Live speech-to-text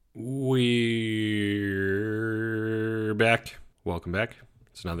back. Welcome back.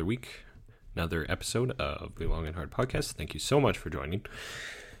 It's another week, another episode of the Long and Hard Podcast. Thank you so much for joining.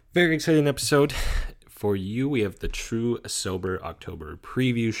 Very exciting episode. For you, we have the True Sober October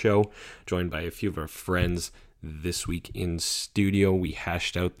preview show, joined by a few of our friends this week in studio. We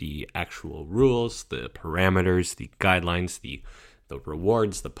hashed out the actual rules, the parameters, the guidelines, the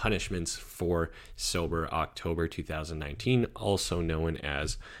rewards, the punishments for Sober October 2019, also known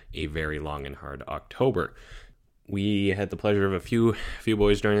as a very long and hard October. We had the pleasure of a few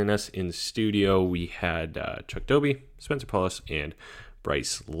boys joining us in studio. We had Chuck Doby, Spencer Paulus, and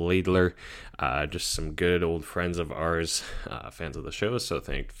Bryce Laidler, just some good old friends of ours, fans of the show. So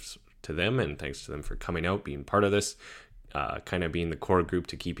thanks to them, and thanks to them for coming out, being part of this, kind of being the core group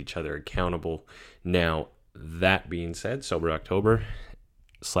to keep each other accountable. Now, that being said, Sober October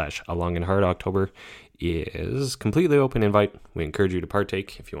 / a long and hard October is completely open invite. We encourage you to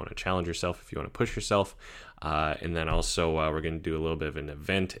partake if you want to challenge yourself, if you want to push yourself. And then also we're going to do a little bit of an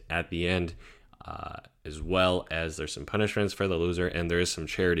event at the end, as well as there's some punishments for the loser, and there is some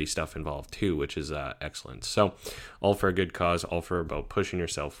charity stuff involved too, which is excellent. So all for a good cause, all for about pushing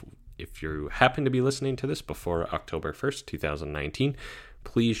yourself. If you happen to be listening to this before October 1st, 2019,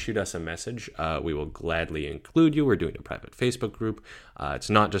 please shoot us a message. We will gladly include you. We're doing a private Facebook group. It's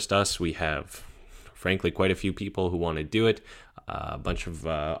not just us. We have, frankly, quite a few people who want to do it. A bunch of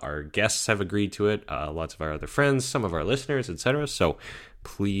our guests have agreed to it. Lots of our other friends, some of our listeners, etc. So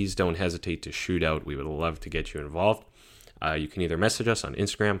please don't hesitate to shoot out. We would love to get you involved. You can either message us on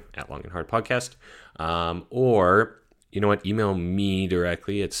Instagram at Long and Hard Podcast, or you know what? Email me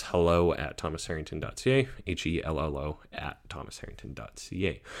directly. It's hello@thomasharrington.ca,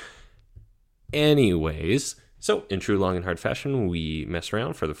 HELLO@thomasharrington.ca. Anyways, so in true long and hard fashion, we mess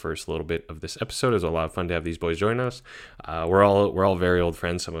around for the first little bit of this episode. It was a lot of fun to have these boys join us. We're all very old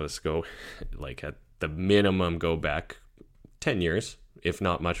friends. Some of us go, like at the minimum, go back 10 years, if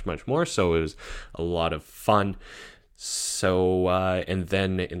not much more. So it was a lot of fun. So, and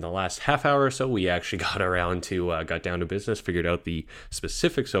then in the last half hour or so, we actually got down to business, figured out the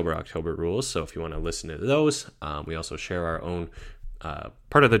specific Sober October rules. So if you want to listen to those, we also share our own,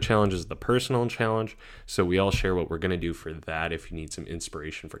 part of the challenge is the personal challenge. So we all share what we're going to do for that if you need some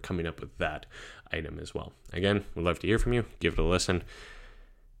inspiration for coming up with that item as well. Again, we'd love to hear from you. Give it a listen.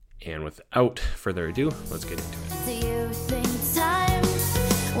 And without further ado, let's get into it. Do you think time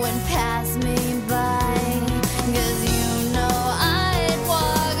went past me by? 'Cause you know I'd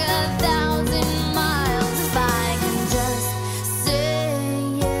walk 1,000 miles if I can just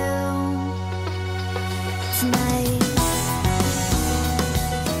see you tonight.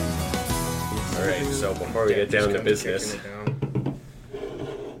 All right, so before we get down to business,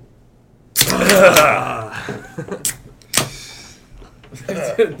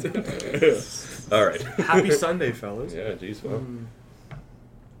 all right. Happy Sunday, fellas. Yeah, geez, well.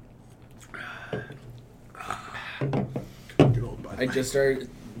 Good old Bud I just started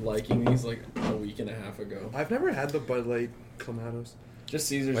liking these like a week and a half ago. I've never had the Bud Light Clamatos. Just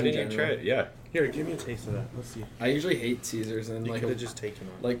Caesars Why in didn't you general. try it? Yeah. Here, give me a taste of that. Let's see. I usually hate Caesars, and You like could have just taken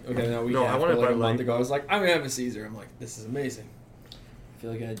one. like okay, now we No, I have wanted like a Bud month Light. ago. I was like, I'm gonna have a Caesar. I'm like, this is amazing. I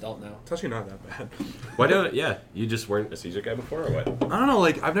feel like an adult now. It's actually not that bad. Why don't? Yeah, you just weren't a Caesar guy before, or what? I don't know,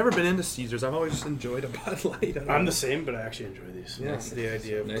 like, I've never been into Caesars. I've always just enjoyed a Bud Light. I don't I'm know. the same, but I actually enjoy these. Yeah. That's the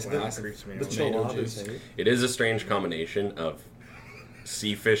idea of Nice clam glass. creeps me The out. chill- Tomato Chihuahuas. juice, eh? It is a strange combination of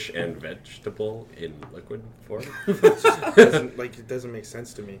sea fish and vegetable in liquid form. It doesn't make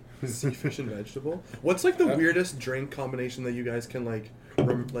sense to me. Sea fish and vegetable. What's like the weirdest drink combination that you guys can like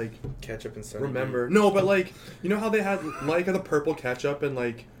Ketchup and Sunny remember? No, but like, you know how they had like the purple ketchup and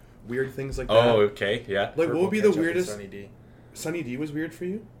like weird things like that? Oh, okay, yeah. Like, what would be the weirdest? Sunny D. Sunny D was weird for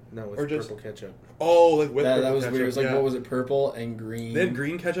you? No, it's Or just- purple ketchup. Oh, like with That purple was ketchup. weird. It was like yeah. what was it? Purple and green. They had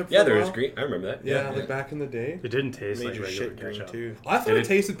green ketchup for Yeah, a there while. was green. I remember that. Yeah, Yeah. like back in the day. It didn't taste Made like your regular shit green ketchup. too. I thought Did it it-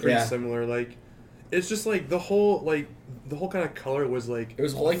 tasted pretty Yeah. similar. Like, it's just like the whole kind of color was like It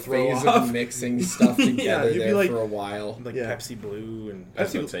was a whole like throw phase off. of mixing stuff Yeah, together you'd be there like- for a while. Like Yeah. Pepsi Blue and I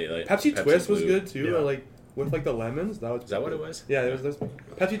was gonna say, like, Pepsi Twist was Blue. good too. Yeah. Or like with like the lemons. That was. Is that what it was? Yeah, it was this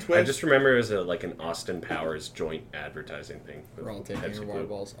Pepsi Twist. I just remember it was like an Austin Powers joint advertising thing. with We're all taking Pepsi our Blue. water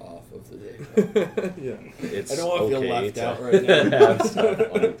balls off of the day. yeah. It's I don't want to feel okay left to out right now. have stuff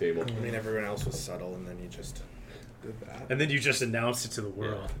on the table. I mean everyone else was subtle and then you just Did that. And then you just announced it to the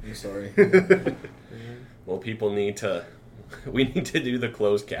world. I'm sorry. Well, people need to. We need to do the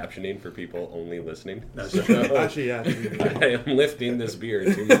closed captioning for people only listening. That's So, Actually, yeah. I am lifting this beer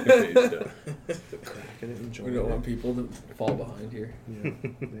to my face. Cracking it, enjoying We don't it. want people to fall behind here. Yeah,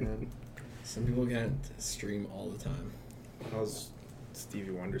 man. Some people can't stream all the time. how's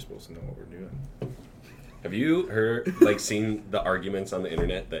Stevie Wonder supposed to know what we're doing? Have you heard, like, seen the arguments on the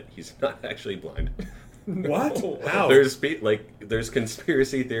internet that he's not actually blind? What? How? There's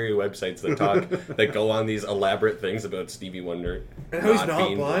conspiracy theory websites that go on these elaborate things about Stevie Wonder And how he's not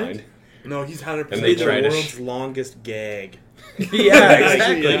being blind? No, he's 100%. And they the try to world's longest gag. Yeah,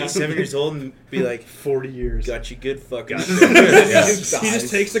 exactly. Yeah. He's 7 years old and be like, 40 years. got you good fucking Got shit. Yeah. He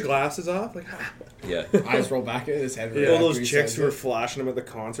just takes the glasses off. Like, Yeah. Eyes roll back in his head. Yeah. right All after those he chicks says who were it. flashing him at the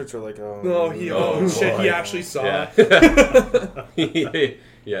concerts are like, oh. no, shit, boy. he actually saw. Yeah.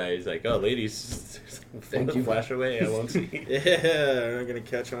 Yeah, he's like, oh, ladies, Thank you. flash away, I won't see. Yeah, I'm not going to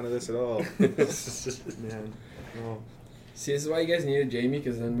catch on to this at all. Man. Oh. See, this is why you guys needed Jamie,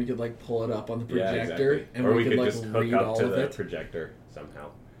 because then we could like pull it up on the projector, exactly. and Or we we could could like just hook read up all to of the it. projector somehow.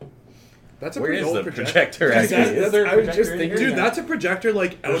 That's a Where pretty is old the projector. projector, Dude, actually? that's- Is there a I was just projector in thinking- here? Dude, that's a projector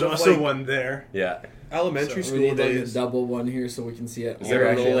like out There's of also like one there. Yeah. elementary We school need like a days. double one here so we can see it. Is there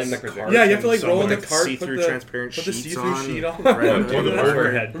all a roll at in the once. cart? Yeah, you have to like Someone roll in the with cart, see-through put the transparent put the sheets see-through on. sheet on. Right, Remember on the that?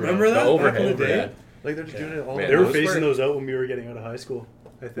 overhead, bro. Remember that? The Back in overhead, the day? yeah. Like they're just doing it all. Man, They were those phasing were- those out when we were getting out of high school.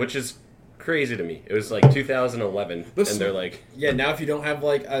 I think. Which is crazy to me. It was like 2011, The and they're like, Yeah, now if you don't have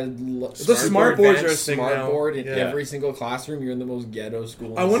like a smart boards are a thing smart now. board in Yeah. every single classroom, you're in the most ghetto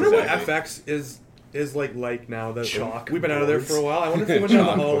school. I wonder Exactly. what FX is like now that Chalk we've been out of there for a while. I wonder if we went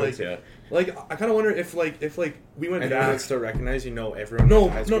down the hall. Like, yeah. like I kind of wonder if like we went And everyone back. would still recognize you know everyone No,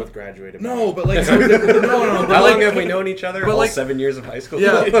 in high school no. with graduated. No, but like no. But How like, long have we known each other? but All like- 7 years of high school?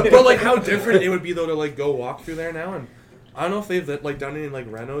 Yeah, but like how different it would be though to like go walk through there now, and I don't know if they've like done any like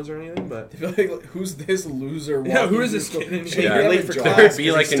renos or anything, but Like, who's this loser? Yeah, who walking is this through kid school? in Should Yeah, we have late a for job? class. There'd be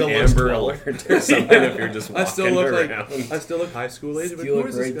Because like he an still looks Amber 12. Alert or something if you're just walking I still look like around. I still look high school age. But Steal who a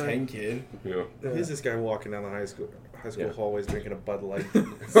is this grade guy? 10 kid. Yeah. Who's this guy walking down the high school Yeah. hallways drinking a Bud Light? Or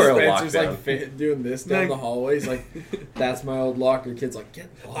a Spencer's lockdown. like doing this down Like- the hallway. He's like, that's my old locker. Kid's like, get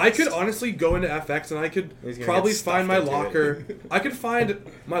lost. I could honestly go into FX and I could He's gonna probably get stuffed find my into it. locker. I could find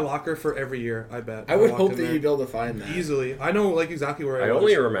my locker for every year. I bet. I would walked hope in that there. you'd be able to find that. Easily. I know like exactly where I I was.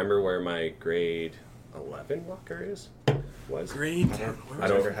 only remember where my grade 11 locker was. grade. I I don't don't-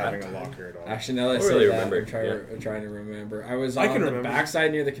 remember having a locker at all. Actually, now that I I say really that, remember, I'm trying to remember. I was I on can the remember.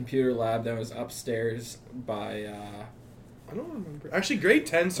 backside near the computer lab that was upstairs by... I don't remember. Actually, grade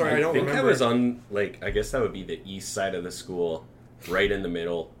 10. Sorry, I don't think remember. I was on, like, I guess that would be the east side of the school, right in the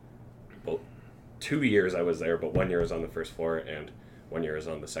middle. Well, 2 years I was there, but 1 year I was on the first floor, and 1 year I was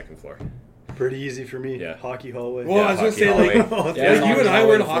on the second floor. Pretty easy for me. Yeah. Hockey hallway. Well, I was gonna hockey say like, hallway. Yeah, like, you hockey and I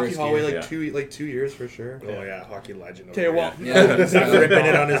were in hallway hockey first hallway year. like Yeah. 2 years for sure. Oh yeah, hockey legend. Okay, over well, Yeah. ripping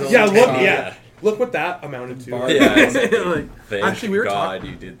it on his own. yeah, look, time. yeah, look what that amounted to. Bar- Yeah, exactly. Like, Thank actually, we were God talking.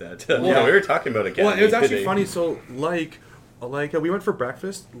 you did that. Well, yeah, we were talking about it. Well, it was actually funny. So, like we went for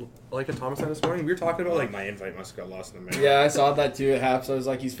breakfast, like at Thomastown this morning. We were talking about Like like my invite must have got lost in the mail. Yeah, I saw that too at Haps. I was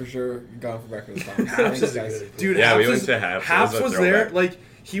like, he's for sure gone for breakfast. Haps is a good. dude, Yeah, we Haps went is- to Haps. It Haps was a was there, throwback. like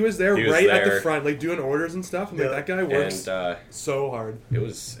he was there He was right at the there. front, like doing orders and stuff. I'm like, Yeah. that guy works And so hard. it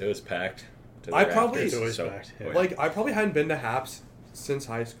was packed. To the I probably- rafters, It's always so- packed, yeah. Like I probably hadn't been to Haps since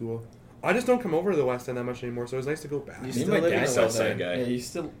high school. I just don't come over to the West End that much anymore, so it was nice to go back. Me and still my live in dad the still South Side there. guy. Yeah, you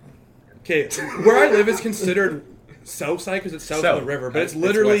still... Okay, where I live is considered South Side because it's south South. of the river, but it's It's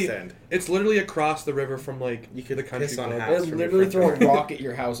literally West End. it's literally across the river from like You could the country piss on club. Haps. They'll from your literally front throw a door. rock at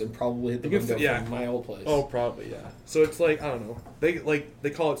your house and probably hit the You can window fit- yeah. from my old place. Oh, probably yeah. So it's like I don't know. They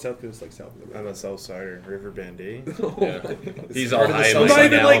call it south because it's like south of the On river. the south side or River Bend, eh? Yeah. He's It's all part of the high south and side.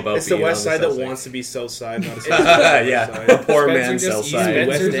 mighty Not now even, about It's the being west on side the that south wants to be south side, not a south side. Yeah, a poor Spencer man's just- south he's side.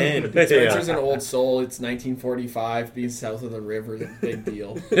 West Spencer's, End. Spencer's an old soul. It's 1945. Being south of the river is a big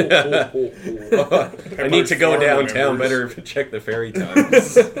deal. I need to go Farm downtown. members. Better check the ferry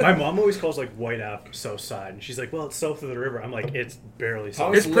times. My mom always calls like White Ave South Side, and she's like, "Well, it's south of the river." I'm like, "It's barely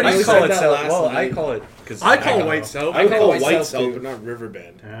south." It's pretty I said call it that south. last Well, I night. call it because I call know. White South. I call White White South, South, too. but not River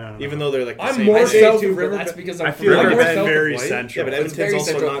Bend. I don't know. Even though they're like the I'm same more I height. say south too, of but River that's Bend. because I I'm feel from like the more it's south of very White. central. Yeah, but It's very Edmonton's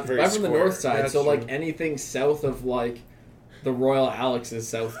also central. not very I'm from the square. north side, That's so like true. anything south of like the Royal Alex is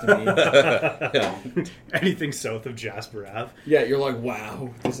south to me. yeah. Anything south of Jasper Ave. Yeah, you're like, wow,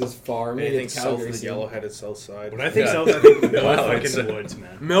 this is far. Maybe Anything it's south Calgary of the scene. Yellowheaded South Side. When I think Yeah. south, I think Mill Wow, fucking it's a- Woods,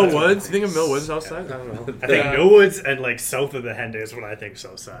 man. Mill That's what Woods? I You think of Mill Woods outside? I don't know. I think Mill Woods and like south of the Henday is what I think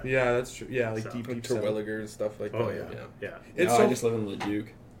south side. Yeah, that's true. Yeah, like So, deep south. Terwilliger and stuff like Oh that. yeah, yeah. It's No, so I just live in Leduc.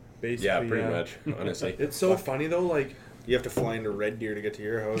 basically, Yeah, pretty much. Honestly, It's so funny though, like You have to fly into Red Deer to get to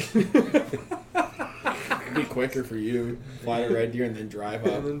your house. It'd be quicker for you. Fly to Red Deer and then drive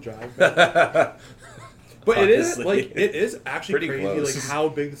and up. then drive. Back. But it is Honestly. like it is actually Pretty crazy close. like how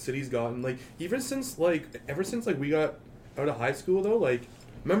big the city's gotten. Like even since ever since we got out of high school though, like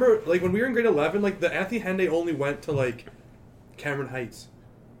remember like when we were in grade 11, like the Anthony Henday only went to like Cameron Heights.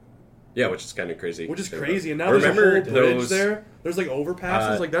 Yeah, which is kind of crazy. Which is to think crazy. And about. now there's a whole Remember bridge those, there. There's like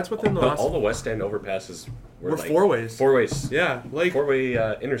overpasses. Like that's within the but last. all the West End overpasses were We're like four ways. Four ways. Yeah, like Four-way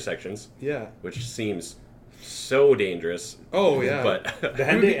intersections, yeah. which seems so dangerous. Oh yeah. But The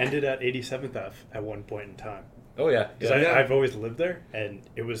Henday ended at 87th Ave at one point in time. oh yeah, 'Cause yeah. I've always lived there, and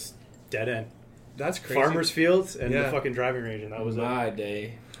it was dead end. That's crazy. Farmers Fields and Yeah. the fucking driving range, and that was it. My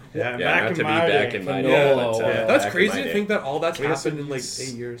day. Yeah, Yeah, back not in to be my back day. in my No. day. But, Yeah. That's back in crazy my to day. think that all that's I guess happened in you'd like s-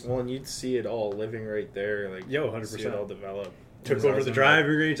 8 years. Well, and you'd see it all living right there. Like, Yo, see 100%. it all develop. Took Because I over was the in,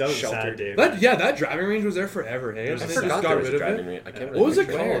 driving range. That was a sheltered. sad day. That driving range was there forever, hey? I And I they forgot just there got was a rid of driving it. range. I can't What was it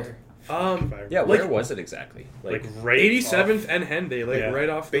picture called? If Yeah, like where was it exactly? like right 87th and Henday, like Yeah. right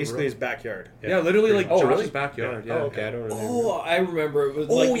off. basically the his road. backyard. Yeah, literally like Oh, Josh's really? backyard. Yeah. Yeah. Oh, okay, I don't remember. Oh, I remember. It was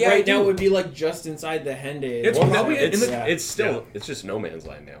Oh, like yeah, I right now do. it would be like just inside the Henday. It's Well, probably it's, in the- yeah. it's still Yeah. it's just no man's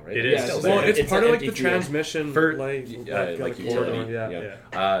land now, right? It It's is. still Well, there. it's It's part an of like the empty field. transmission, for like like corridor, utility.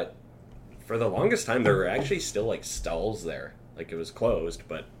 yeah. For the longest time, there were actually still like stalls there. Like it was closed,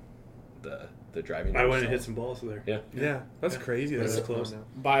 but the driving. I range went and hit still- some balls there. Yeah. Yeah, that's crazy. It's That's close. now.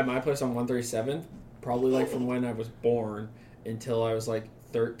 By my place on 137th, probably like from when I was born until I was like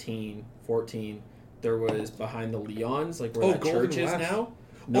 13, 14, there was behind the Leons, like where Oh, that Golden church is West. now.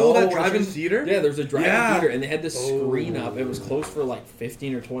 Oh, that it's drive-in just- theater? Yeah, there's a drive-in Yeah. theater, and they had this screen Oh. up. It was closed for like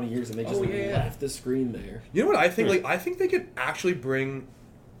 15 or 20 years, and they just Oh, yeah. left the screen there. You know what I think? Like I think they could actually bring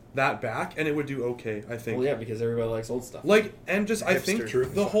that back, and it would do okay. I think. Well, yeah, because everybody likes old stuff. Like and just I think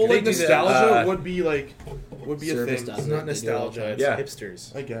Hipster. the whole They like do that, nostalgia would be a Service thing. does. It's not They do all nostalgia. the It's time. Yeah.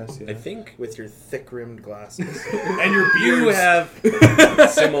 hipsters. I guess. Yeah. I think With your thick-rimmed glasses. and your you beards. have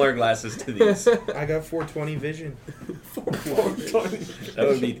similar glasses to these. I got 420 vision. That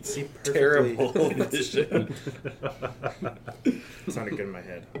would be See terrible perfectly. vision. It's not good in my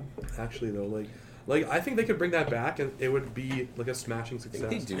head. Actually, though, like I think they could bring that back, and it would be like a smashing I success.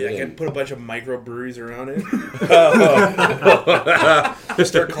 think they do. Yeah, I it can in- put a bunch of microbreweries around it.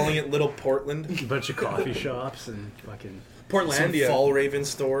 Start calling it Little Portland. A bunch of coffee shops and fucking. Some Portlandia. Fall Raven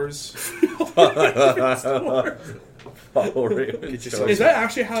stores. Is Is that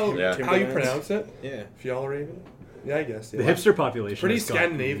actually how Yeah. how you Timberlands? pronounce it? Yeah. Fjallraven? Yeah, I guess. The Yeah. hipster population Pretty has got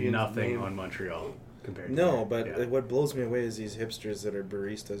Scandinavian nothing name. on Montreal compared to No, here. but Yeah. what blows me away is these hipsters that are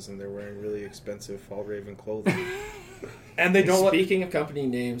baristas and they're wearing really expensive Fall Raven clothing. And they don't let. Speaking of company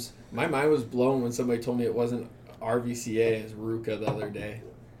names, my mind was blown when somebody told me it wasn't RVCA as Ruka the other day.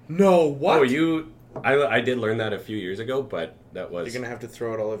 No, what? Oh, you. I did learn that a few years ago, but that was. You're gonna have to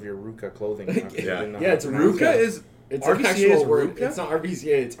throw out all of your Ruka clothing. Now 'cause you Yeah. didn't know Yeah, how it's to pronounce Ruka it. is. It's RVCA an actual is word. Ruka? It's not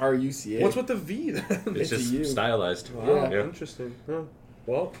RVCA, it's RUCA. What's with the V then? It's It's a just U. stylized. Wow, Yeah. interesting. Huh.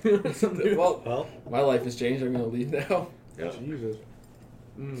 Well, Well, Well, my life has changed. I'm going to leave now. Yeah. Jesus.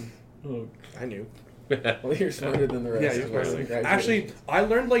 Mm. Oh, I knew. well, you're smarter than the rest. Yeah, you're of us. right. Congratulations. Actually, I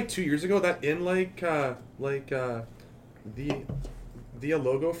learned like 2 years ago that in the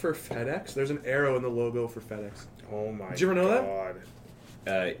logo for FedEx, there's an arrow in the logo for FedEx. Oh my. Did you ever know that? God.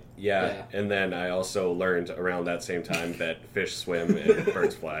 Yeah, Yeah. and then I also learned around that same time that fish swim and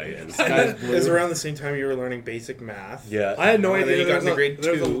birds fly. And Sky's It was blue. around the same time you were learning basic math. yeah, I had no And idea. then you got there into was a- grade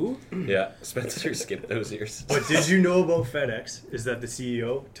there was a- 2. yeah. Spencer skipped those years. what did you know about FedEx is that the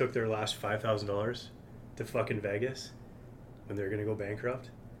CEO took their last $5,000 to fucking Vegas when they were gonna go bankrupt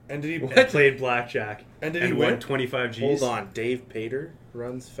And did he? and played blackjack And did he won win? 25 G's. Hold on, Dave Pater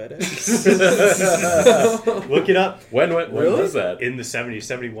runs FedEx. Look it up. When Really? was that? In the 70s,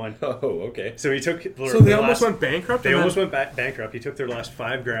 71. Oh, okay. So he took. So they almost went bankrupt. They and almost then- went bankrupt. He took their last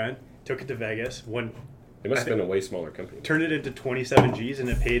 $5,000, took it to Vegas, won, It must have been a way smaller company. turned it into 27 G's, and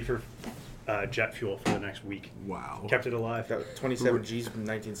it paid for jet fuel for the next week. Wow. Kept it alive. That 27 G's from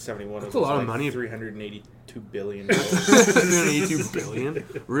 1971. That's was a lot of like money. $382 billion. 382 billion.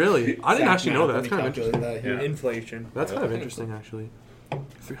 Really? I didn't actually know that. That's kind of Calculated interesting. that here. Yeah. Inflation. That's kind of interesting, actually.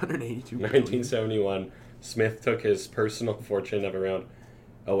 382 billion. 1971. Smith took his personal fortune of around.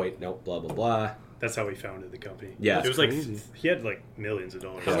 Oh wait, no, blah blah blah. That's how he founded the company. Yeah. it was crazy. like he had like millions of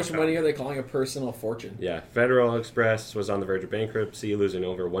dollars. How much money are they calling a personal fortune? Yeah, Federal Express was on the verge of bankruptcy, losing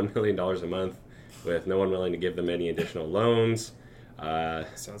over $1 million a month, with no one willing to give them any additional loans.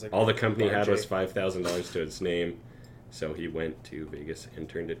 Sounds like All the company had was RJ. $5,000 to its name, so he went to Vegas and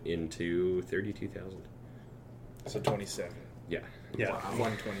turned it into $32,000. So 27. Yeah, Yeah,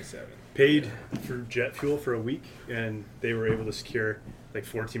 127. paid for jet fuel for a week, and they were able to secure like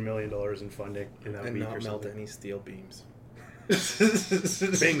 $14 million in funding in that And week not or melt something. any steel beams.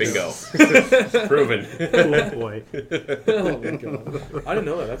 bingo, proven. Oh boy. Oh my god. I didn't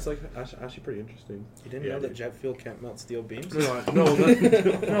know that. That's like actually pretty interesting. You didn't Yeah, know that dude. jet fuel can't melt steel beams? No,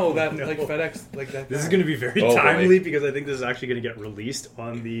 that like FedEx like that. This is going to be very Oh, boy. timely because I think this is actually going to get released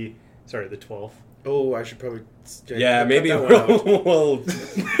on the Sorry, the 12th. Oh, I should probably. Yeah, cut maybe that one out. we'll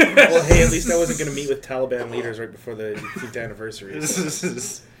Well, hey, at least I wasn't going to meet with Taliban leaders right before the 5th anniversary.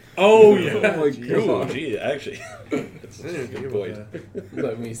 So. Oh yeah. Oh my Ooh, god. gee, actually. That's I didn't a think good about point. that.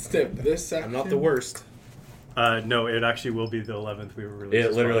 Let me step this section. I'm not the worst. No, it actually will be the 11th. We were released.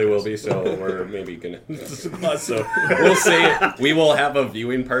 It literally will be, so we're maybe gonna. So we'll say we will have a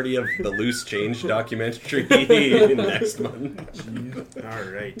viewing party of the Loose Change documentary next month. All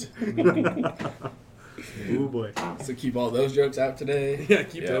right. Oh boy. So keep all those jokes out today. Yeah,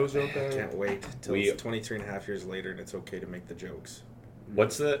 keep Yeah. those out I there. can't wait till We- it's 23 and a half years later and it's okay to make the jokes.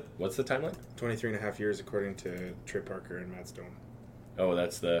 What's the timeline? 23 and a half years according to Trey Parker and Matt Stone. Oh,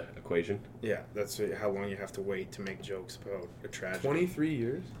 that's the equation. Yeah, that's how long you have to wait to make jokes about a tragedy. 23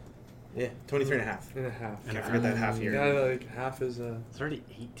 years Yeah, 23 and a half. and a half. Can't forget that half year. Yeah, like half is. It's already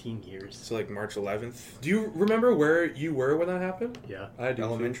 18 years. So like March 11th, Do you remember where you were when that happened? Yeah. I do.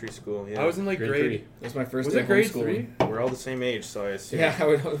 elementary school. Yeah, I was in like grade. That's my first Was day it grade homeschooling. 3? We're all the same age, so I assume. Yeah, I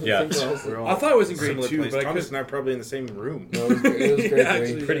would Yeah. think so. We're all I thought it was in grade similar 2, place. but I Thomas couldn't. and I are probably in the same room. No, it was grade Yeah, 3.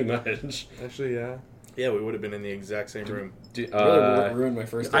 actually. Pretty much. Actually, yeah. Yeah, we would have been in the exact same room. Really ruined my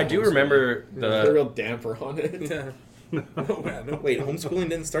first day I of do homeschooling. remember Put a the. real damper on it. Yeah. No, Wait, homeschooling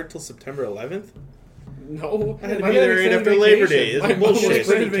didn't start till September 11th? No. I had to My be there mom right said after Labor Day. vacation. It's My mom was bullshit.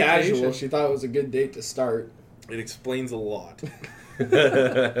 pretty Vacation. casual. She thought it was a good date to start. It explains a lot.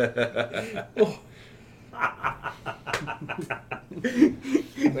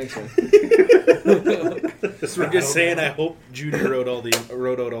 Thanks, man. I'm just saying. I hope Junior wrote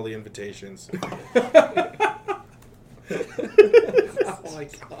out all the invitations. Oh my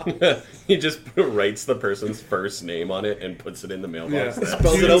god. He just writes the person's first name on it and puts it in the mailbox. Yeah.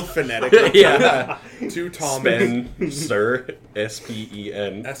 Spells it out phonetically. Yeah. To Thomas. Spencer,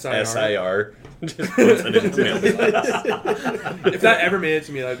 SPEN, SIR. SIR. Just puts it in the mailbox. If that ever made it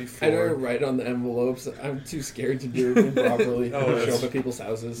to me, that'd be I don't floored. write on the envelopes. I'm too scared to do it properly. Oh, Show that's- up at people's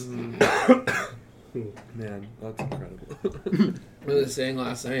houses. Man, that's incredible. What I was saying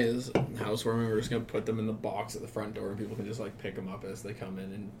last night is housewarming. We're just gonna put them in the box at the front door, and people can just like pick them up as they come in.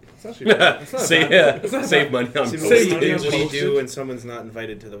 And It's actually it's not Save, bad. It's not save bad. money on See, Save what do you money do- on what do you do postage. when someone's not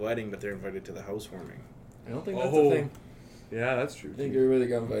invited to the wedding, but they're invited to the housewarming? I don't think that's Oh. a thing. Yeah, that's true. I think everybody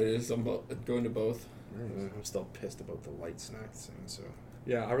got invited. Is going to both. I'm still pissed about the light snacks thing, so...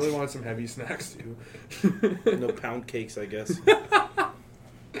 Yeah, I really wanted some heavy snacks too. No pound cakes, I guess.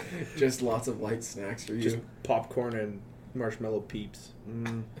 Just lots of light snacks for you. Just popcorn and marshmallow peeps.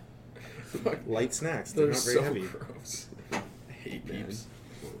 Mm. Light snacks, they're They're not very so heavy. gross. I hate Peeps.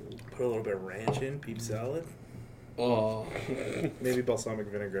 Put a little bit of ranch in, peep salad. Oh, Maybe balsamic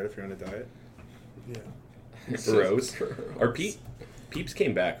vinaigrette if you're on a diet. Yeah. it's Gross. just gross. Or Peeps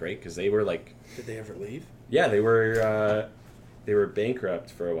came back, right? Because they were like, Did they ever leave? yeah, they were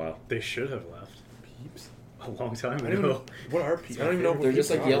bankrupt for a while. They should have left Peeps. a long time I don't even know ago. what are peeps. I don't even know. What They're just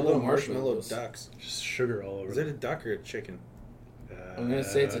peeps like are. yellow Little marshmallows. ducks. Just sugar all over. Is it a duck or a chicken? I'm gonna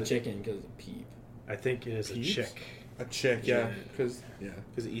say it's a chicken because of peep. I think it is Peeps? a chick. A chick, yeah, Yeah. because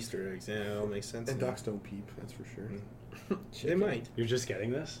Because Easter eggs, yeah, that all makes sense. and now. ducks don't peep. That's for sure. They might. You're just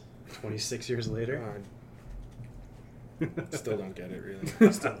getting this? 26 years later? Still don't get it,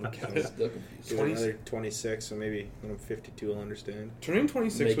 really. Still don't get I'm it. still confused. Give it another 26, so maybe when I'm 52 I'll understand. Turning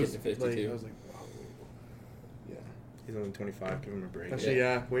 26 Make it was to 52. like I was like, wow. Yeah. He's only 25, give him a break. Actually,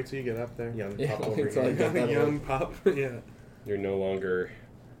 yeah. Wait till you get up there. Young Yeah, pop over wait till I here. get that Young pop. Yeah. You're no longer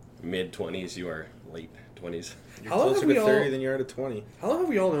mid-20s, you are late 20s. You're How long closer have we to all- 30 than you are to 20. How long have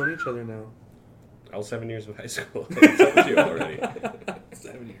we all known each other now? All 7 years of high school. I told you already.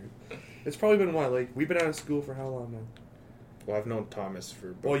 7 years. It's probably been what? Like we've been out of school for how long now? Well, I've known Thomas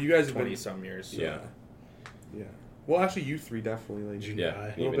for about Well, you guys have 20 been- some years. So. Yeah. Yeah. Well, actually, you three definitely like Junior Yeah, high. a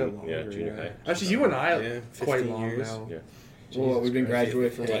little even, bit longer. yeah, junior high. Actually, you and I Yeah, quite 15 long years. now. Yeah. Well, we've been Jesus Christ.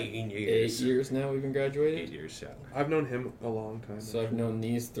 graduated for what? 18 8 years. years now. We've been 8 graduated. years, yeah. I've known him a long time. So I've known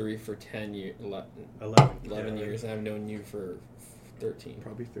these three for 10 years, 11. 11 Yeah. years, and I've known you for 13.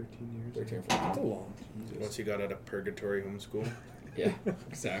 probably 13 years. 13 or 14. That's a long. Once you got out of purgatory homeschool, Yeah, you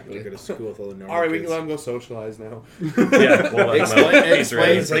exactly. go to school with all the normal All right, we kids. can let him go socialize now. Yeah, well, he's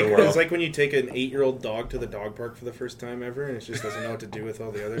ready It's for like, the world. it's like when you take an 8-year-old dog to the dog park for the first time ever, and it just doesn't know what to do with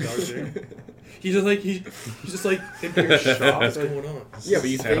all the other dogs there. He's just like in pure shock. What's Like, going on? Yeah, but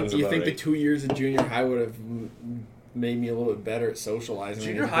you Sounds think about the right. 2 years of junior high would have made me a little bit better at socializing?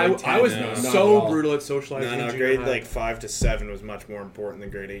 junior than high, grade 10? I was No, not so at all. brutal at socializing. No, in no, junior grade high. like 5 to 7 was much more important than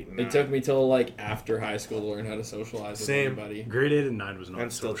grade 8 and 9. It took me till like after high school to learn how to socialize with Same. anybody. Grade 8 and 9 was not I'm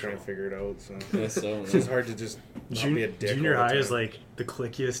still social. trying to figure it out, so Yeah, so it's just hard to just not be a dick. Junior all the high is time. like the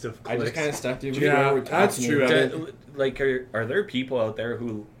clickiest of I clicks. just kind of stuck to Yeah, where we're that's talking true. about I it. mean- Like, are there people out there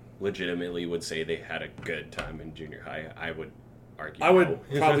who legitimately would say they had a good time in junior high, I would argue. I would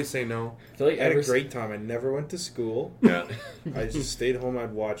no. probably say no. I feel like I had a ever great time. I never went to school. Yeah. I just stayed home.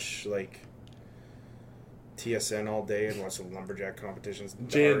 I'd watch like TSN all day and watch the lumberjack competitions.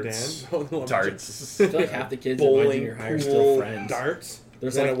 Jay and darts. Dan. Darts. I feel like half the kids in my Bowling, junior high are pool, still friends. Darts.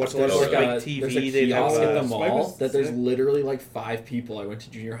 There's Then I like, watched a there's lot of, like like, a, TV. there's a They'd have, kiosk at the Spike mall was that there's sick. literally like 5 people I went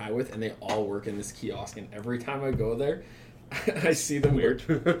to junior high with, and they all work in this kiosk. And every time I go there, I see them Weird.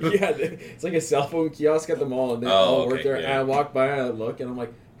 work. Yeah, it's like a cell phone kiosk at the mall, and they Oh, all work okay, there. yeah. And I walk by and I look, and I'm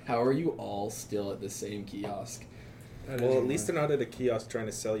like, how are you all still at the same kiosk? Well, at least they're not at a kiosk trying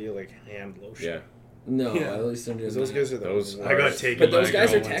to sell you like hand lotion. Yeah. No, Yeah. at least they're doing 'Cause those that. guys are the Those- worst. I got taken. But those by a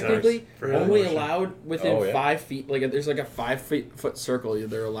guys girl are one time technically for hand only lotion. allowed within Oh, yeah. 5 feet. Like there's like a 5 foot circle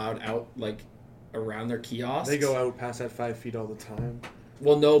they're allowed out like around their kiosks. They go out past that 5 feet all the time.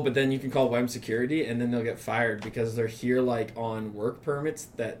 Well, no, but then you can call WEM security, and then they'll get fired because they're here like on work permits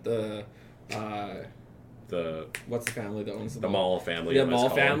that the The what's the family that owns the mall family. The let's mall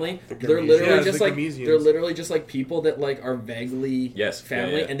call them. family. The They're Gurmeesians. literally Yeah, just the like Gurmeesians. they're literally just like people that like are vaguely Yes,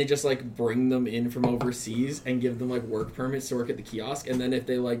 family, yeah. and they just like bring them in from overseas and give them like work permits to work at the kiosk, and then if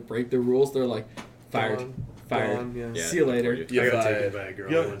they like break the rules, they're like fired, Gone. fired. Gone, yeah. Yeah. See you later. I You're got fired. taken by a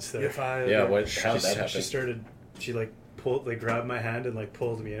girl You're, once there. you're fired. Yeah, what? How did She- that happen? She started. She like pulled, like grabbed my hand and like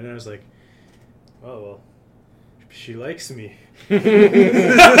pulled me in. And I was like, "Oh well, she likes me."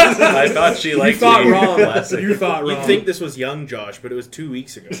 I thought she liked thought me. wrong. Classic. You thought You'd wrong. think this was young Josh, but it was 2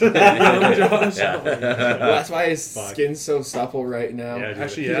 weeks ago. Josh. Yeah. Well, that's why his Fuck. skin's so supple right now. Yeah, dude.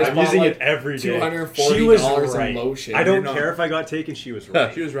 Actually, He yeah. just I'm bought, using like, it every day. $240 She was in right. lotion. I don't You're care not- if I got taken. She was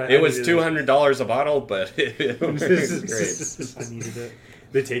right. She was right. It I was needed $200 a bottle, but it was great. I needed it.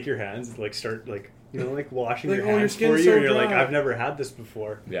 They take your hands and like start like like washing Like, your oh, your hands skin's for you, so and you're like, dry. I've never had this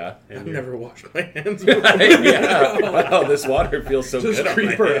before. Yeah. And I've you're- never washed my hands. Yeah. Wow, this water feels so Just good on my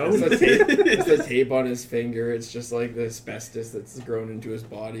creep her hands. out. It's the, tape, it's the tape on his finger. It's just like the asbestos that's grown into his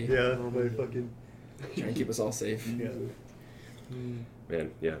body. Yeah, my fucking. Trying to keep us all safe. Yeah.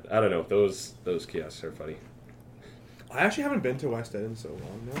 Man, yeah. I don't know. Those kiosks are funny. I actually haven't been to West End in so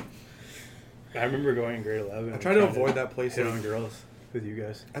long now. I remember going in grade 11. I and try to trying avoid that place hit on girls with you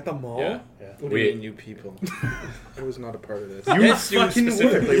guys. at the mall. Yeah. Yeah. What do We- you mean, new people? I was not a part of this. You Yes, you fucking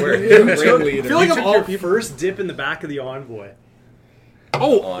specifically were. were. You're a I feel ringleader. like You I'm took all your people- first dip in the back of the Envoy.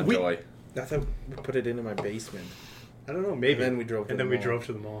 Oh, joy. I thought we put it into my basement. I don't know, maybe. And then we drove to And the then we mall. drove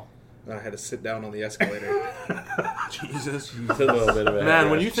to the mall. And I had to sit down on the escalator. Jesus. It's a little bit of a Man,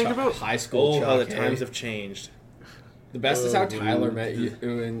 when you think about High school. Oh, how the Chuck, times eh? have changed. The best is how Tyler met you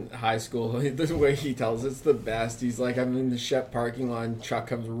in high school. The way he tells it's the best. He's like, I'm in the Shep parking lot, and Chuck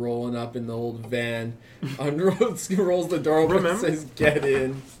comes rolling up in the old van, unrolls rolls the door open, and Remember? says, "Get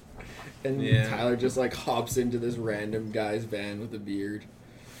in." And Yeah. Tyler just like hops into this random guy's van with a beard.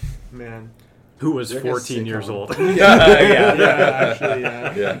 man. Who was They're like a 14 years sitcom. old. Yeah, actually,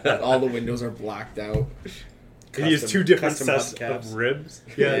 yeah. Yeah. All the windows are blacked out. He has Custom- two different custom sets hubcaps. of ribs.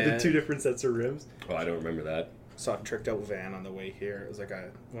 Yeah, Yeah. the two different sets of ribs. Oh, I don't remember that. Saw a tricked out van on the way here. It was like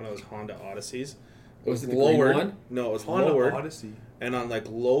one of those Honda Odysseys. Was it the green lowered. one? No, it was Honda lowered. Odyssey. And on like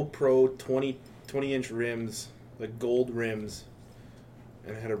low pro 20-inch rims, like gold rims.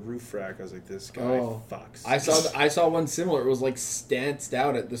 And it had a roof rack. I was like, this guy Oh. fucks. I saw one similar. It was like stanced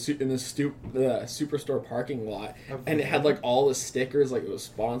out at the superstore parking lot, and it had like all the stickers, like it was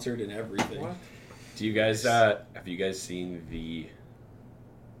sponsored and everything. What? Do you guys have you guys seen the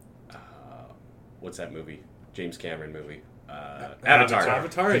what's that movie? James Cameron movie. Avatar.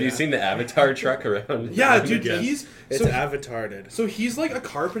 Avatar, Have you yeah. seen the Avatar truck around? Yeah, around dude, again? he's It's so, avatarded. so he's like a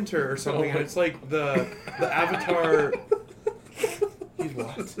carpenter or something, and it's like the Avatar. He's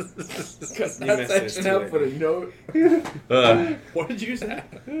what? Cut You that messed this section to out. it. Put a note. What did you say?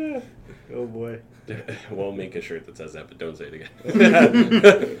 Oh boy. We'll make a shirt that says that, but don't say it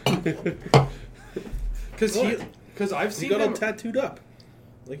again. Because I've He seen got all him. tattooed up.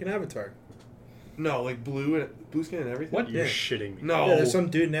 Like an avatar. No, like blue skin and everything. What? You're Yeah. shitting me. No, Yeah, there's some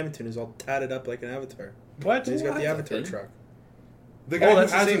dude in Edmonton who's all tatted up like an avatar. What? And he's got What? the avatar Thing? truck. the Oh, who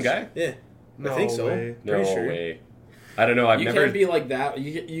that's the has same his- guy? Yeah. No I think so. way. No Pretty sure. way. I don't know. I've You never. can't be like that.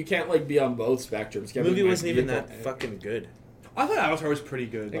 You can't like be on both spectrums. You The can't be movie like wasn't even vehicle- that fucking good. I thought Avatar was pretty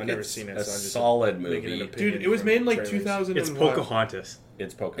good. I've never seen it. A So I'm just solid making an movie. opinion Dude, it was from made in like trailers. 2000. It's and what? Pocahontas.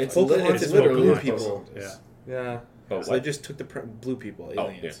 It's Pocahontas. It's Pocahontas It's with blue Pocahontas. people. Yeah. Yeah. Oh, So they just took the blue people, Oh,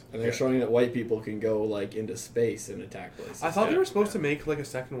 aliens. And they're showing that white people can go like into space and attack places. I thought they Yeah. were supposed to make like a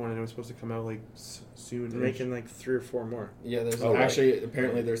second one, and it was supposed to come out like soon. They're making like 3 or 4 more. Yeah, there's Oh, right. actually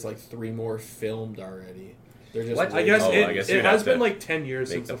apparently there's like 3 more filmed already. They're just What? I guess Oh, it, I guess it you'd has have been to like 10 years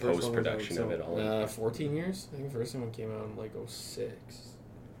make since the the first post one was out, production so. of it all. 14 years. I think the first one came out in like 06.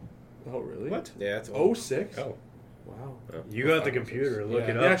 Oh, really? What? Yeah, it's old. 06? Oh. Wow. You got the computer. Look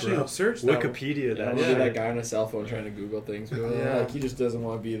Yeah. it They up. actually bro. searched that one. Wikipedia Yeah, that. look Yeah. at that guy on a cell phone trying to Google things. But Yeah. like, he just doesn't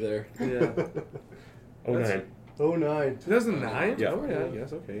want to be there. Yeah. 09. 09. 2009? Yeah. Oh, yeah, I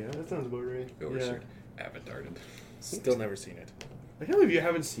guess. Okay, yeah. That sounds about right. Overseer. Avatar. Still never seen it. I can't believe you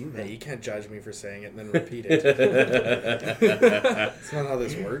haven't seen Hey, that. you can't judge me for saying it and then repeat it. That's not how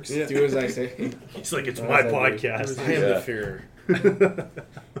this works. Yeah. Do as I say. He's like, it's That's my like- podcast. I am Yeah. the fear.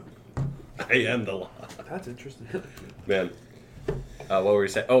 I am the law. That's interesting. Man. What were we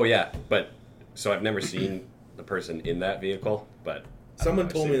saying? Oh, yeah. But, so I've never seen the person in that vehicle, but. Someone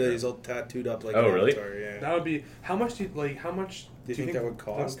I've told seen me that her. he's all tattooed up like Oh, an really? Avatar, yeah. That would be... How much do you think that would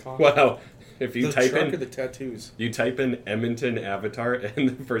cost? Wow. If you The type truck in. or the tattoos? You type in Edmonton Avatar, and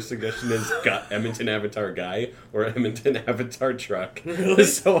the first suggestion is got Edmonton Avatar guy or Edmonton Avatar truck. Really?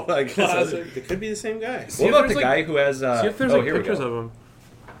 So I guess. Classic. It could be the same guy. See What if about the there's, guy who has? See if there's here we pictures go. of him.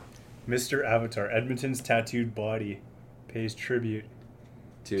 Mr. Avatar, Edmonton's tattooed body, pays tribute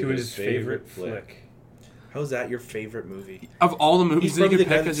to his favorite flick. How's that your favorite movie? Of all the movies He's that you probably could the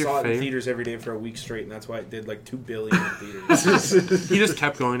guy pick that as saw your it in favorite, theaters every day for a week straight, and that's why it did like 2 billion in theaters. he just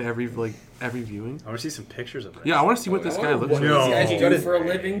kept going to every viewing. I want to see some pictures of that. Yeah, I want to see what this guy looks What like. No. these guys No. do for a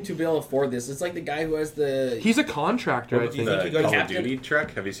living to be able to afford this? It's like the guy who has the. He's a contractor, I do you think. think The he got Call of Captain? Duty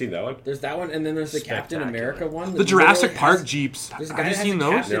truck. Have you seen that one? There's that one, and then there's the Captain Spectacular. America one. The Jurassic Park Jeeps. There's a Have guy you that seen has a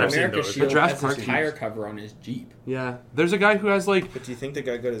those? Captain Never seen America those. shield The Jurassic as his Park tire Jeeps. cover on his Jeep. Yeah. There's a guy who has like... But do you think the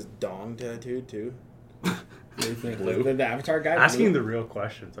guy got his dong tattooed too? What do you think? Blue? The Avatar guy? Asking Blue? the real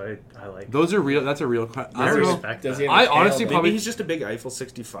questions. I like. Those are real. That's a real question. I I don't know. respect Does that. he have I a tail honestly that- probably- Maybe he's just a big Eiffel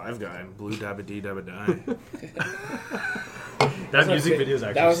 65 guy and blue dabba dee dabba die. That music video is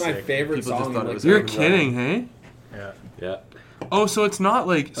actually That was my sick. favorite People just song. thought in, it like, was the You're run. kidding, hey? Yeah. Yeah. Oh, so it's not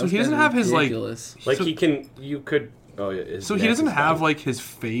like... So he doesn't have his like... Like So- he can. You could. Oh yeah. his So he neck doesn't is have done. like his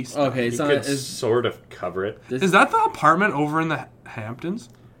face. Okay, He it's not. could Is, sort of cover it. Is that the apartment over in the Hamptons?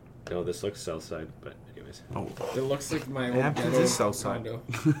 No, this looks south side, but anyways. Oh. It looks like my old Hamptons ghetto is Southside. condo.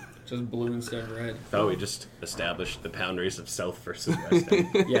 Just blue instead of red. Oh, we just established the boundaries of south versus west.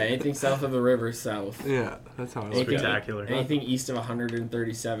 Yeah, anything south of the river is south. Yeah, that's how I look Anything, at it. Spectacular. anything east of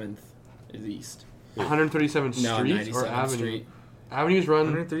 137th is east. 137th No, Street 97th or Avenue? Street. Avenues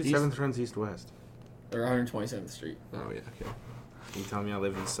run 137th runs east-west. Or 127th Street. Oh yeah, okay. You telling me I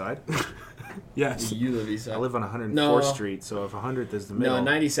live inside? Yes. You live east side. I live on 104th No. Street, so if 100th is the middle...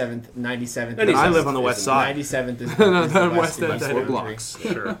 No, 97th. 97th. And I is- live on the west side. 97th is No, is the the west end, east that Four is. boundary. blocks.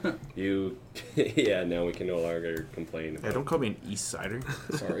 Sure. You. Yeah. Now we can no longer complain. Yeah, About don't call me an east sider.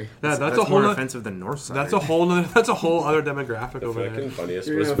 Sorry. Yeah, that's a more whole. offensive than north side. That's a whole. That's a whole other demographic The over fucking there. funniest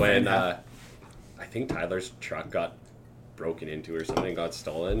You're was gonna when offend I think Tyler's truck got broken into or something, got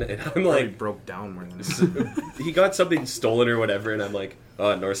stolen, and I'm Probably like, broke down more than he got something stolen or whatever, and I'm like,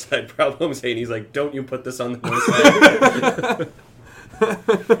 oh, north side problems, and he's like, don't you put this on the north side?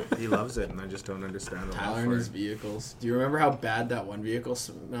 He loves it, and I just don't understand the love Tyler and for his it. vehicles. Do you remember how bad that one vehicle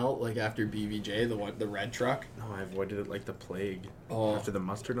smelled? Like after BVJ, the red truck. No, I avoided it like the plague. Oh. After the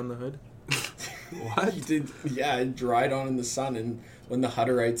mustard on the hood. What? He did. Yeah, it dried on in the sun, and when the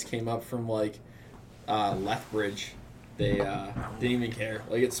Hutterites came up from like Lethbridge, they didn't even care.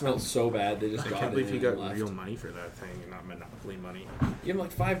 Like it smelled so bad, they just I got can't it believe and you got left. real money for that thing and not Monopoly money. Give him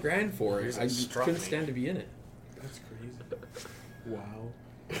like $5,000 for it. Here's I a just struck couldn't me. stand to be in it. That's crazy. Wow.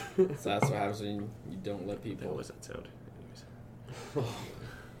 So that's what happens when you don't let What people. was that sound? Anyways.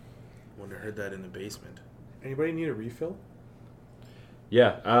 Wonder heard that in the basement. Anybody need a refill?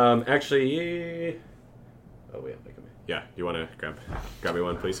 Yeah. Actually. Oh wait. Yeah. You want to grab me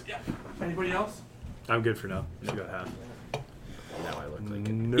one, please? Yeah. Anybody else? I'm good for now. She got half. Now I look like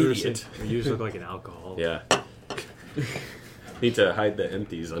an Nursing. idiot. You just look like an alcoholic. Yeah. Need to hide the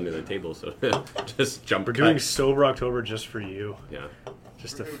empties under the table, so just jump. We're doing Sober October just for you. Yeah.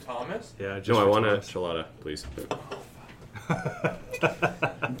 Just to. Thomas? Yeah. Just No, I for want a Thomas. enchilada, please.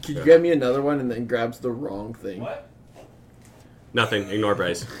 Can you get me another one and then grabs the wrong thing? What? Nothing. Ignore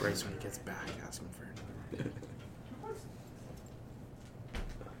Bryce. Bryce, when he gets back, ask him for another.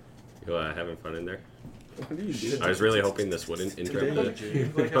 You having fun in there? What do you do? I was really hoping this wouldn't interrupt the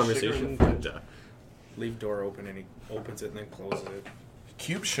Like a conversation, sugar- but Leave door open and he opens it and then closes it.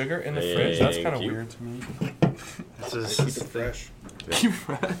 Cube sugar in the Thank fridge? That's kind of you. weird to me. This Keep is it fresh. Cube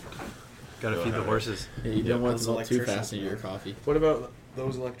fresh. gotta feed the horses. Yeah, you don't want those to melt too electricians, fast into your man. coffee. What about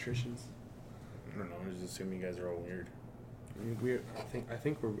those electricians? I don't know. I just assume you guys are all weird. Weird. I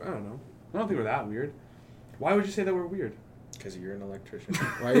think we're. I don't know. I don't think we're that weird. Why would you say that we're weird? Because you're an electrician.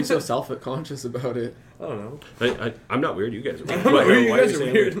 Why are you so self-conscious about it? I don't know. I'm not weird. You guys are weird. I'm not weird. You Why guys are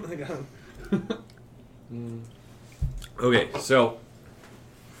saying weird. Like, Okay, so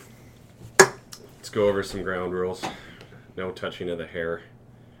Let's go over some ground rules. No touching of the hair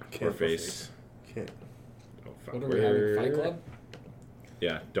or face. Can't. Oh, fuck. What are we having? Fight Club?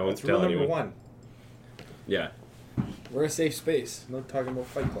 Yeah, don't That's tell rule number anyone. 1. Yeah. We're a safe space. No talking about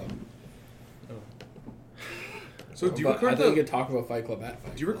Fight Club. So do you But I record think we the? could talk about Fight Club at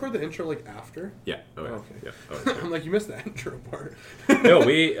Fight Do you record the intro like after? Yeah. Oh, yeah. Okay. Yeah. Oh, I'm like, you missed the intro part. no,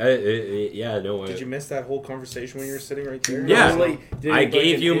 we. Yeah, no. Did you miss that whole conversation when you were sitting right there? Yeah. Did I it like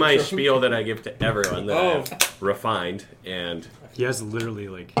gave an you my intro? spiel that I give to everyone that Oh. I've refined, and He has literally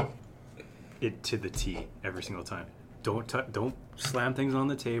like it to the T every single time. Don't slam things on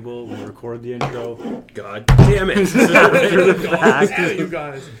the table. We record the intro. God damn it! Damn you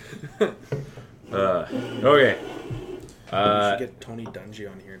guys. Okay. We should get Tony Dungy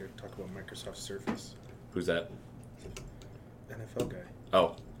on here to talk about Microsoft Surface. Who's that? NFL guy.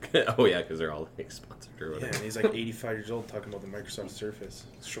 Oh, oh yeah, because they're all like sponsored or Yeah, whatever. and he's like 85 years old talking about the Microsoft Surface.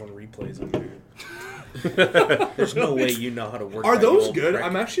 Showing replays on there. There's no way you know how to work Are that, you those old good? prick.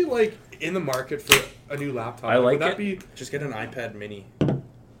 I'm actually like in the market for a new laptop. I like Would that it. be? Just get an iPad mini.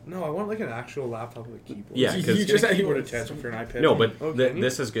 No, I want like an actual laptop with a keyboard. Yeah, You because just Just a said keyboard you attachment for an iPad no, mini. but Okay.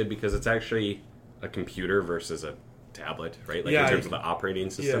 this is good because it's actually a computer versus a tablet, right? Like Yeah, in terms of the operating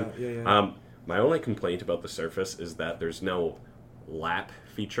system. Yeah. My only complaint about the Surface is that there's no lap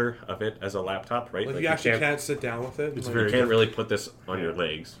feature of it as a laptop, right? Like, Like you actually can't sit down with it. It's like, very you can't really put this on your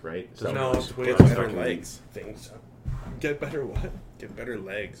legs, right? No, it's way Get too better fucking legs. Things. Get better what? Get better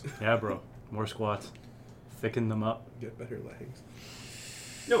legs. Yeah, bro. More squats. Thicken them up. Get better legs.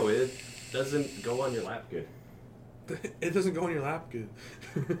 No, it doesn't go on your lap good. It doesn't go in your lap good.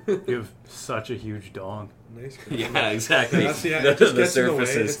 You have such a huge dong. Nice. Yeah, exactly. That's, yeah, the it just the gets in the way.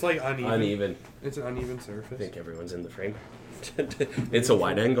 surface is It's like uneven. uneven. It's an uneven I surface. think everyone's in the frame. It's a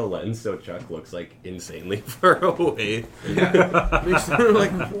wide angle lens, so Chuck looks like insanely far away. Yeah. Makes them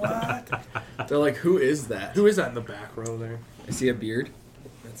like, what? They're like, who is that? Who is that in the back row there? I see a beard.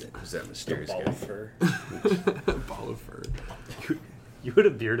 That's it. Who's that The mysterious ball guy? of fur. Ball of fur. You had a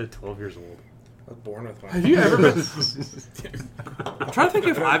beard at 12 years old. I was born with one. Have you ever been? I'm trying to think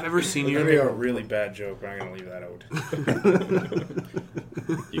if I've ever seen It's you. gonna be a really bad joke, but I'm gonna leave that out.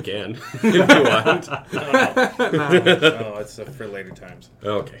 You can, if you want. No, it's for later times.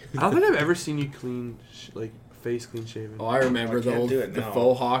 Okay. I don't think I've ever seen you clean, like face clean shaven. Oh, I remember I the can't old do it the now.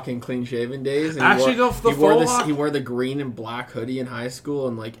 faux hawk and clean shaven days. And Actually, he wore, the he wore faux hawk- he wore the green and black hoodie in high school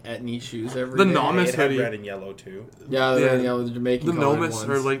and like Etnies shoes every The day. Nomis It had hoodie. red and yellow too. Yeah, Yeah. the Jamaican The colored Nomis ones.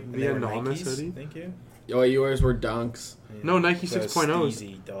 or like And the they were Nomis Nikes, hoodie, Thank you. Oh, you always were dunks. No, Nike So 6.0s.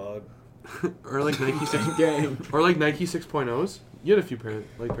 Steezy, dog. or like Nike 6, Gang. or like Nike 6.0s. You had a few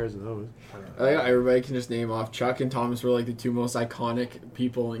pairs of those. Everybody can just name off. Chuck and Thomas were like the two most iconic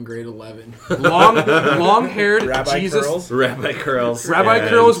people in grade 11. Long haired Rabbi Jesus. curls. Rabbi curls. Rabbi and-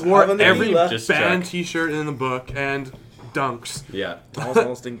 curls wore Have a every Nila. Just band check. T-shirt in the book and dunks. Yeah. Thomas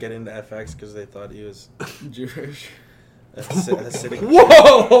almost didn't get into FX because they thought he was Jewish. acidic.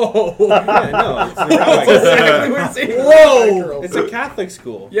 Whoa! Yeah, no, it's the rabbi curls. Exactly what you're saying. Whoa! It's a Catholic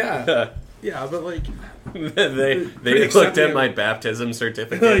school. Yeah. Yeah, but like, they Pretty looked at accepting. my baptism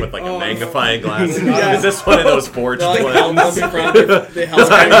certificate with like Oh, a magnifying glass. Yeah. Is this one of those forged Like held ones? up in front. They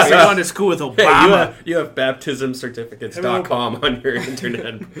held I up. gone to school with Hey, Obama. you have baptismcertificates.com on your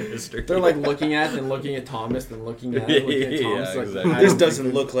internet history. They're like looking at Thomas, then looking at it, looking at Yeah, Thomas. Like, exactly. I This don't doesn't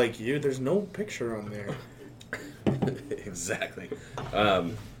think look like you. There's no picture on there. Exactly.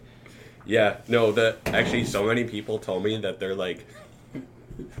 Yeah, no, actually so many people told me that they're like,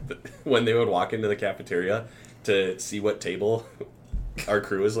 when they would walk into the cafeteria to see what table our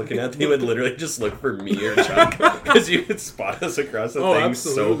crew was looking at, they would literally just look for me or Chuck because you could spot us across the Oh, thing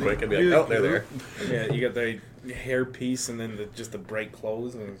absolutely. so quick and be like, oh, they're there. Yeah, you got the hair piece and then just the bright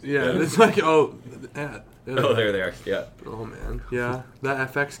clothes. And Yeah, it's like, oh, yeah, Oh, they're there. Yeah, Oh man, yeah,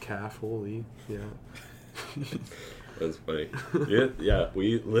 that FX calf, holy, yeah. that's funny. Yeah,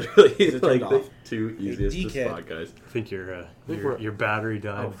 we literally it like turned the off? two easiest to DK. spot guys. I think think we're- your battery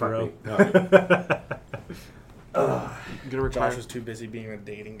died, Oh, fuck bro. me. All right. Gonna retire. Josh was too busy being a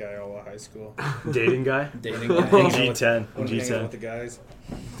dating guy all of high school. Dating guy? Dating Hanging guy. out with- G10. hanging out G10. with the guys.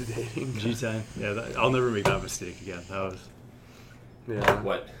 Dating. G10. Yeah, I'll never make that mistake again. That was. Yeah.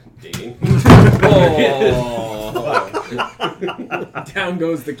 What? Dating? Oh. Down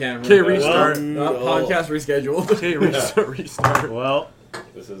goes the camera. Okay, restart. Podcast rescheduled. Okay, restart. Well,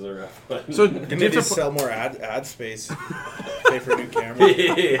 This is a rough one. So, Gonna did need to you sell more ad space. Pay for a new camera.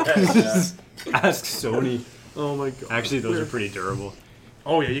 yeah. ask Sony. Oh my god. Actually, those are pretty durable.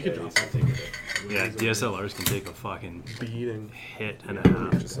 Oh yeah, you could drop Yeah, DSLRs can take a fucking beating. hit and a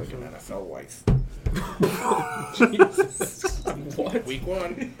half. Just like an NFL wife. What? Week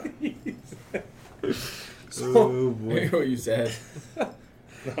one. So, What you said.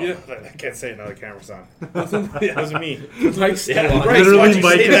 Yeah, I can't say it now. The camera's on. It wasn't me. Mike's still on. Bryce, Literally, why'd you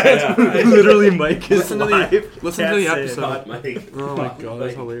Mike say that? Literally, Mike is Listen to the- live. listen to Can't the say it. episode. Hot Mike. Oh my god,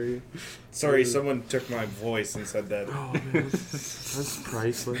 that's hilarious. Sorry, someone took my voice and said that. Oh man, that's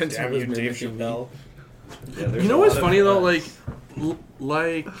priceless. Damn you, Dave Chappelle. Yeah, there's You know a what's lot funny of, though? Like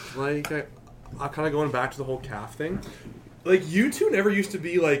I kind of going back to the whole calf thing. Like you two never used to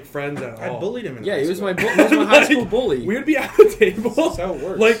be like friends at all. I bullied him in Yeah, high he was school. my high school bully. We would be at the table. That's how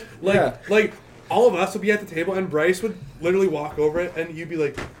it works. Like all of us would be at the table, and Bryce would literally walk over it, and you'd be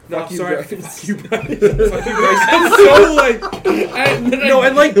like, "No, Fuck you, sorry, Bryce." fuck you, Bryce." Fuck you, Bryce. And so like, and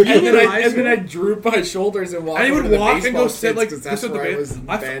then I droop my shoulders and walk. and he over would to the walk and baseball go sit kids, like 'cause this that's with the where I band. was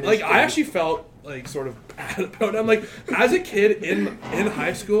banished I to. actually felt like sort of bad about it. I'm like, as a kid in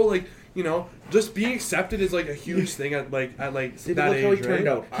high school, like, you know, just being accepted is like a huge thing at See, that look age. how he right? turned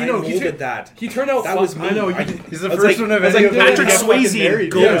out. He I know he molded took that. He turned out. That was me. I know. He's the I was first like- one I've I was ever like got Patrick fucking Swayze married. in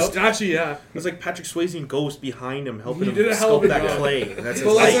Ghost. Yeah, actually, yeah. It was like Patrick Swayze and Ghost behind him, helping He him did a hell of sculpt a that job. clay. That's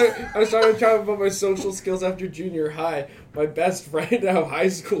Well, his like- life. I was trying to talk about my social skills after junior high. My best friend out of high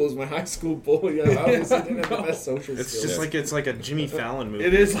school is my high school bully. I obviously didn't have the best social It's skills. just like it's like a Jimmy Fallon movie.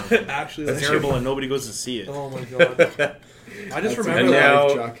 It is actually It's like, terrible, and nobody goes to see it. Oh my god! I just That's remember And a that. now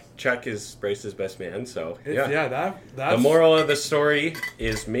Chuck. Chuck is Bryce's best man, so Yeah, yeah. that's The moral of the story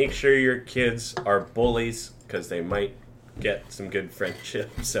is make sure your kids are bullies because they might get some good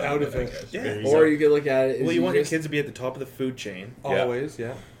friendships Out of I it. guess. Yeah. Or you could look at it. Well, As you want your just- kids to be at the top of the food chain. always,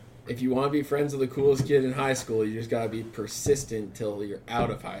 yeah. If you want to be friends with the coolest kid in high school, you just gotta be persistent till you're out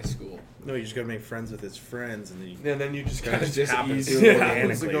of high school. No, you just gotta make friends with his friends, and then you And then you just Kinda kind of just happens easier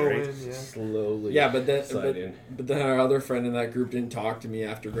happens to organically, go right? in. Yeah. Slowly. Yeah, but slide in. then our other friend in that group didn't talk to me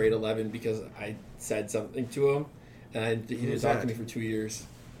after grade 11 because I said something to him, and he didn't Who's talk that? to me for 2 years.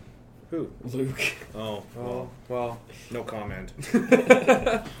 who? Luke. Oh, Oh well, no comment.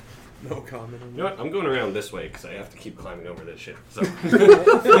 no comment. On You know what? I'm going around this way because I have to keep climbing over this shit. So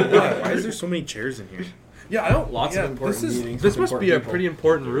Why is there so many chairs in here? Yeah, I don't. Lots yeah, of important this is, meetings This with must important be a people. pretty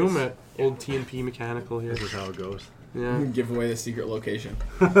important room at old TNP Mechanical here. This is how it goes. Yeah. Give away the secret location.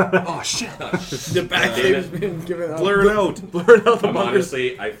 Oh shit! The back Damn has it. been Give it up. blurred out. Blurred out the I'm bunkers.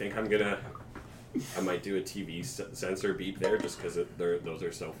 honestly, I think I might do a TV sensor beep there just because those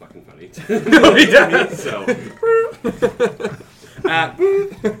are so fucking funny. So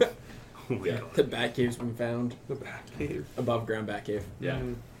Oh my Yeah. god. The Batcave's been found. The back cave. Above ground Batcave. yeah,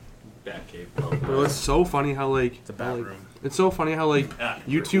 Mm. Bat cave. Bro, it's so funny how like It's a bad like, room. It's so funny how like Ah,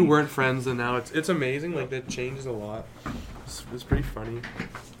 you two weren't friends and now it's amazing. Like that changes a lot. It's pretty funny.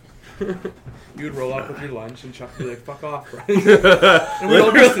 You'd roll up with your lunch and Chuck would be like, "Fuck off, bro." And we'd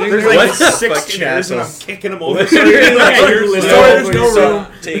all be sitting There's there like like, six fucking chairs, and I'm assholes. kicking them over. There's no room.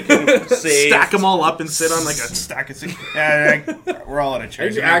 Taking saves. Stack them all up and sit on like a stack of six. Yeah, we're all out of I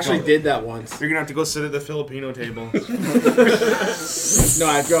chairs. actually did that once. You're gonna have to go sit at the Filipino table. No,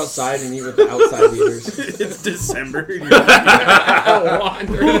 I have to go outside and eat with the outside eaters. It's December.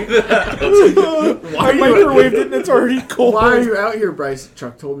 Why microwaved it and it's already cold. Why are you out here, Bryce?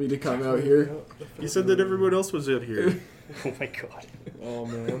 Chuck told me to come out here. You said that everyone else was out here. Oh my god. "Oh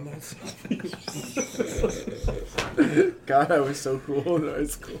man, that's." God, I was so cool in high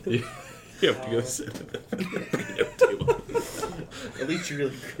school. You have to go sit at the Filipino table. At least you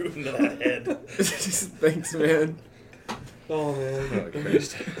really grew into that head. Thanks, man. Oh man. Oh,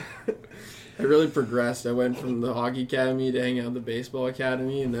 Christ. I really progressed. I went from the hockey academy to hang out at the baseball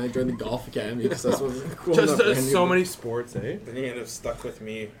academy, and then I joined the golf academy because that's what was cool. Just enough for any so of many sports, eh? Then you end up stuck with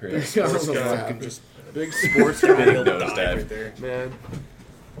me. Really. I don't know what Guy happened. can just Big sports Big guy. nose die dad. right there. Man,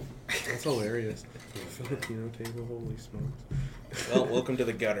 that's hilarious. Filipino table, holy smokes! Well, welcome to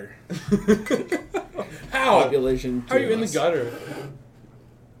the gutter. How? Population. How are you in the gutter?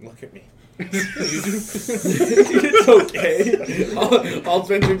 Look at me. It's okay. I'll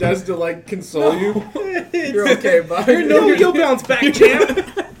spend your desk to like console you. You're okay, bud. You'll bounce back, champ.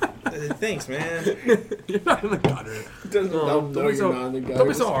 Thanks, man. You're not in the gutter. Doesn't Oh, don't know don't be you're so- not in the gutter. don't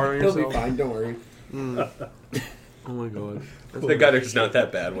be so hard on He'll be yourself. fine. Don't worry. Oh my god. The gutter's not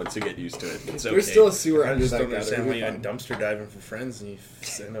that bad once you get used to it. It's okay. There's still a sewer I under just that don't gutter. understand why It'll you be went fine. dumpster diving for friends and you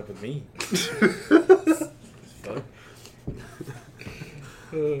end up with me. Fuck.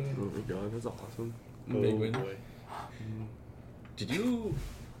 Oh my god, that's awesome. Big win. Did you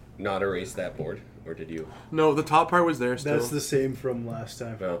not erase that board, or did you? No, the top part was there still. That's the same from last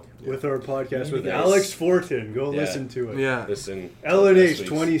time. Well, With our podcast You with guys- Alex Fortin. Go Yeah. listen to it. Yeah. listen.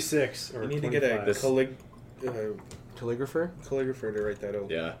 L&H26 or You need to 25. get a calligrapher. Calligrapher to write that out.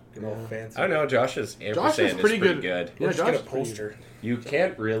 Yeah. Get all fancy. I don't know. Josh's ampersand pretty is pretty good. good. Yeah, Just Josh get a is pretty poster. You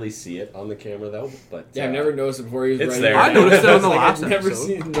can't really see it on the camera though, but Yeah, I've never noticed it before. He was it's writing. there. I noticed it on the Like, last I've never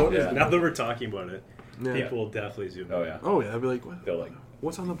episode. noticed. Yeah. Now that we're talking about it, Yeah. people will definitely zoom in. Oh yeah. Oh yeah, I'd be like, what? They're like,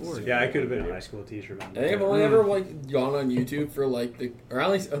 What's on the board? Yeah, I could have been a high school teacher. I think I've only ever like gone on YouTube for like or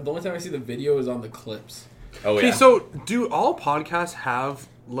at least the only time I see the video is on the clips. oh Okay, yeah. so do all podcasts have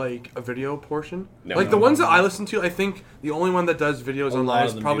like a video portion? No. Like the ones that I listen to, I think the only one that does videos A lot online of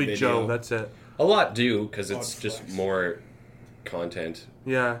is them do probably video. Joe. That's it. A lot do because it's just Podflex. more content.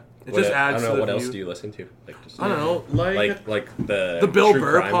 Yeah, it What just I adds don't know to the what view. else do you listen to? Like just I don't know, like the Bill true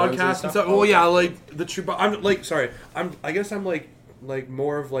Burr crime ones podcast and stuff. Oh, Well, yeah, okay. like the true. But I'm like, sorry, I guess I'm like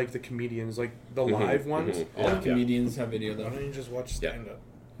more of like the comedians, like the live ones. mhm. All Yeah. the comedians have video Why though. don't you just watch stand up?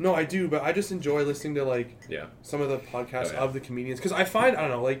 No, I do, but I just enjoy listening to like Yeah. some of the podcasts Oh, yeah. of the comedians because I find I don't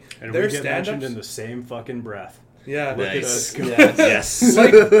know, like And their we get mentioned stand-ups. in the same fucking breath. Yeah, Nice. Yeah. Yes.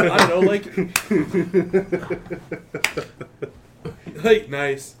 like I don't know, like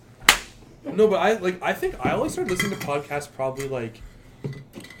nice. No, but I think I only started listening to podcasts probably like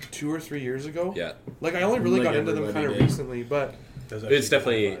 2 or 3 years ago. Yeah. Like I only really Like got into them everybody kind of did. recently, but It's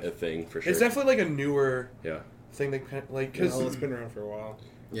definitely a thing for sure. it's definitely like a newer Yeah. thing that kind of, like Because because it's been around for a while.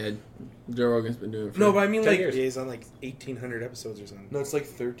 Yeah, Joe Rogan's been doing it for no, but I mean 10 like years. Yeah, he's on like 1,800 episodes or something. no, it's like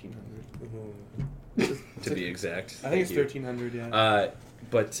 1,300. To be exact. I think it's Thank you. 1,300. Yeah.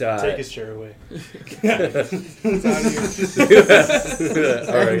 But Take his chair away. It's out of here.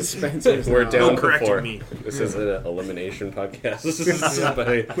 all right, Spencer's we're now. down No for correcting 4. me. This is an elimination podcast.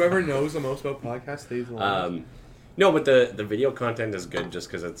 But, Whoever knows the most about podcasts stays along. no, but the video content is good just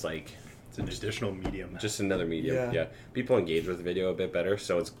because it's like It's an additional medium. just another medium. Yeah. Yeah, people engage with video a bit better.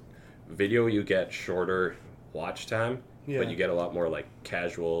 So it's video. You get shorter watch time, Yeah. but you get a lot more like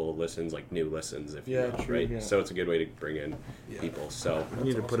casual listens, like new listens, if you Yeah, will, true, right? yeah. So it's a good way to bring in people. So I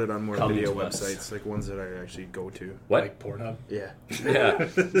need to put it on more Come video to us. websites, like ones that I actually go to. what? Like Pornhub. Yeah. Yeah,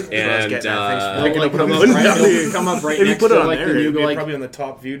 getting and at. Thanks for They'll, like, come up they'll come up right If you next put it to on like there, the new it'd be like probably on the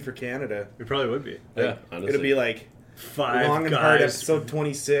top viewed for Canada. It probably would be. yeah, honestly. It'll be like 5 Long and Hard guys. episode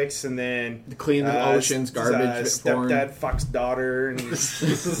 26, and then Clean the Oceans garbage porn. stepdad fucks daughter, and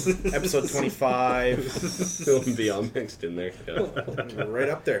episode 25, It'll be all mixed in there. Yeah. right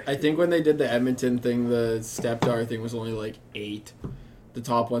up there. I think when they did the Edmonton thing, the stepdaughter thing was only like 8. The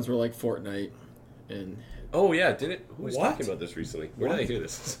top ones were like Fortnite, and Oh yeah, did it? Who was What? talking about this recently? Where did I hear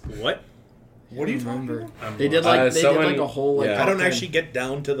this? What? What are you talking remember. about? They did like they someone- did like a whole like. yeah. I top don't 10. actually get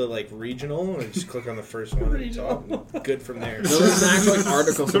down to the like regional. I just click on the first one. And it's all good from there. There was an actual like,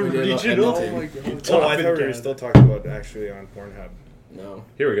 article somebody did about Regional? Oh Edmonton. my god. Oh, I thought we were still talking about actually on Pornhub. No,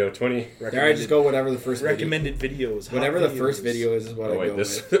 Here we go. 20. there I just go whatever the first video. recommended videos. hot Whatever the videos. first video is what Oh I wait, go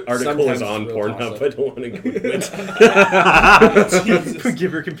this with. article Sometimes is on it's real Pornhub. toss-up. I don't want to go to it.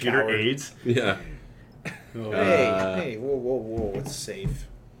 Give her computer Coward. AIDS. Yeah. Oh. Hey, whoa! It's safe.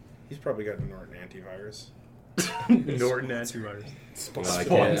 He's probably got Norton antivirus. Norton antivirus. Well, I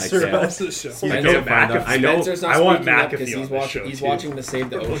can't. Sponsor the show. You I know know. McAfee. I know. Spencer's not I want speaking up McAfee because on he's this watching. show, He's too. watching the Save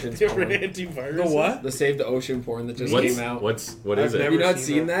the Oceans Different porn. antivirus. The what? The Save the Ocean porn that just What's came out. what I've is it? never Have you not seen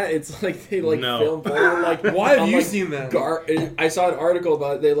seen that? It's like they like No. film porn like Why have on, you like, seen that? I saw an article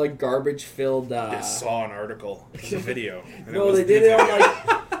about it. They like garbage filled. I saw an article. It's a video. And No, was they did it on video.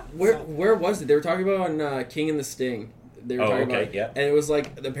 like where was it? They were talking about on King and the Sting. They were Oh, talking okay, about, yeah. and it was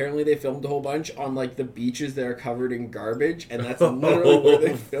like apparently they filmed a whole bunch on like the beaches that are covered in garbage, and that's literally where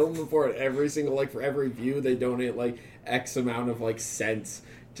they filmed them for. And every single like for every view, they donate like X amount of like cents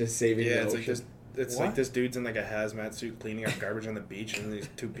to saving Yeah, the it's ocean. like this. It's What? like this dude's in like a hazmat suit cleaning up garbage on the beach, and these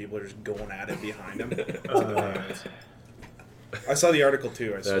two people are just going at it behind him. I saw the article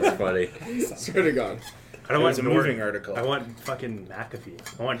too. I swear. That's funny. Swear to God. I don't It want was a Norton. moving article. I want fucking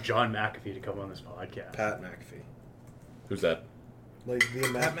McAfee. I want John McAfee to come on this podcast. Pat McAfee. Who's that? Like the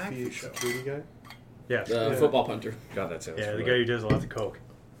Pat McAfee McAfee show. security guy? Yeah. The Yeah. football punter. God, that sounds. Yeah, the familiar. guy who does lots of coke.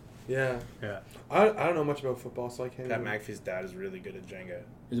 Yeah. Yeah. I don't know much about football, so I can't. Pat even- McAfee's dad is really good at Jenga.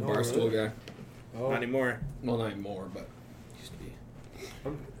 He's a Oh, barstool really? guy. Oh. Not anymore. Well, not anymore, but used to be.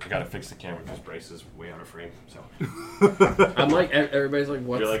 I gotta fix the camera because Bryce is way out of frame. So I'm like everybody's like,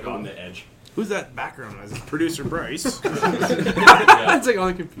 what's you're like on the edge. Who's that background noise? It's producer Bryce. It's like on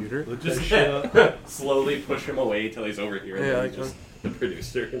the computer. Just slowly push him away till he's over here. And Yeah, then like- he's just the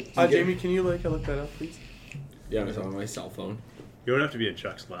producer. Jamie, can you like look that up, please? Yeah, it's on my cell phone. You don't have to be in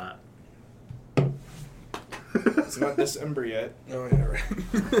Chuck's lap. It's not December yet. Oh yeah, right.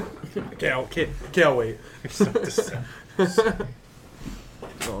 I'll wait.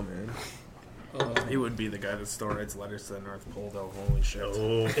 Oh man. He would be the guy that still writes letters to the North Pole, though. Holy shit.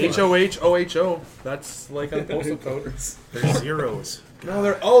 Oh, HOHOHO. That's like on postal code. They're zeros. No,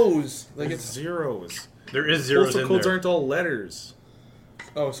 they're O's. Like Like it's it's zeros. there is zeros Postal in codes there. aren't all letters.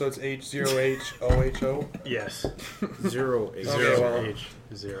 so it's H0HOHO. Yes. Zero. H. Okay, Zero. well. H.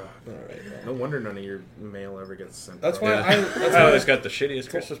 Zero. All right. No wonder none of your mail ever gets sent. That's out. why Yeah. I. I That's why always got the shittiest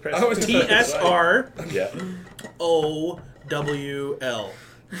Christmas I present. was TSR Yeah. OWL.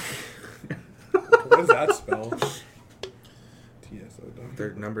 What does that spell? TSO.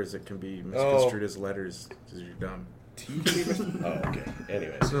 They're numbers that can be Oh. misconstrued as letters because you're dumb. T. can be mis- Oh, okay.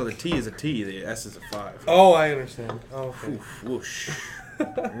 Anyways. No, the T is a T. The S is a 5. Oh, I understand. Oh, okay. Oof, whoosh.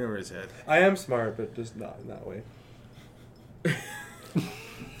 Remember his head. I am smart, but just not in that way.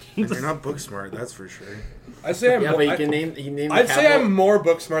 You're not book smart, that's for sure. I say I'm. Yeah, more, but he named the I'd say capital- I'm more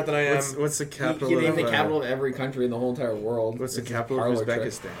book smart than I am. What's the He capital named the of capital of every country in the whole entire world. What's the It's a capital of parlor trick.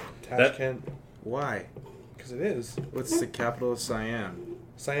 Uzbekistan? Tashkent, Why? because it is. What's the capital of Siam?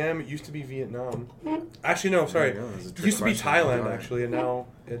 Siam used to be Vietnam. Actually, no, sorry. There you go, that's a It trick used to be question. Thailand, Got it. actually, and now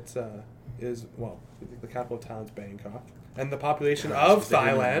it's is well, the capital of Thailand's Bangkok, and the population God, of that's what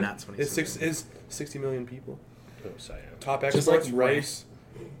they were Thailand nuts when he is said 60 million people. Oh, Siam. Top Just exports: like rice.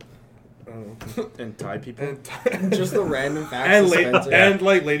 I don't know. And Thai people? and Just the random facts. and, of Spencer. and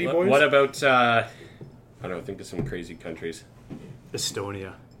like ladyboys. What about, I don't know, think of some crazy countries.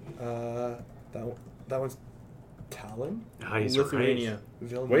 Estonia. That one's Tallinn. Ah, he's Lithuania.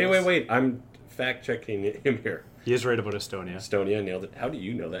 Vilnius. Wait. I'm fact checking him here. He is right about Estonia. Estonia nailed it. How do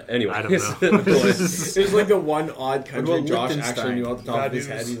you know that? Anyway. I don't know. It was like the one odd country about Josh actually Liechtenstein? knew off the top of his Vaduz.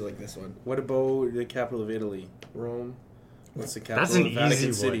 head. He's like, this one. What about the capital of Italy? Rome. What's the capital That's an of Vatican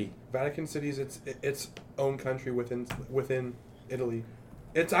easy City? Vatican City is its own country within Italy.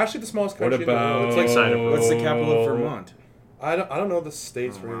 It's actually the smallest What country in the world. It's about- like Side of- What's the capital of Vermont? I don't know the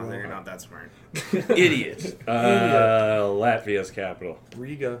states Oh, very wow, well. you're not that smart. Idiot. Latvia's capital.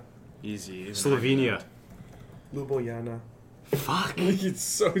 Riga, Easy. Slovenia. Ljubljana. Fuck. It's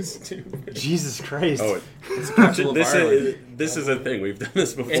so stupid. Jesus Christ. Oh, capital of this Ireland. this is a thing. We've done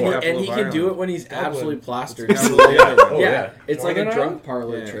this before. And, Capital and he of can do Ireland. it when he's Dublin. absolutely plastered. Capital of Yeah. Ireland. Oh, yeah. yeah. It's like a Northern drunk Ireland?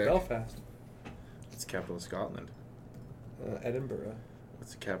 parlor Yeah. trick. Belfast, What's the capital of Scotland? Edinburgh,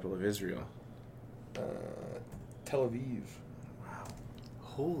 What's the capital of Israel? Tel Aviv.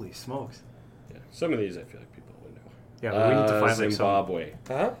 Holy smokes. Yeah, some of these I feel like people would know. Yeah, but we need to find like some Zimbabwe.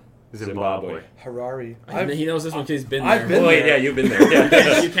 Huh? Zimbabwe. Harare. And he knows this one because he's been I've there. been Oh, wait, there. yeah, you've been there.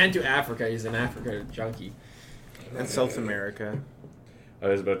 Yeah. You can't do Africa. He's an Africa junkie. And South America. I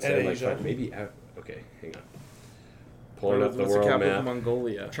was about to say, And like, Asia. fuck, maybe. Okay, hang on. Pulling up the What's world the capital map. of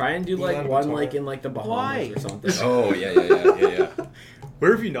Mongolia? Try and do like Ulaanbaatar. one like in like the Bahamas Why? or something. Oh, yeah.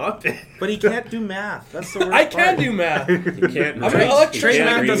 Where have you not been? But he can't do math. That's the worst I can do math. You can't. I'm an electrician. Trade can't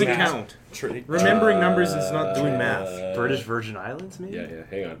math read doesn't math. count. Trick. Remembering numbers is not doing math. British Virgin Islands, maybe? Yeah,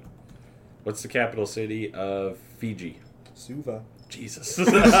 hang on. What's the capital city of Fiji? Suva. Jesus.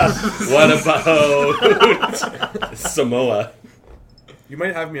 What about Samoa? You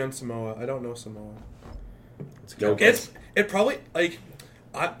might have me on Samoa. I don't know Samoa. No It probably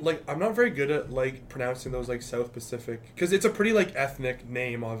I'm not very good at like pronouncing those like South Pacific because it's a pretty like ethnic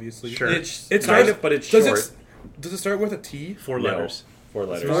name, obviously. Sure. It's It kind starts- of, but it's does short. Does it start with a T? 4 No. letters. 4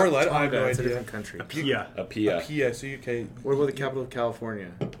 letters. Four letters. I have Tonga, no it's a idea. different country. Yeah. A Pia. Pia. So okay. What about the capital of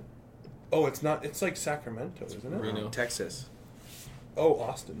California? Oh, it's not. It's like Sacramento, isn't it? Reno. Texas. Oh,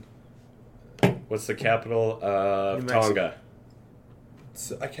 Austin. What's the capital of New Mexico. Tonga?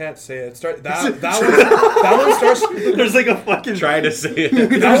 I can't say it. That one starts. There's like a fucking. Try to say it.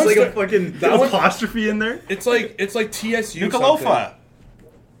 There's That like one's a fucking that one- apostrophe in there. It's like TSU. Nuku'alofa.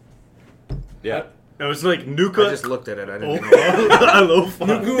 Yeah. It was like I Nuka. just looked at it. I didn't know.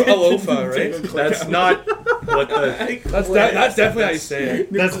 Alofa. Nuku'alofa, right? That's not what the. That's definitely how you say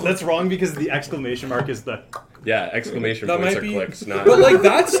it. That's wrong because the exclamation mark is the. Yeah, exclamation That points might are be. clicks, not. But like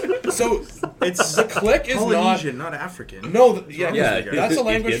that's so. It's The click is not. Polynesian, not African. No, Yeah, that's a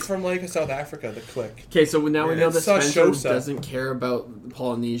language idiots. from like South Africa. The click. Okay, so now we know that It's Spencer Xhosa. doesn't care about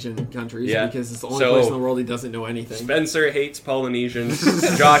Polynesian countries Yeah. because it's the only So- place in the world he doesn't know anything. Spencer hates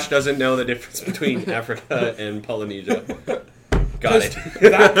Polynesians. Josh doesn't know the difference between Africa and Polynesia. Got it.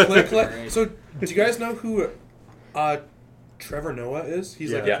 That click. So, do you guys know who Trevor Noah is?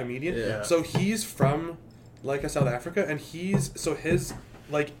 He's like Yeah. a comedian. Yeah. So he's from like a South Africa, and his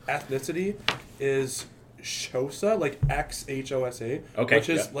like ethnicity is Xhosa, like Xhosa, Okay, which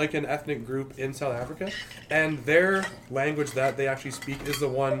is yeah. like an ethnic group in South Africa, and their language that they actually speak is the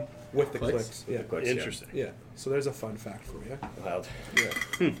one with the clicks. Yeah. Clicks, yeah. Interesting. Yeah. So there's a fun fact for you. Wild.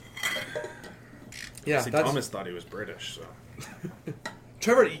 Yeah. Yeah. See, That's Thomas thought he was British, so.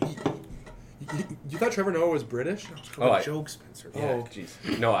 Trevor. You thought Trevor Noah was British? Oh, I- joke, Spencer. Yeah, Oh.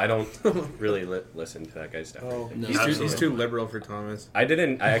 jeez. No, I don't really listen to that guy's stuff. Oh. No. He's too liberal for Thomas. I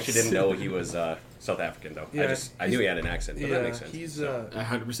actually didn't know he was South African though. Yeah, I knew he had an accent, but that Yeah, makes sense. he's I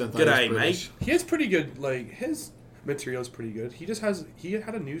 100% thought G'day, he was British. he has pretty good, like, his material's pretty good. He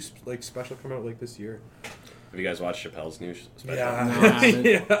had a new, like, special come out, like, this year. Have you guys watched Chappelle's new special? Yeah. No, I haven't.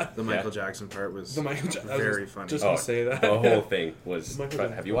 Yeah. The Michael Jackson part was The Michael Jackson. very funny. Just Oh, gonna say that. the whole thing was. Michael But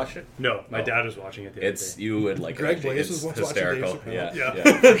Jackson. have you watched it? No, my Oh. dad was watching it the other It's day. you would like. Greg it, actually. Blaze It's was watching Dave hysterical. Chappelle. Yeah,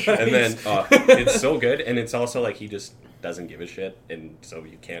 Yeah. yeah. And then it's so good, and it's also like he just doesn't give a shit, and so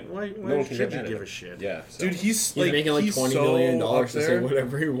you can't. Why no one can should get you mad at give him. a shit? Yeah, so. Dude, he's Making like he's $20 so million up to say there.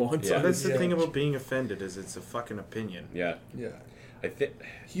 whatever he wants. Yeah. on That's the Yeah. thing about being offended is it's a fucking opinion. Yeah, Yeah. I think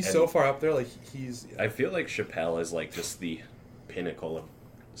He's and so far up there, like, he's... I feel like Chappelle is like just the pinnacle of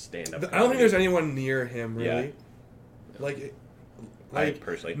stand-up. I don't think there's anyone near him, really. Yeah. Like, I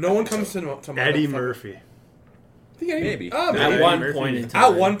personally. no one think comes so. to mind. Eddie Fuck- Murphy. I think Eddie, Maybe. maybe. At Eddie one Murphy. point in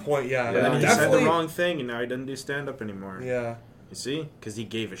time. At one point, yeah. Yeah. And then he said Definitely. the wrong thing, and now he doesn't do stand-up anymore. Yeah. You see? Because he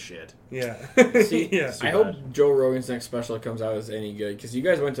gave a shit. Yeah. See, yeah. Too I bad. hope Joe Rogan's next special comes out is any good because you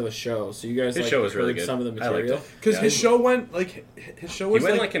guys went to the show, so you guys His like, show was really heard good. some of the I liked material. it. Because Yeah. his show went, like, his show He was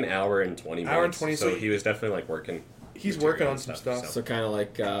went like, like an hour and 20 minutes. Hour and 20, so so he was definitely like working. he's material working on and some stuff. So kind of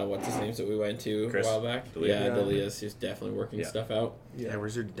like what's his name that we went to Chris a while back. D'Elia. Yeah, Yeah. D'Elia's. He's definitely working Yeah. stuff out. Yeah,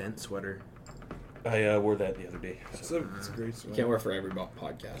 where's your dent sweater? I wore that the other day. It's a great song. Can't wear for every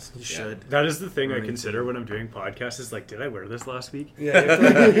podcast. You should. That is the thing I Right. consider when I'm doing podcasts. Is like, did I wear this last week? Yeah, you have to,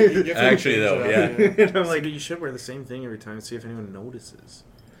 like, you have to Actually, change though, it up, yeah. And I'm Like, like, you should wear the same thing every time and see if anyone notices.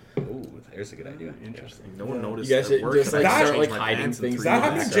 Oh, there's a good idea. interesting. No one Yeah. noticed. You guys at should work just, that like, I start, changed like, my hiding pants in things 3 That Yeah.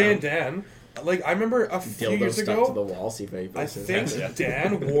 happened to Jay and Dan. Like, I remember a few Dildo years stuck ago, to the wall. See if anybody I says think that.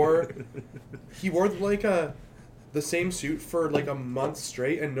 Dan wore like the same suit for like a month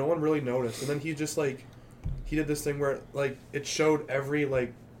straight, and no one really noticed. And then he just like he did this thing where like it showed every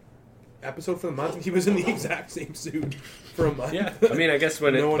like episode for the month, and he was in the exact same suit for a month. Yeah, I mean, I guess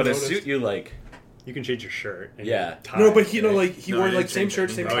when No one but a noticed. suit you like, You can change your shirt. And Yeah. tie, No, but he right? like he No, wore I like didn't same change shirt,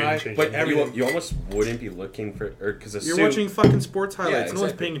 it. same Oh, you tie, didn't change but it. everything. you almost wouldn't be looking for or because a You're suit. watching fucking sports highlights. No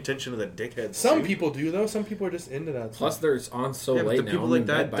one's exactly. paying attention to the dickhead. Some suit. people do though. Some people are just into that. Plus, stuff. they're on so Yeah, but late the now. people I'm like in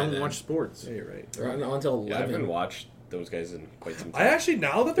bed that by don't then. watch sports. Yeah, you're right. They're on until Yeah, I 11. haven't watched those guys in quite some I time. actually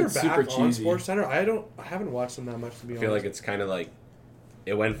now that they're It's back super on cheesy. Sports Center, I haven't watched them that much to be I honest. feel like it's kind of like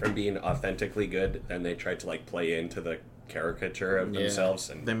it went from being authentically good, then they tried to like play into the caricature of Yeah. themselves,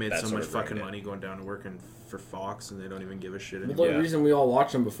 and They made that so sort much of ruined fucking it. money going down to working for Fox, and they don't even give a shit Well, anymore. the Yeah. reason we all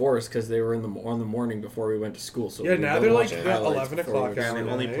watched them before is because they were on the morning before we went to school. So Yeah, we now would they're like watch the highlights 11 before we o'clock went to Yeah, hour. they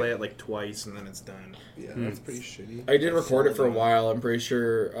school. only Right. play it like twice, and then it's done. yeah, that's pretty shitty. I did record it for a while. I'm pretty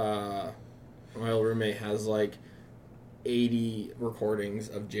sure my old roommate has like 80 recordings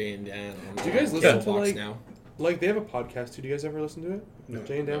of Jay and Dan. On Do you guys on listen to, Soapbox like- now? Like they have a podcast too. Do you guys ever listen to it? No.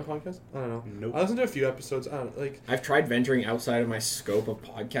 Jay and Dan podcast? I don't know. Nope. I listened to a few episodes. I don't know. Like I've tried venturing outside of my scope of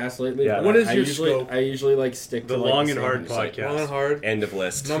podcasts lately. Yeah. but What is I your usually, scope? I usually like stick The to like, long the and same- hard It's like podcast. long and hard. End of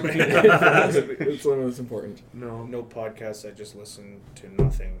list. Number It's one that's important. No. No podcasts. I just listen to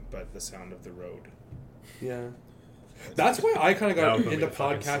nothing but the sound of the road. Yeah. That's why I kind of That'll got put me into to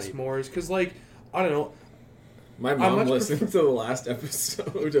fucking podcasts sleep. more, is because like I don't know. My I mom much listened to the last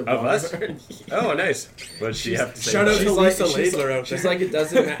episode of us? ours. Oh, nice. What she have to say? Shout out about to it? Lisa she's Laidler out she's there. like,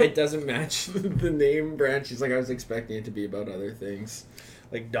 it doesn't match the name brand. She's like, I was expecting it to be about other things.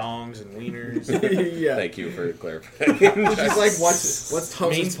 Like dongs and wieners. Yeah. Thank you for clarifying. She's like, what's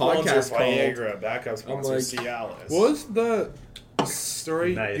Main Thomas' sponsor podcast called? Viagra, backup sponsor like, Cialis. What was the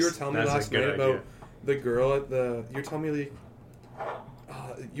story Nice. you were telling me That's a last good night idea. about the girl at the? You're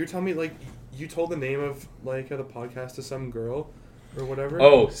telling me like you told the name of like the podcast to some girl or whatever.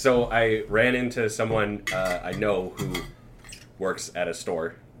 Oh, so I ran into someone I know who works at a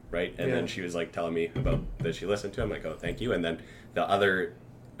store, right? And Yeah. then she was like telling me about that she listened to. I'm like, oh, thank you. And then the other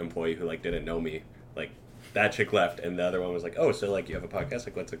employee who like didn't know me, like that chick left, and the other one was like, oh, so like you have a podcast?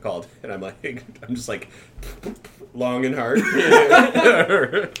 Like, what's it called? And I'm like, I'm just like, long and hard.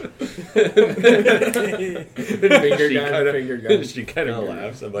 Finger gun. She kind of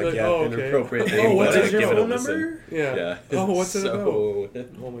laughs. I'm like, Like, yeah, oh, okay. inappropriate Oh, name. what's but his give it a phone listen. number? Yeah. Yeah. Oh, what's it about? So,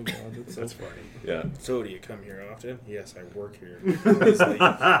 Oh my god, that's so That's funny. yeah. So do you come here often? Yes, I work here.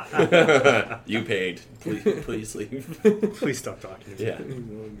 You paid. Please leave. Please stop talking to me.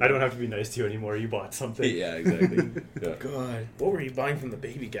 Yeah. I don't have to be nice to you anymore. You bought something. Yeah, exactly. Yeah. God. What were you buying from the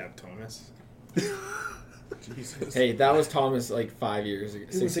baby gap, Thomas? Jesus. Hey, that was Thomas like 5 years ago,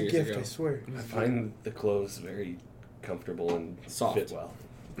 6 years ago. swear. I find the clothes very comfortable and Soft. fit well.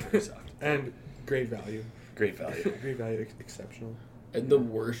 Very soft. And great value. Great value. Great value, exceptional. I had the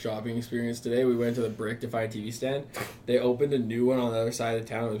worst shopping experience today. We went to the Brick to find a TV stand. They opened a new one on the other side of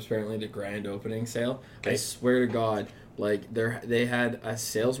town. It was apparently the grand opening sale. Okay. I swear to God, like they had a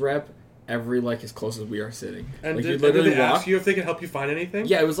sales rep every like as close as we are sitting. And like, did you they walk. ask you if they could help you find anything?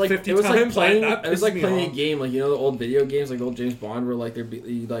 Yeah, it was like 50 it was like times? playing. That It was pissed like me playing off. a game, like you know the old video games, like the old James Bond, where like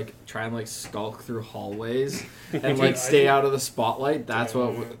you like try and like skulk through hallways and like stay out of the spotlight. That's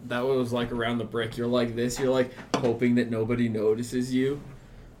what that was like around the Brick. You're like this. You're like hoping that nobody notices you.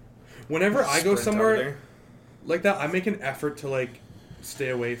 Whenever I go Sprint out somewhere there. like that, I make an effort to like stay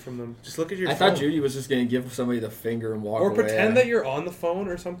away from them. Just look at your I phone. thought Judy was just gonna give somebody the finger and walk Or away. pretend that you're on the phone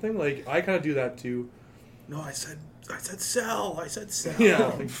or something. Like, I kind of do that too. No, I said sell. I said sell. Yeah.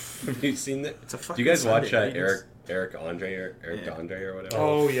 Like, Have you seen that? It's a Do fucking you guys watch Sunday. Eric Andre or Eric Andre or whatever?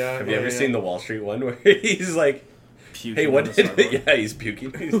 oh, yeah. Have you ever seen the Wall Street one where he's like, "Hey, what did?" Yeah, he's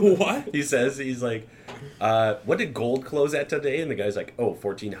puking. What? He says he's like, "What did gold close at today?" And the guy's like, "Oh,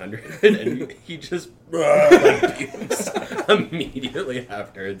 1,400." And he just like, pukes immediately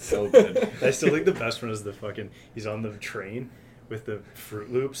after. It's so good. I still think the best one is the fucking. He's on the train with the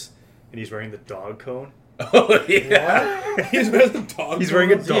Fruit Loops, and he's wearing the dog cone. Oh yeah. He's wearing the dog. He's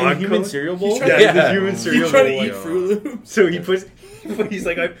wearing a cone. dog human cone. cereal bowl. trying- Yeah, Yeah. the human cereal He's trying to bowl, eat like- Fruit Loops. So he's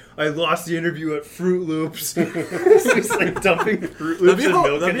like, I lost the interview at Fruit Loops. So he's like dumping Fruit Loops and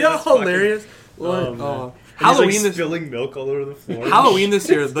milk That'd be into his fucking- hilarious. Oh, man. Oh. And he's, Halloween like, this spilling milk all over the floor. Halloween this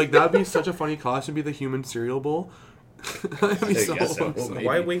year, like that'd be such a funny costume. Be the human cereal bowl. That'd be I so guess so. awesome. Maybe.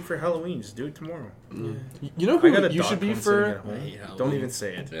 Why wait for Halloween? Just do it tomorrow. You know I who got a you dog should be cone sitting at for? home. I hate Halloween. Don't even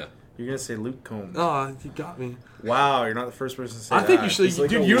say it. Yeah. You're gonna say Luke Combs. Oh, you got me. Wow, you're not the first person to say I that. think you should. It's like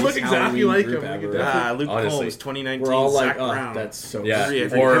Dude, the you worst look exactly Halloween like group him. ever. We could definitely- Ah, Luke Honestly. Combs, 2019. We're all like, Zach oh, Brown. that's so Yeah. Heavy,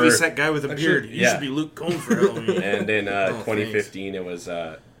 weird. Or- heavy set guy with a I'm beard. sure- You yeah. should be Luke Combs for Halloween. And in thanks. 2015, it was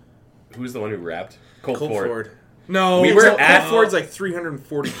who's the one who rapped? Colt Colt Ford. Ford. No. We were Colt at- Ford's like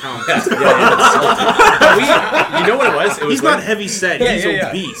 340 pounds. Yeah, you know what it was? It was He's not heavy set. He's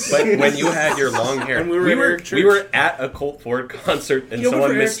obese. But when you had your long hair, And we were at Eric Church. we were at a Colt Ford concert, and Yeah, we someone were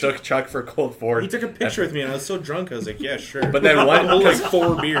at Eric mistook Chuck for Colt Ford. He took a picture with me, and I was so drunk. I was like, "Yeah, sure." But then one, I like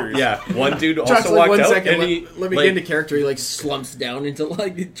 4 beers. yeah, one dude Chuck's also like, walked 1 out, second, and he let me like, get into character. He like slumps down into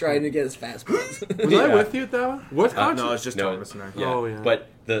like trying to get his fast pass. Was I with you at that one? What concert? No, it's just No. Thomas and I. Yeah, Oh, yeah. but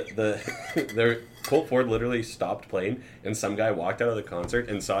the Colt Ford literally stopped playing, and some guy walked out of the concert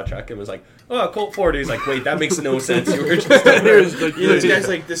and saw Chuck and was like, "Oh, Colt Ford." He's like, "Wait, that makes no sense. You were just out there." There's like, Yeah, this guy's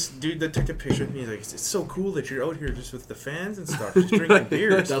like this dude that took a picture with me. He's like, "It's so cool that you're out here just with the fans and stuff, just drinking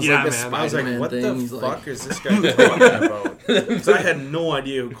beers." Does Yeah, like the man. I was like, Spider-Man "What thing. the He's fuck like, is this guy talking about?" Because I had no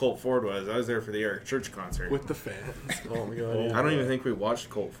idea who Colt Ford was. I was there for the Eric Church concert. with the fans. Oh my god. I don't even think we watched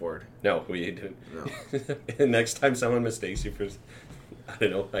Colt Ford. No, we didn't. No. And next time someone mistakes you for, I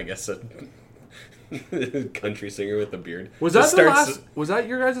don't know, I guess a country singer with a beard. Was that just the starts- last? Was that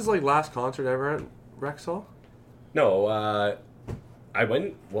your guys' like last concert ever at Rexall? No, I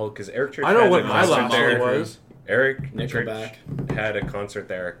went, well, because Eric Church I know had what a my concert last there. one was. Eric Nickelback. Church had a concert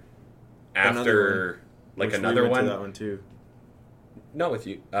there Another after, like Which we another went to one. that one too. Not with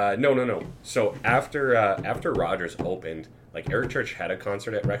you. No. So after Rogers opened, like Eric Church had a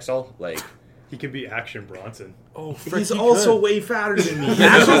concert at Rexall. Like, He could be Action Bronson. Oh, frick, He's he also could. way fatter than me.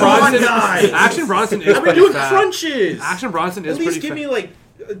 Action Come Bronson. on, guys. Action Bronson is I've been pretty doing fat. crunches. Action Bronson is At least pretty give fat. me like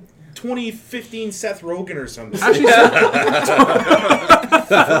 2015 Seth Rogen or something. Actually,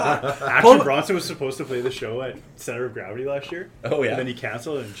 Action Bronson was supposed to play the show at Center of Gravity last year. oh yeah. And then he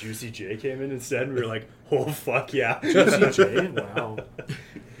canceled, and Juicy J came in instead, and we were like, oh, fuck yeah. Juicy J. Wow.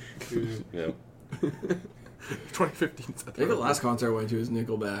 Yeah. 2015. I think the last concert I went to was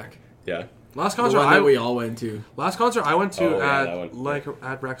Nickelback. Yeah. Last The concert one I that we all went to. last concert I went to Oh, yeah, that at one. like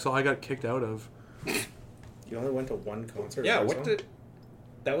at Rexall I got kicked out of. You only went to one concert. Yeah. or What something? did?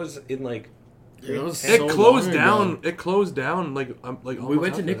 That was in like. Yeah, that was It so closed long down. ago. It closed down like We almost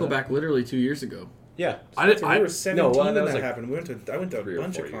went to after that. Nickelback literally 2 years ago. Yeah. I didn't. So we I, were 17 that when was that like happened. I went to a 3 or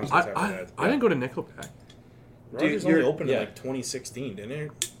bunch 4 of years. concerts after that. I didn't go to Nickelback. Rogers Dude, only you're- opened in yeah. like 2016, didn't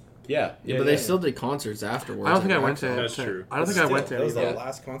it? Yeah. Yeah, but they still did concerts afterwards. I don't think at I went to. Rexall. That's true. I don't think I went to That any was of the that.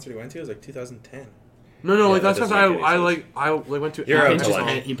 last concert he went to. It was like 2010. No, Yeah, like that that's because doesn't make any sense. I went to. You're He out pinches, to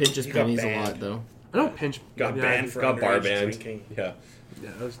lunch. he pinches You got pennies a banned. lot, though. I don't pinch. Got yeah, banned for Got bar underage band. drinking. Yeah. Yeah,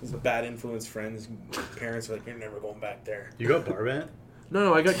 it was, Bad influence friends, parents are like, you're never going back there. You got bar band?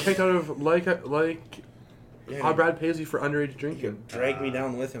 no, I got kicked out of like Yeah, Brad Paisley for underage you drinking. drag me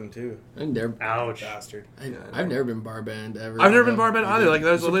down with him too, I've never, Ouch. bastard. I've never been bar band ever. I've never been bar band either. Like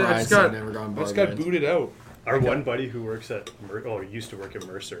that was I'm I just surprised I've got. never gone I bar just got band. booted out. Our one buddy who works at, used to work at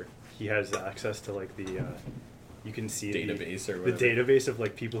Mercer, he has access to like the you can see database or the whatever. database of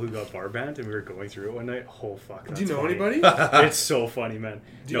like people who got bar banned, and we were going through it one night. Oh fuck! Do you know funny. anybody? It's so funny, man.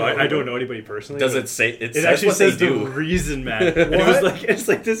 Do you No, know I anybody? don't know anybody personally. Does but it say it, It says actually what they says the do? reason, man. And it was like it's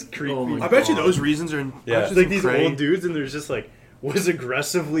like this creepy. Oh my I bet you God. those reasons are. Yeah. It's like these old dudes, and there's just like was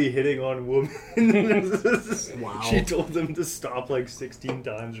aggressively hitting on women. Wow. She told them to stop like 16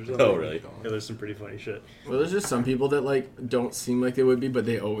 times or something. Oh, really? Yeah, there's some pretty funny shit. Well, there's just some people that like don't seem like they would be, but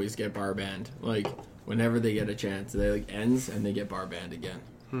they always get bar banned. Like whenever they get a chance, they like ends and they get bar banned again.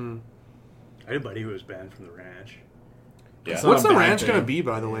 I had a buddy who was banned from the ranch. Yeah. It's not What's a the bad ranch thing. gonna be,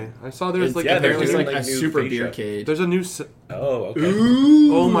 by the way? I saw there's like yeah, they're Apparently, it's doing, like like, a new super face beer shop. cage. there's a new. Oh, okay.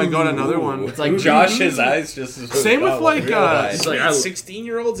 Oh my god, another one. It's like Josh's eyes just Same with, like, It's like, like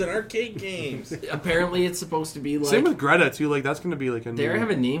 16-year-olds in arcade games. apparently it's supposed to be like. Same with Greta too. Like that's gonna be like a They new.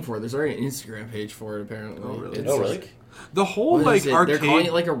 have a name for it. There's already an Instagram page for it. Apparently. Oh, really? It's Oh, really? like- The whole what like is it? arcade. They're calling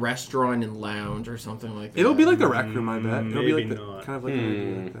it like a restaurant and lounge or something like that. It'll be like the Rec Room, I bet. It'll be Maybe like the, not. kind of like an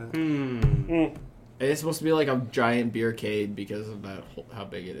idea like that. It's supposed to be like a giant beercade because of that how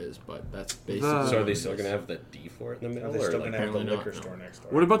big it is, but that's basically. The- So are what they it still is. gonna have the D for it in the middle? They're Or still like, gonna have the apparently liquor not, store next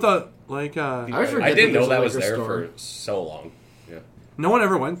door. What about the like? I always forget I didn't that know there's that a was liquor there store. for so long. Yeah. No one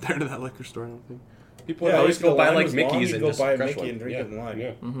ever went there to that liquor store. I don't think. People Yeah, would always the go buy line like was long, Mickey's you'd and go just buy a crush Mickey one. and drink yeah. it in line.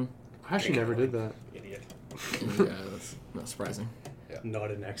 Yeah. I actually never did that. Idiot. Yeah, that's not surprising.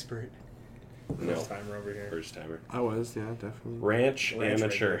 Not an expert. No. First timer over here. First timer. I was, yeah, definitely. Ranch Ranch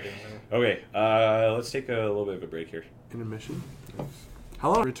amateur. regular games, Okay, let's take a little bit of a break here. Intermission.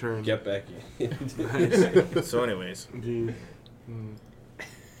 How long return? Get back in. Nice. So, anyways, Gee.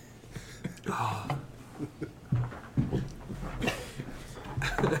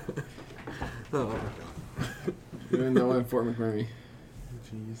 Oh my god. Even though I'm Fort McMurray.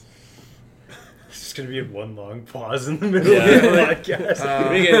 Jeez. It's just gonna be one long pause in the middle Yeah. of the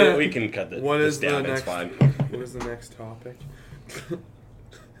podcast. we can cut this. What this is the down. next? It's fine. What is the next topic?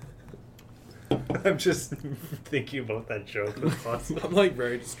 I'm just thinking about that joke. That's awesome. I'm like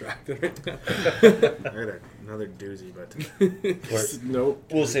very distracted right now. I got another doozy, but Nope.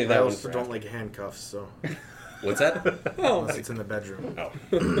 We'll save I that one also for don't after. like handcuffs, so What's that? unless it's in the bedroom.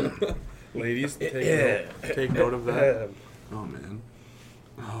 Oh. Ladies, take, Yeah. note, take note of that. Oh man.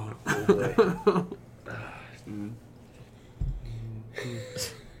 Oh. Oh,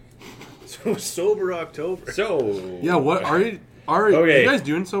 so sober October. So Yeah, what are you? Are Okay. you guys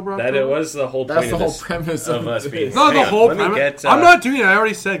doing sober that October? it was the whole That's point the of whole this, premise of us being. It's not Hang the on, whole let me premise. get, I'm not doing it. I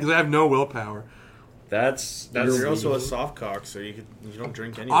already said because I have no willpower. That's You're also a soft cock, so you don't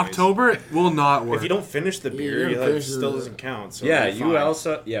drink anyways. October will not work. If you don't finish the beer, you it finish still the- doesn't count. So yeah. you're You fine.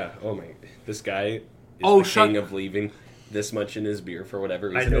 also Oh my, this guy is Oh, the shut- king of leaving this much in his beer for whatever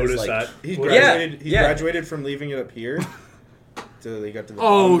reason. I It's noticed like, that. He Well, graduated. He yeah. graduated from leaving it up here. So he got to the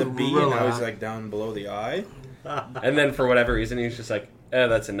Oh, bottom of the B, and now relax. he's like down below the I. And then for whatever reason, he's just like,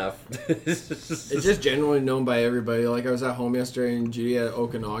 that's enough. It's just generally known by everybody. Like I was at home yesterday, and Judy at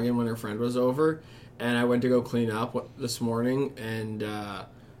Okanagan when her friend was over, and I went to go clean up this morning, and I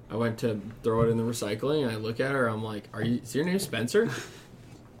went to throw it in the recycling, and I look at her, I'm like, is your name Spencer?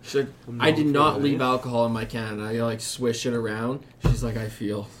 She's like, I did not leave alcohol in my can. I like swish it around. She's like, I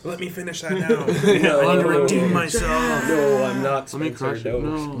feel. Let me finish that now. I need to redeem myself. No, I'm not. Let me Spencer, crush it.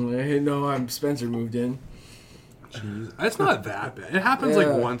 no. No. Hey, no, I'm Spencer moved in. Jeez. It's not that bad. It happens Yeah.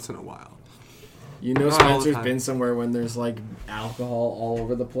 like once in a while. You know, Not all the Spencer's time. been somewhere when there's like alcohol all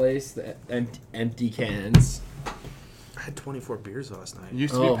over the place, empty cans. I had 24 beers last night. It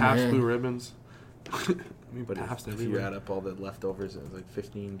used to Oh, be Pabst man. Blue Ribbons. I mean, But Pabst if you everywhere. add up all the leftovers, it was like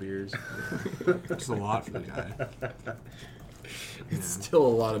 15 beers. It's a lot for the guy. It's still a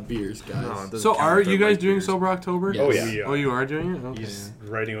lot of beers, guys. No, it doesn't So count are if they're you guys light doing beers. sober October? Yes. Oh yeah. We Oh, you are doing it? Okay. He's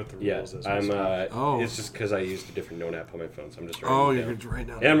writing out the rules. Yeah, as we I'm. speak. Oh. It's just because I used a different note app on my phone, so I'm just writing. Oh, it you're down. good right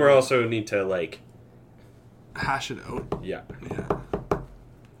now. And we're also need to like, hash it out. yeah. Yeah.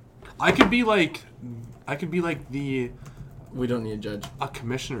 I could be like the We don't need a judge. a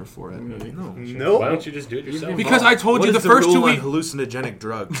commissioner for it. No. No. Why don't you just do it yourself? Because I told What you the is first rule 2 on weeks. hallucinogenic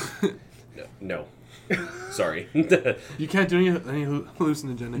drugs. No. Sorry. You can't do any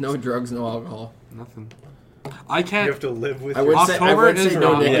hallucinogenics. No drugs, no alcohol. Nothing. I You can't. have to live with I your would say October say is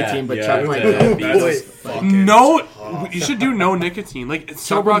no not- nicotine, but Yeah, Chuck yeah, might it's a- have that's- beats. No, you should do no nicotine. Like it's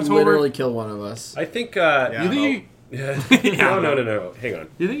Chuck sober would October. literally kill one of us. I think. Yeah. You think Yeah. No. Hang on.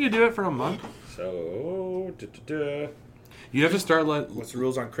 you think you do it for a month? So. You have to start What's the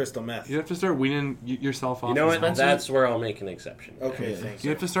rules on crystal meth? You have to start weaning yourself off. You know what? Spencer- That's where I'll make an exception. Okay, Yeah. thanks.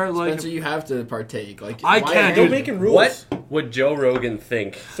 You have to start like. Spencer, you have to partake. Like I why- can't You're do- making rules. What would Joe Rogan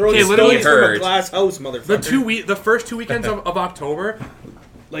think? Throw Okay, the literally stones from a heard. glass house, motherfucker. the first 2 weekends of October,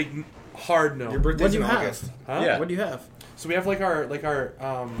 like hard no. Your birthday's What do you in have? August. Huh? Yeah. What do you have? So we have like our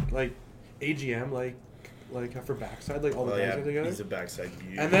like AGM like for backside, like all the Oh guys yeah, are together. he's a backside.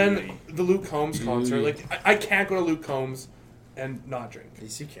 And then the Luke Combs concert. Like I can't go to Luke Combs and not drink.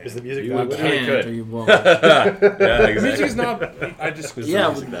 Yes, you can. Is the music You that would good? can't. Can't could. or you won't. Yeah, The exactly. music is not. I just Yeah,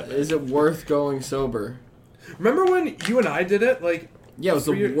 music that bad? is it worth going sober? remember when you and I did it. Like Yeah, it was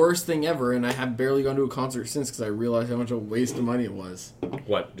the For your- worst thing ever, and I have barely gone to a concert since because I realized how much of a waste of money it was.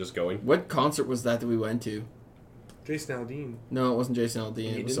 What? Just going? What concert was that we went to? Jason Aldean. No, it wasn't Jason Aldean.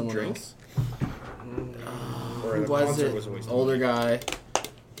 He It was didn't someone drink? else. Or Who the was concert it? was a waste of Older money. guy.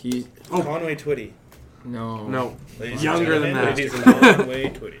 He Conway Twitty. no. No. Ladies and Younger than gentlemen, that. Ladies and Conway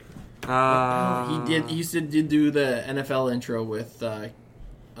Twitty. He used to do the NFL intro with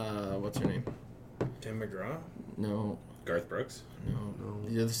what's her name? Tim McGraw. No, Garth Brooks? no.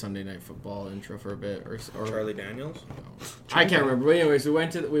 He did the Sunday Night Football intro for a bit, or Charlie Daniels. I can't remember. But anyways, we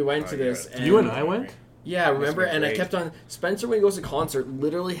went to Oh, this. yeah. And, You and I went? Yeah, remember? been And I great. kept on. Spencer, when he goes to concert,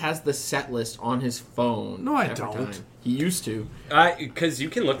 literally has the set list on his phone. No, I every don't. time. He used to. Because you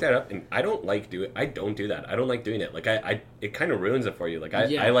can look that up, and I don't like I don't do that. I don't like doing it. Like it kind of ruins it for you. Like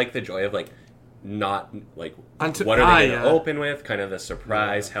Yeah. I like the joy of like not like Until- what are they going to yeah. open with? Kind of the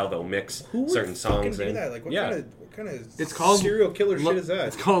surprise, how they'll mix Who would certain fucking songs do in. that? Like, what yeah, kind of It's called- serial killer Look, shit is that?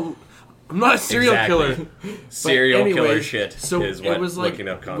 It's called. I'm not a serial Exactly. killer. serial killer anyways, shit So is what it was like looking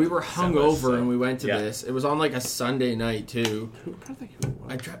up we were content set lists, hungover so. and we went to Yeah. this. It was on like a Sunday night too. I'm trying to think who it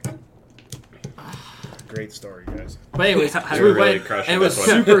was. I tried. Great story, guys. But anyways, You so were we really went, crushing and it was this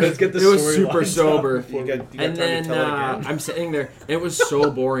one. super. Let's get the it was story super lined sober. You got And time then to tell it again. I'm sitting there. It was so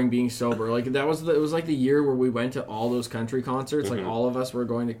boring being sober. Like it was like the year where we went to all those country concerts. Like all of us were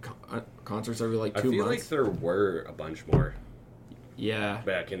going to concerts every like I 2 feel months. like there were a bunch more Yeah.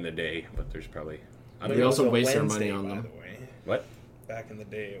 back in the day, but there's probably I They don't know. also It was a waste our Wednesday, money on by them. the way. What? Back in the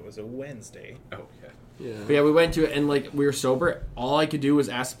day, it was a Wednesday. Oh yeah. Yeah. But yeah, we went to it and like we were sober. All I could do was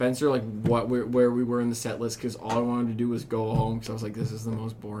ask Spencer like where we were in the set list because all I wanted to do was go home because I was like, this is the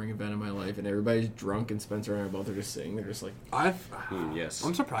most boring event of my life, and everybody's drunk and Spencer and I both are just sitting there just like Yes.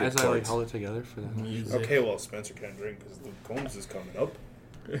 I'm surprised Good I like points. held it together for that. music. Okay, well, Spencer can't drink because Luke Combs is coming up.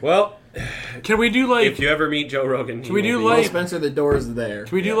 Well, Can we do like? if you ever meet Joe Rogan, Can we do, Well, like- Spencer, the door's there.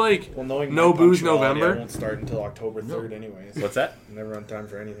 Can we do like? Well, knowing No my booze punctuality, November? I won't start until October 3rd, anyways. What's that? Never on time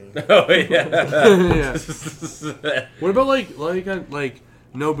for anything. Oh yeah. Yeah. What about like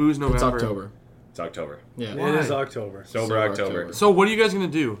no booze November? It's October. It's October. Yeah. Why? It is October. Sober Sober October. October. So what are you guys gonna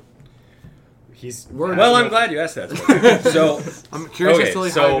do? He's We're Well, I'm glad you asked that. So, I'm curious okay, as to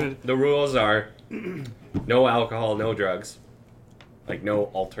like how you're so gonna. the rules are no alcohol, no drugs, like no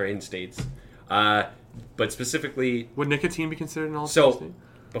altering states. But specifically, Would nicotine be considered an so alternative?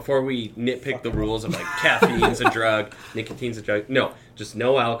 before we nitpick the rules of like caffeine's a drug, nicotine's a drug, no, just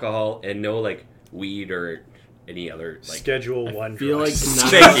no alcohol and no like weed or any other like. Schedule 1 feel like drugs. none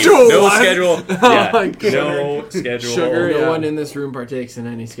Thank you. Schedule No one. schedule. Oh Yeah. my God. No schedule. Sugar, no yeah. one in this room partakes in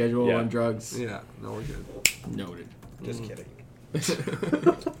any Schedule Yeah. 1 drugs. Yeah. No, we're good. Noted. Just kidding.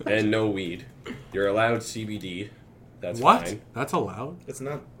 And no weed. You're allowed CBD. That's What? fine. That's allowed? It's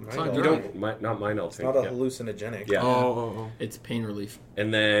not not mind You altering. don't not mind It's altering. not a Yeah. hallucinogenic. Yeah. Oh. It's pain relief.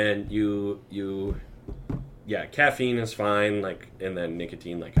 And then yeah, caffeine is fine, like, and then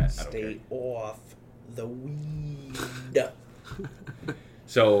nicotine, like, I don't care. Stay off the weed.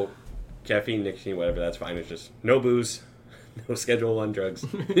 So, caffeine, nicotine, whatever, that's fine. It's just no booze, no Schedule 1 drugs,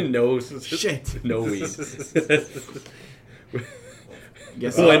 no Shit. no weed.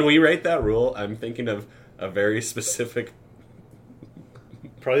 Guess When we write that rule, I'm thinking of a very specific.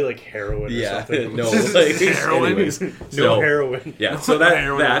 Probably like heroin or Yeah, something. no, like Heroin? anyways. No So, heroin. Yeah, so that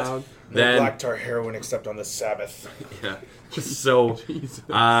Heroin allowed. No then black tar heroin except on the Sabbath. yeah. So Jesus.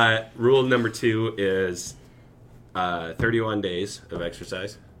 rule number 2 is 31 days of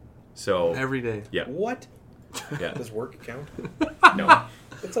exercise. So Every day. yeah, What? yeah, Does work count? no.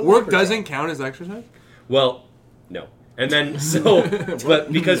 It's a Work labor doesn't job. count as exercise? Well, no. And then so,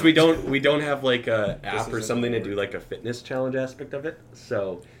 but because we don't have like a app or isn't something to work. do like a fitness challenge aspect of it,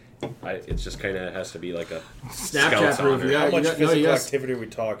 so it's just kind of has to be like a Snapchat Scouts proof. honor. You How got, much you got, no, physical you got, activity are we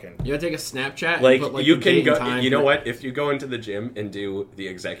talking? you gotta take a Snapchat Like, and put, you the can date go. and time You know for- what? If you go into the gym and do the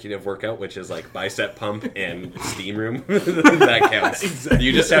executive workout, which is like bicep pump and steam room, that counts. Exactly.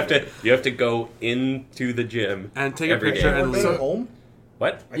 You just have to go into the gym And take a every picture day. and Work out leave. at home?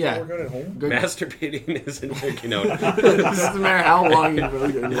 What? I Yeah. can work out at home? Good. Masturbating isn't working out. It doesn't matter how long you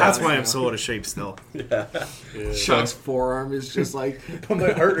go. That's why I'm so out of shape still. Chuck's forearm is just like But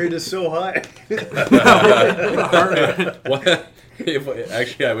my heart rate is so high. What?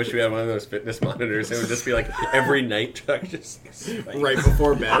 Actually, I wish we had one of those fitness monitors. It would just be like every night Chuck just Right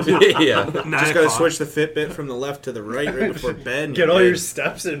before bed. yeah. Just gotta switch the Fitbit from the left to the right before bed. And Get you're all good. your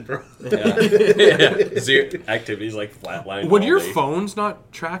steps in, bro. Yeah. Zero activities like flatline. Would all your day. phones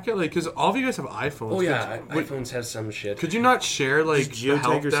not track it? Like, because all of you guys have iPhones. Oh yeah, Could, iPhones have some shit. could you not share like Just the geotag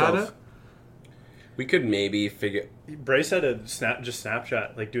health yourself. data? We could maybe figure. Bryce had a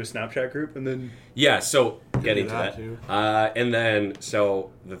Snapchat, like do a Snapchat group, and then Yeah, so getting to that that. too. And then, so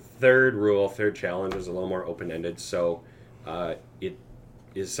the third challenge is a little more open-ended. So it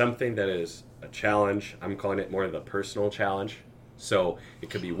is something that is a challenge. I'm calling it more of the personal challenge. So it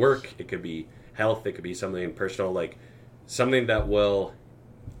could be work, it could be health, it could be something personal, like something that will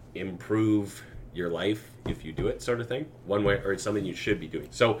improve your life if you do it, sort of thing. One way, or it's something you should be doing.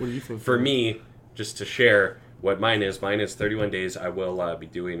 So do you think, for Phil? me, just to share what mine is 31 days. I will be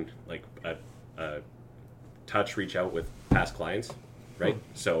doing like a touch reach out with past clients, right?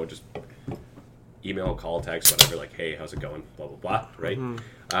 So just email, call, text, whatever, like, hey, how's it going, blah blah blah,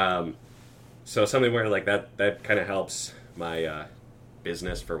 right? So something where like that kind of helps my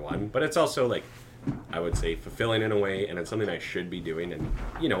business for one, but it's also like, I would say, fulfilling in a way, and it's something I should be doing. And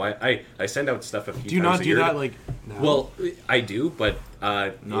I send out stuff a few Do you times not a do year. that like now? Well, I do, but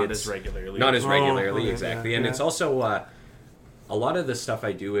Not it's as regularly. not as Oh, regularly, okay, exactly. yeah, And yeah. it's also a lot of the stuff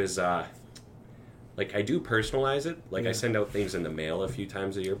I do is like I do personalize it. Like I send out things in the mail a few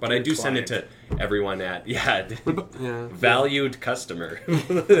times a year, but I do send it to everyone at yeah. valued customer.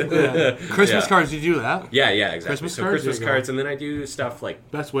 Yeah. Christmas Yeah. cards, do you do that? Yeah, exactly. Christmas so cards? Christmas There you go. cards, and then I do stuff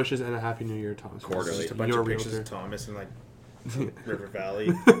like Best wishes and a happy new year, Thomas. Quarterly. Just a bunch Your of pictures realtor. of Thomas in like River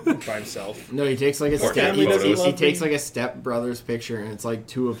Valley by himself. No, he takes like a Or step. family doesn't He love takes me. like a step brother's picture, and it's like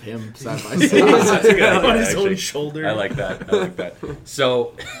two of him side by That's side. a good idea, On his actually. own shoulder. I like that.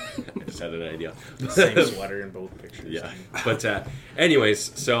 So I just had an idea. Same sweater in both pictures. Yeah. But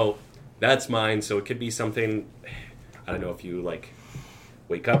anyways, so that's mine. So it could be something, I don't know if you like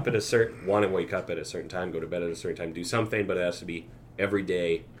want to wake up at a certain time, go to bed at a certain time, do something, but it has to be every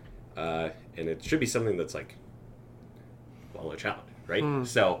day. And it should be something that's like, well, a challenge, right?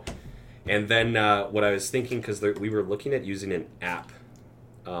 So, and then what I was thinking, because we were looking at using an app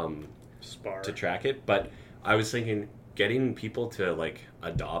Spar. to track it, but I was thinking getting people to like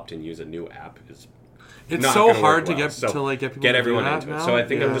adopt and use a new app is It's not so gonna hard work to well. get So to like get people get to everyone do that into it. now. So I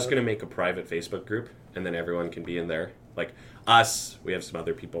think I'm Yeah. just going to make a private Facebook group, and then everyone can be in there. Like us, we have some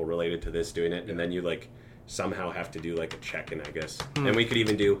other people related to this doing it, and then you like somehow have to do like a check-in, I guess. And we could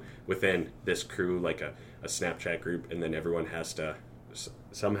even do within this crew like a Snapchat group, and then everyone has to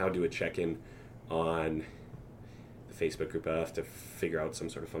somehow do a check-in on the Facebook group. I have to figure out some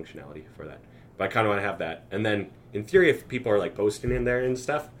sort of functionality for that. But I kind of want to have that. And then, in theory, if people are like posting in there and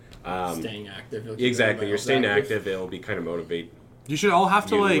stuff, Staying active. You'll keep exactly, you're everybody staying else active. It'll be kind of motivate You should all have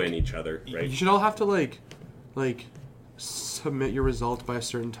to you like. and each other, right? You should all have to like submit your results by a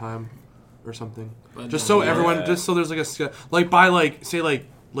certain time or something. But Just no, so everyone, yeah. just so there's like a like by like say like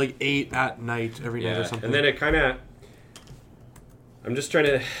 8 at night every night or Yeah, something. and then it kind of. I'm just trying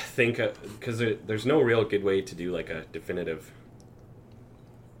to think because there's no real good way to do like a definitive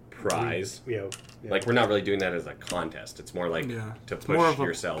prize. Yeah. Like we're not really doing that as a contest. It's more like yeah, to it's more push of a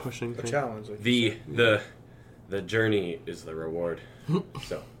yourself. pushing A thing. challenge. Like you The said. the journey is the reward.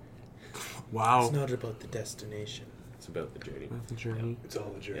 So Wow, It's not about the destination. it's about the journey. that's the journey. It's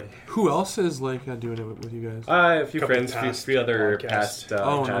all a journey. Who else is like doing it with you guys? A few Couple friends, past few other podcasts. past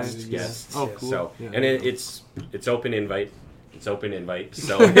Oh, past nice. guests. Oh, yes. cool. So Yeah. and it's open invite. It's open invite.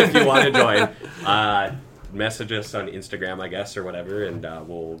 So if you want to join, message us on Instagram, I guess, or whatever, and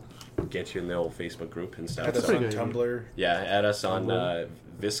we'll get you in the old Facebook group and stuff. Add us So, on pretty good. Tumblr. yeah, add us on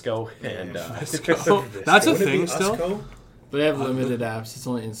Visco and That's a Wouldn't it thing be still. Usco? But they have limited apps. It's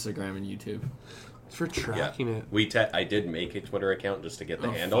only Instagram and YouTube. It's for tracking it. I did make a Twitter account just to get the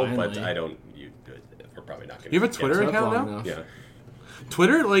Oh, handle, but finally. I don't. We're probably not going to. You have a Twitter Took account long now? enough. Yeah.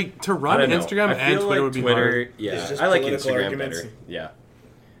 Twitter, like to I run don't know. Instagram I and feel Twitter like would be Twitter, hard. yeah, It's just I like political Instagram arguments. better. Yeah.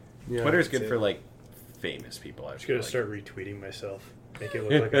 Yeah. Twitter's good That's for it. like famous people. I I'm just feel gonna start retweeting myself. Make it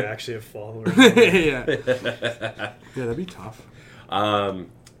look like I actually have followers. yeah, like. yeah, that'd be tough. I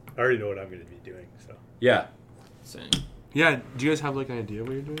already know what I'm gonna be doing. So Yeah, Same. Yeah, do you guys have like an idea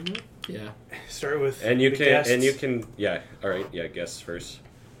what you're doing? Yet? Yeah. start with and you the can guests. yeah. All right, yeah. Guess first.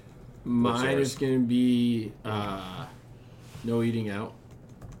 Mine yours? is going to be no eating out.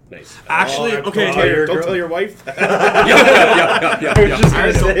 Nice. Actually, Oh, okay. Don't tell your wife that. I was just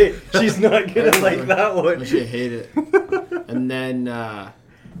gonna say she's not gonna like that I one. actually hate it. And then I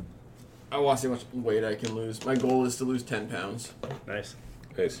want to see how much weight I can lose. My goal is to lose 10 pounds. Nice.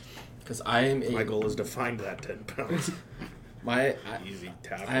 Nice. Because I am My goal is to find that 10 pounds. Easy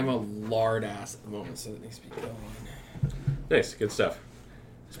tap. I'm a lard ass at the moment, so it needs to be going. Nice, good stuff.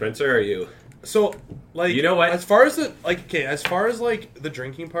 Spencer, are you? So, like, You know what? As far as the the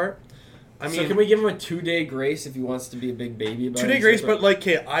drinking part, I mean, So can we give him a 2-day grace if he wants to be a big baby about 2-day it? grace, but like,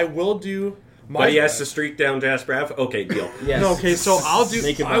 okay, I will do. But he has to streak down Jasper Ave? Okay, deal. Yes. No, okay, so I'll do.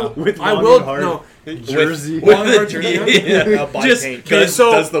 Make it I, up. With I long will and hard. no. Jersey. Long and hard jersey on? Yeah. By Just paint. Okay, does,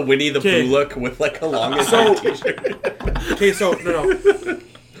 so- does the Winnie the okay. Pooh look with like a long and So- hard t-shirt. Okay, so no.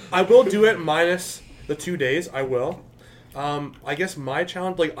 I will do it minus the 2 days. I will. I guess my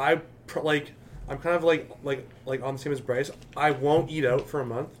challenge, like I'm kind of like on the same as Bryce. I won't eat out for a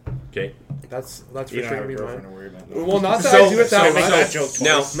month. Okay. That's for You sure don't have gonna a be girlfriend mine. to worry about. Well, not that So- I do it so that make much. that joke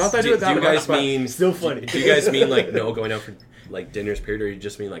Now, Not that I do it that do you much, guys but- mean Still funny. Do you guys mean like no going out for like dinners period, or you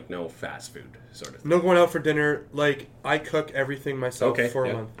just mean like no fast food sort of thing? No going out for dinner. Like I cook everything myself Okay, for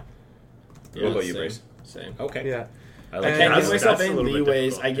yeah. a month. What about you, same. Bryce? Same. Okay. Yeah. I like And- I that. give That's- myself that's a any little bit leeways.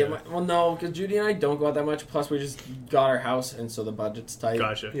 difficult, I give yeah. my, well, no, because Judy and I don't go out that much. Plus, we just got our house, and so the budget's tight.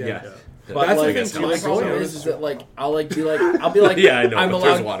 Gotcha. Yeah. But That's the like, thing, my too, like, problem going out is is- that like I'll be like Yeah, I know, I'm but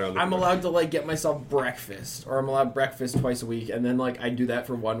there's allowed water on the I'm floor. allowed to like get myself breakfast, or I'm allowed breakfast twice a week, and then like I do that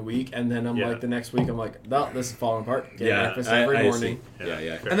for 1 week, and then I'm Yeah. like the next week I'm like, no, this is falling apart. Get Yeah, breakfast I every see. morning. Yeah,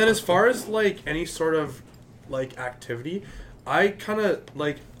 yeah. And then as far as like any sort of like activity, I kind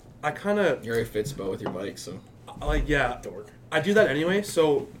of You're a fit spot with your bike, so like yeah. I do that anyway.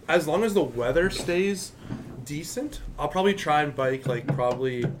 So as long as the weather stays decent, I'll probably try and bike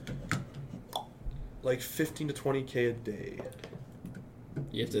like 15 to 20K a day.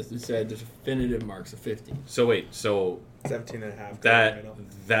 you have to say the definitive marks of 50. So wait, so 17 and a half.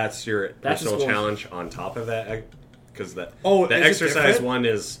 that's your That's personal the goal. challenge on top of that, because the Oh, the is it exercise different? one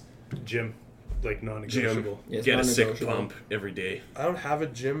is Gym, like gym, non-negotiable. Yeah, it's get a sick non-negotiable. pump every day. I don't have a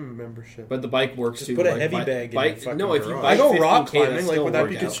gym membership. But the bike works Just too. put a like, heavy bike- bag in bike, your fucking No, if you garage. bike I go rock 15K, that's climbing. Like still would that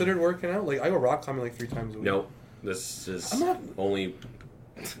be workout. considered working out? Like I go rock climbing like 3 times a week. No, this is I'm not- only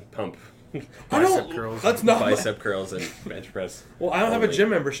pump, I Bicep don't. curls. That's not. bicep curls, and bench press. Well, I don't have a Only. gym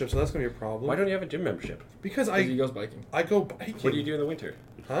membership, so that's gonna be a problem. Why don't you have a gym membership? Because 'Cause he I goes biking. go biking. What do you do in the winter?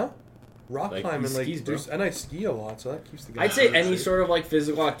 Huh? Rock Like, climbing, he like skis, do, bro. and I ski a lot, so that keeps the. I'd guys say busy. any sort of like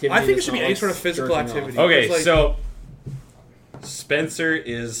physical activity. I think it that's should be not, any like, sort of physical jerking off. activity. Okay, It's like- so Spencer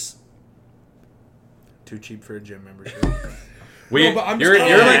is. Too cheap for a gym membership. No, but I'm you're just-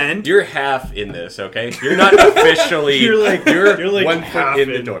 you're And- like you're half in this, okay? You're not officially. You're like 1 half foot in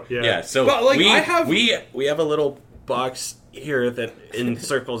the in, door. yeah. Yeah. So But, like, we I have- we have a little box here that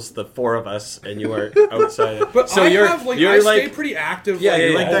encircles the 4 of us, and you are outside. But so I you're have like you're I like stay pretty active. Yeah, like, yeah,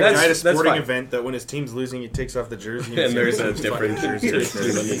 You're yeah. like that That's- guy at a that's sporting fine. event that when his team's losing, he takes off the jersey. and there's a fucking different jersey. team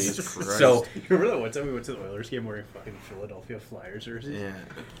underneath. Christ. So Remember that one time we went to the Oilers game wearing fucking Philadelphia Flyers jerseys? Yeah.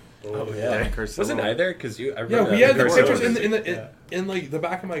 oh yeah, wasn't I there? Because you I Yeah, remember we that had the Carcillo pictures in jersey. in like the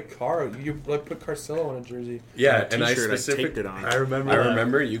back of my car. You like put Carcillo on a jersey. Yeah, and I T-shirt, I taped specifically it on. I remember. I that.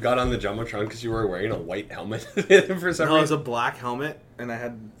 remember you got on the jumbotron because you were wearing a white helmet for some No, it was reason. a black helmet, and I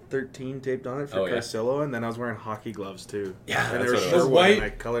had 13 taped on it for Oh, yeah. Carcillo, and then I was wearing hockey gloves too. Yeah, and that's they were what it was. Sherwood, White- and I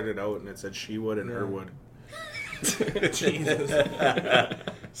colored it out, and it said Shewood and Yeah. Herwood. Jesus.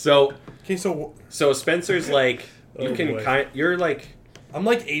 So Okay, so Spencer's like you Oh, can boy. you're like I'm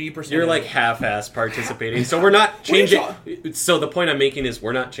like 80%. you're like half-ass participating. So we're not What are you changing. So the point I'm making is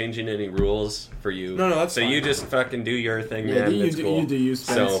we're not changing any rules for you. No, that's so fine. you just fucking do your thing, Yeah, man. you That's do cool. you do you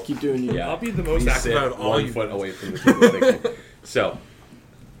Spence. So, Keep doing you. yeah. I'll be the most You active sit out of all 1 you. foot away from the people thinking. So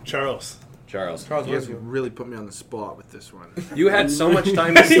Charles. Charles, Charles, You what guys you? really put me on the spot with this one. you had so much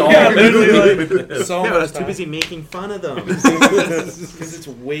time to stall. Yeah, literally, like, so Yeah, but I much was too time. busy making fun of them. Because it's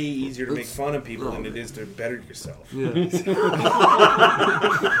way easier to make fun of people than it is to better yourself.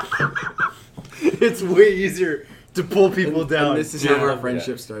 It's way easier to pull people down. And this is Yeah, how our yeah.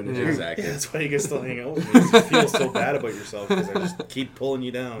 friendship started. Yeah. Exactly. Yeah, that's why you guys still hang out with me. You feel so bad about yourself because I just keep pulling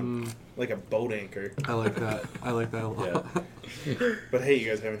you down like a boat anchor. I like that. I like that a lot. Yeah. But hey, you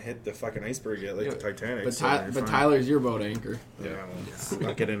guys haven't hit the fucking iceberg yet, like the Titanic. But, so you're but fine. Tyler's your boat anchor. Yeah, well, let's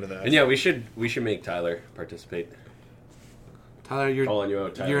not get into that. And yeah, we should make Tyler participate. Tyler, you're Calling you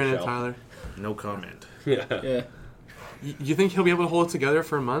out, Tyler. you're in it, Shell. Tyler. No comment. Yeah. Yeah, You think he'll be able to hold it together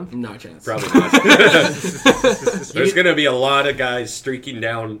for a month? no chance. Probably not. There's going to be a lot of guys streaking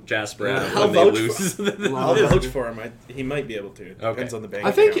down Jasper Yeah. Ave I'll when they vouch lose. I'll vouch for him. He might be able to. It depends on the bank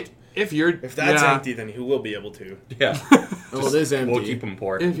I think account. if you're If that's yeah, empty, then he will be able to. yeah. Oh, it is empty. We'll keep them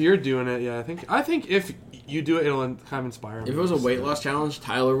poor. if you're doing it, yeah, I think if you do it, it'll kind of inspire him. If it was a weight loss challenge,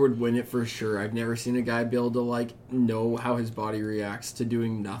 Tyler would win it for sure. I've never seen a guy be able to like know how his body reacts to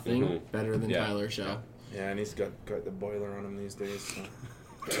doing nothing Mhm. better than Yeah. Tyler Shell. Yeah, and he's got the boiler on him these days.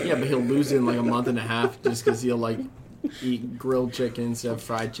 So. Yeah, but he'll lose it in like a month and a half just because he'll like eat grilled chicken instead of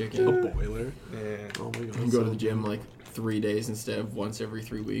fried A chicken. boiler. Yeah. Oh my god. And go to the gym like 3 days instead of once every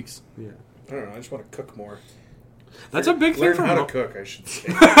 3 weeks. Yeah. I don't know. I just want to cook more. That's a big thing Learn for how to cook, I should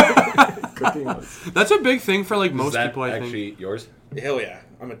say. Cooking was That's a big thing for like Is most that people. I think. actually yours? Hell yeah.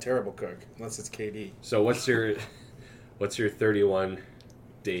 I'm a terrible cook, unless it's KD. So what's your 31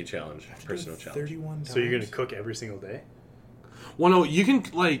 day challenge, personal challenge? 31 So you're gonna cook every single day? Well, no, you can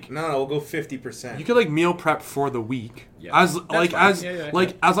like No, we'll go 50%. you could like meal prep for the week. Yeah. As That's like fine. as Yeah,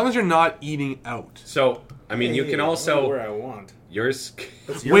 like as long as you're not eating out. So I mean, you can I'll go also where I want. yours.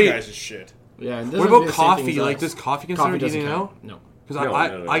 That's your Wait. guys' shit. yeah. it What doesn't about do the same thing coffee? as Like, us. does coffee consider doesn't eating count. out? No. Because No, no, I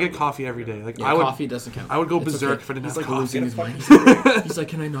no, get no. coffee every day. Like Yeah, I would coffee doesn't count. I would go It's berserk okay. if I didn't He's have like coffee. losing his mind. He's like,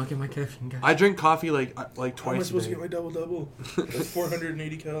 can I not get my caffeine, guys? I drink coffee like How am I twice a supposed to day. get my double-double? That's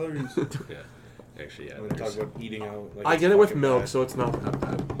 480 calories. Yeah, actually, yeah. I'm gonna talk there's- about eating out. Like I it's get it with fucking milk, bad. so it's not that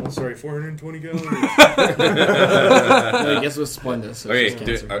bad. Oh, sorry, 420 calories. No, I guess it was Splenda. So Okay, it's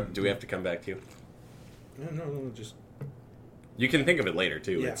just cancer. do we have to come back to you? no, just You can think of it later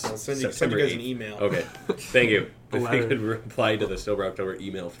too. yeah. It's I'll send you September guys an 8th. email. Okay, thank you. A If you letter. could reply to the Sober October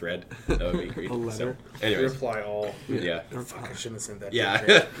email thread, that would be great. A letter. So, anyways, Reply all. yeah. Fuck, I shouldn't have sent that. Yeah.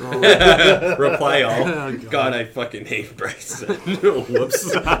 picture. Reply all. Oh, God. God. I fucking hate Bryce.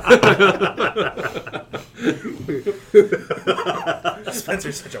 Whoops.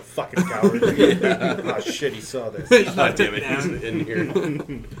 Spencer's such a fucking coward. Oh shit, he saw this. God damn it, he's in here.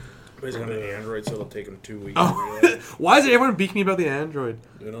 He's on an Android, so it'll take him 2 weeks. Oh. to realize. Why is everyone beaking me about the Android?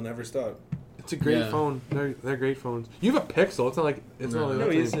 It'll never stop. It's a great Yeah. phone. They're great phones. You have a Pixel. It's not like it's not like No,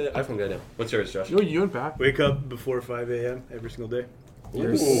 that he's thing. an iPhone guy now. What's yours, Josh? No, you and Pat. Wake up before 5 a.m. every single day.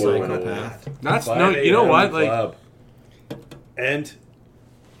 You're a Ooh. psychopath. That's 5 no. You know a.m. what? Like club. And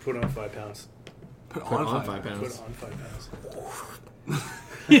put on 5 pounds. put Put on on 5 5 Put pounds. on 5 pounds.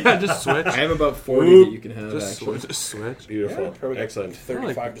 Yeah, just switch. I have about 40 Ooh. that you can have, Just actually. switch. Just switch. Beautiful. Yeah, probably got Excellent.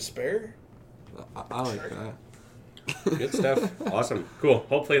 35 to spare. I like that. Good stuff. Awesome. Cool.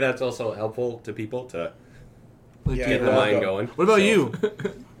 Hopefully that's also helpful to people to Like, Yeah, do get that. the yeah. mind going. What about So- you?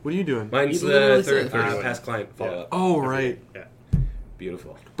 What are you doing? Mine's You literally the said third 31. past client follow-up. Oh right. Yeah.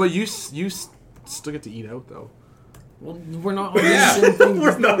 Beautiful. But you still get to eat out though. Well, we're not on the same thing.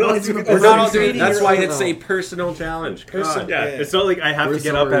 We're not all doing We're not all doing. eating That's your why own it's a personal challenge. God. Yeah, Yeah. it's not like I have We're to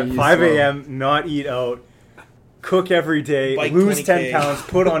get up sorry, at you 5 slow. a.m., not eat out, cook every day, Bike lose 10 20K. pounds,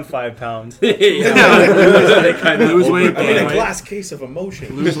 put on 5 pounds. They kind of Lose weight, I mean, gain a weight. glass case of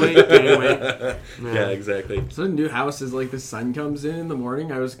emotion. Lose weight, gain weight. Yeah, exactly. So the new house is like the sun comes in the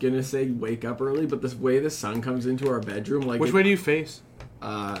morning. I was gonna say wake up early, but the way the sun comes into our bedroom, like Which way do you face?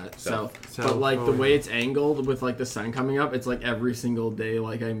 south. South. But like Oh, the yeah. way it's angled with like the sun coming up, it's like every single day.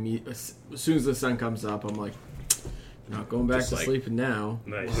 Like I meet as soon as the sun comes up, I'm like, not going back Just to like- sleeping now.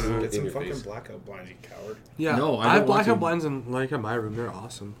 Nice. Get In some your fucking face. blackout blinds, you coward. Yeah. No, I I have don't want blackout to. blinds in like in my room. They're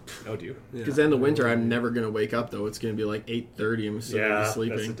awesome. Oh, do you? Yeah. Because in the winter, I'm never gonna wake up though. It's gonna be like 8:30. I'm still Yeah, gonna be that's the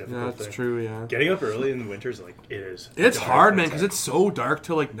sleeping. difficult Yeah, that's thing. true. Yeah. Getting up early in the winter is like, it is. It's dark hard, man, outside. because it's so dark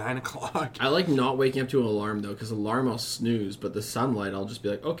till like 9 o'clock. I like not waking up to an alarm though, because alarm I'll snooze, but the sunlight I'll just be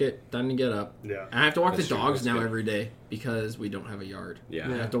like, okay, time to get up. Yeah. And I have to walk That's the true, dogs that's now good. every day because we don't have a yard. Yeah.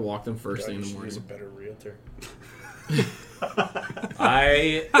 I have to walk them first God, thing in you the should use a morning. better realtor.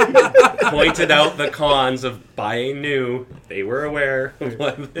 I pointed out the cons of buying new. They were aware of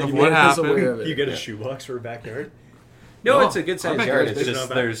what. Of You what made us happened? aware of it. You get a shoebox for a backyard? No, No, it's a good sized our yard. backyard's It's big just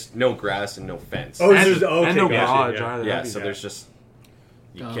enough. there's no grass and no fence. Oh, And, there's okay, and no gotcha, garage yeah. either. yeah, That'd be so bad. there's just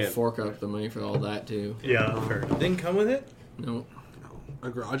you Gotta can't. fork up the money for all that too. Yeah, fair enough. Didn't come with it? No. A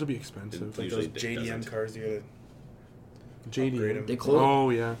garage will be expensive. It's Like Usually those it JDM doesn't. cars you gotta JD. upgrade 'em. They closed. Oh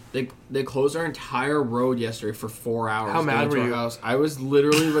yeah. They closed our entire road yesterday for 4 hours. How mad going to were our you? House. I was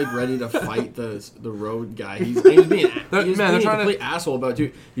literally like ready to fight the road guy. He was being, They're- he was man, being they're a trying to- complete asshole about it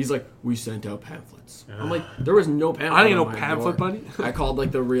too. He's like, we sent out pamphlets. I'm like, there was no pamphlet. I didn't get on no my pamphlet, door. buddy. I called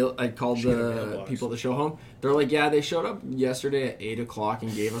like Should get a the mailbox. people at the show home. They're like, yeah, they showed up yesterday at 8 o'clock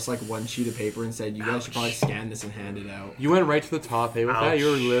and gave us like one sheet of paper and said, you guys should probably scan this and hand it out. You went right to the top, hey, with that. You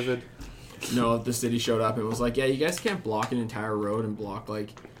were Ouch. livid. No, the city showed up and was like, yeah, you guys can't block an entire road and block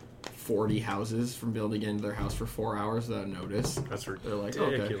like 40 houses from being able to get into their house for 4 hours without notice. That's They're like,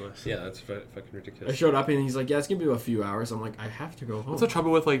 okay. ridiculous. Yeah, that's fucking I ridiculous. showed up and he's like, yeah, it's gonna be a few hours. I'm like, I have to go home. What's the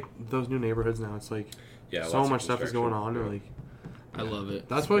trouble with like those new neighborhoods now? It's like Yeah, so lots of much stuff is going construction. on. And, like I love it.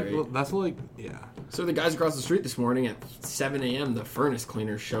 that's It's what. great. That's what, like yeah. So the guys across the street this morning at 7 a.m. the furnace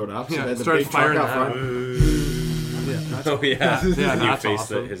cleaners showed up. So Yeah, they had the started big truck firing out that. front. Yeah, that's, Oh yeah, Yeah, And you that's face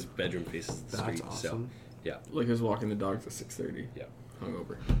awesome. his bedroom faces the that's street. awesome. Like I was walking the dogs at 6:30. Yeah.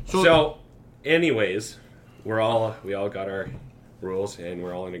 Hungover. So, anyways, we all got our rules, and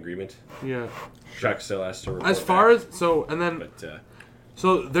we're all in agreement. Yeah. Chuck still has to report As far back, as and then but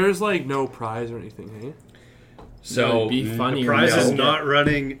so there's like no prize or anything, hey? so It'd be funny. The prize is No. not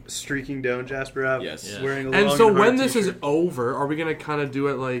running, streaking down Jasper Ave. Yes. Yeah. Wearing a And long so and when hard this is t-shirt. over, are we gonna kind of do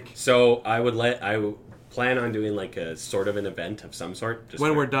it like So I would plan on doing like a sort of an event of some sort. Just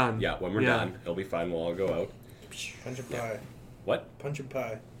when for- we're done? Yeah, when we're Yeah. done, it'll be fun. We'll all go out. Punch and pie. What? Punch and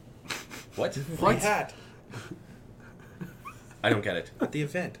pie. What? Free hat I don't get it. at the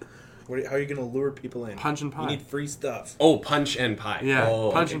event. How are you going to lure people in? Punch and You pie. need free stuff. Oh, punch and pie. Yeah,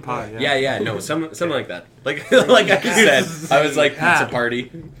 Oh, punch okay. and pie. Yeah, no, something like that. Like I said, I was like pizza Hat.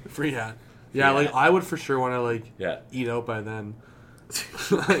 party. Free hat. Yeah, Free like hat. I would for sure want to like Yeah, eat out by then.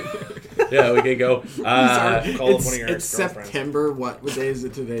 yeah, we could go. Call up It's, one of your it's ex-girlfriends. September. What day is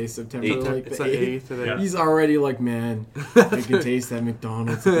it today? September like It's the the 8th. 8th today. Yeah. He's already like, man, I can taste that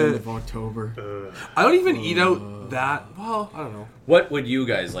McDonald's at the end of October. I don't even eat out that. Well, I don't know. What would you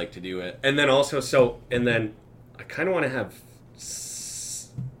guys like to do? And then also, I kind of want to have.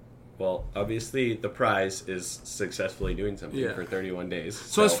 Well, obviously, the prize is successfully doing something Yeah. for 31 days.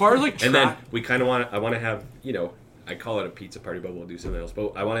 So as far as like and then track, we kind of I want to have, I call it a pizza party, but we'll do something else.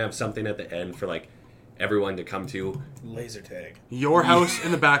 But I want to have something at the end for like everyone to come to. Laser tag. your house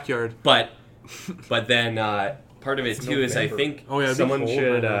in the backyard. But then part of it It's too is I November. think Oh, yeah, it'd be someone cold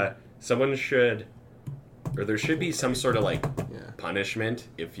should right now. or there should be some sort of like Yeah. punishment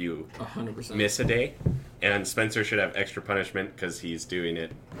if you 100%. miss a day, and Spencer should have extra punishment because he's doing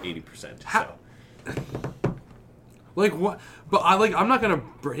it 80%. Ha- So Like what? But I'm not gonna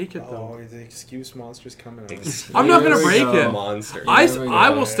break it though. Oh, the excuse monster's coming out. I'm not gonna Here we break go. it. monster. I There we I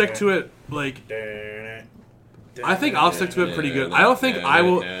go. will stick to it. Like I think I'll stick to it pretty good. I don't think I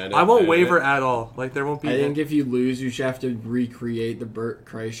won't waver at all. Like there won't be. I think if you lose, you should have to recreate the Bert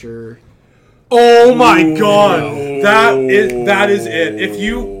Kreischer. Oh my god, that is it. If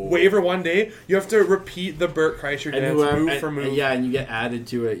you waver one day, you have to repeat the Bert Kreischer dance move for move. Yeah, and you get added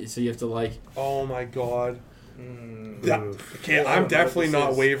to it, so you have to like. Oh my god. Mm, Okay, I'm definitely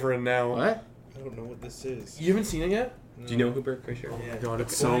not wavering now. What? I don't know what this is. You haven't seen it yet? Do you know who Bert Kreischer? Yeah. God,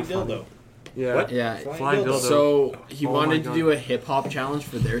 it's Flying so funny. dildo. Yeah. What? Yeah. Flying dildo. So he Oh my wanted to God. do a hip hop challenge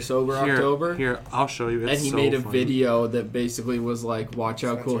for their sober Here, October, Here, I'll show you. It's and he so made a funny. video that basically was like, "Watch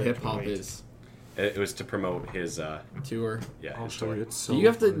how Sounds cool right, hip hop right. is." It was to promote his Tour. I'll his show tour. you. It's so. Do you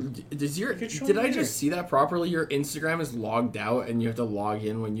have to? funny. Does your? could show Did me I later. just see that properly? Your Instagram is logged out, and you have to log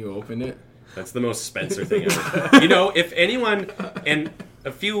in when you open it. That's the most Spencer thing ever. If anyone, and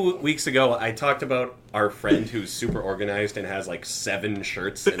a few weeks ago, I talked about our friend who's super organized and has like 7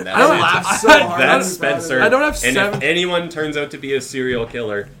 shirts, and that's I don't it. laugh so hard. That's Spencer. I don't have and 7. if anyone turns out to be a serial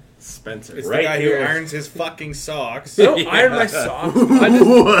killer, Spencer. It's Right the guy here. who irons his fucking socks. I don't iron my socks. No,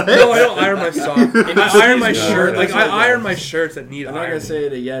 I don't iron my socks. I iron my shirt. Like I iron my shirts that need I'm not gonna iron. say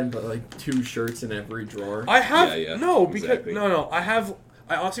it again, but like 2 shirts in every drawer. I have Yeah, no because exactly. no.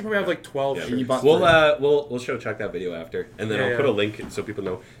 I honestly probably have like 12 Yeah. shirts. You bought- we'll show Chuck that video after, and then Yeah, I'll yeah. put a link so people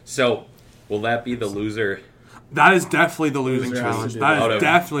know. So, will that be the loser That is definitely the losing Loser has to challenge. do That that. is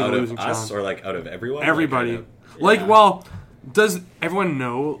definitely out the of losing us, challenge. or like out of everyone? Everybody. Like, Yeah. Well, does everyone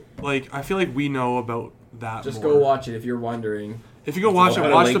know? Like, I feel like we know about that. Just more. go watch it if you're wondering. If you go watch I'll it,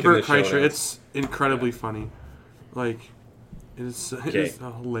 put a watch link the in Bert the show Kreischer. notes. It's incredibly funny. Like, it is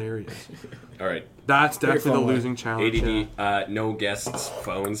hilarious. all right. That's Pretty definitely the fun one. losing challenge. ADD, no guests'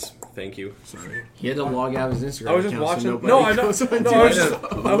 phones. Thank you. Sorry. He had to log out his Instagram. I was just account, watching. So nobody No, I'm not. goes on No, to I was it.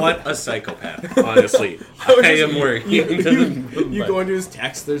 just. What a psychopath, honestly. I am worried. You go into his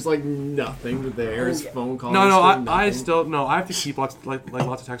text. There's like nothing there. His phone call. No, history, I nothing. still no. I have to keep lots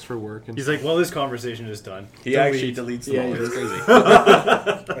lots of texts for work. And He's like, well, this conversation is done. He actually deletes them Yeah, all. he It's does.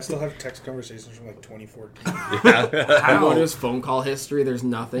 crazy. I still have text conversations from like 2014. I go into his phone call history. There's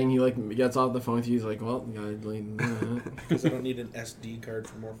nothing. He like gets off the phone with you. He's like, well, you gotta delete that. Because I don't need an SD card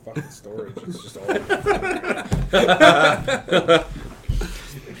for more fucking storage. It's just all.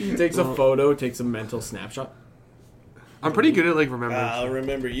 He takes a photo, takes a mental snapshot. I'm pretty good at like remembering. I'll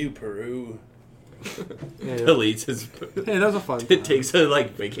remember you, Peru. Yeah, yeah. Deletes his. Hey, that was a fun. It takes a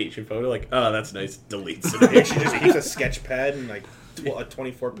vacation photo. Like, oh, that's nice. Deletes He it. actually just keeps a sketch pad and like a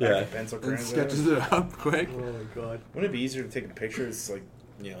 24 pack Yeah. of pencil and crayons. sketches it up quick. Oh my god. Wouldn't it be easier to take a picture? It's like,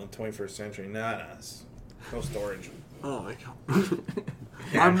 21st century. Nah, it's no storage. Oh my god.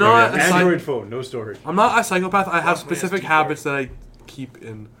 I'm not. A Android phone, no storage. I'm not a psychopath. I have That's my specific SD habits that I keep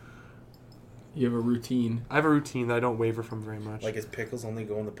in. You have a routine. I have a routine that I don't waver from very much. Like his pickles only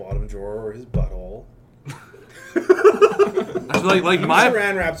go in the bottom drawer or his butthole. Actually, like my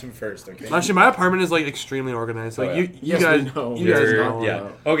Saran wraps him first, okay? actually my apartment is like extremely organized. Like Oh, yeah. you Yes, guys we know. you guys You're- know. yeah.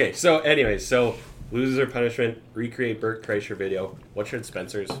 Okay. So, anyway, so Loses or punishment, recreate Bert Kreischer video. What should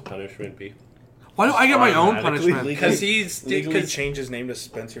Spencer's punishment be? Why don't I get my own Automatically punishment? Because he's... legally 'cause- change his name to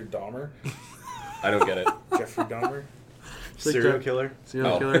Spencer Dahmer. I don't get it. Jeffrey Dahmer. Serial killer.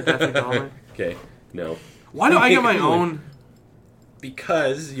 Serial Oh. killer, Jeffrey Dahmer. Okay, no. Why do I get my own?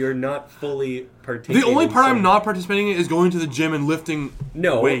 Because you're not fully partaking. The only in part I'm some- not participating in is going to the gym and lifting.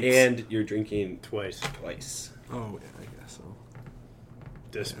 No, weights. and you're drinking Twice. twice. Oh, yeah, I guess so.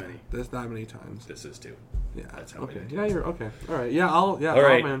 This many. There's that many times. This is two. Yeah. That's how okay. many. Yeah, you're okay. All right. Yeah, I'll All have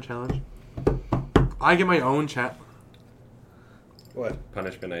right. my own challenge. I get my own chat. What?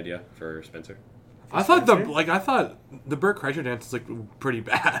 Punishment idea for Spencer. I thought the Bert Kreischer dance is like pretty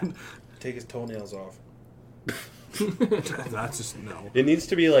bad. Take his toenails off. That's just no. It needs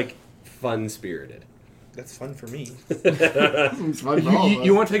to be like fun spirited. That's fun for me. It's fun for all of us.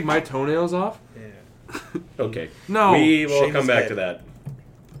 You want to take my toenails off? Yeah. Okay. No. We will Shame come his back head. to that.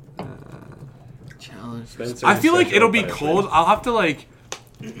 Challenge. Spencer's I feel like special it'll be punishment. cold. I'll have to like.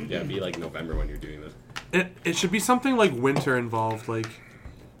 Yeah, it'd be like November when you're doing this. It should be something like winter involved, like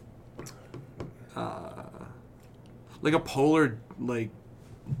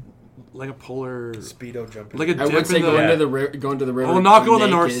a polar Speedo jumping. like a I dip would say in the. going to the going to the river. Well, not go in the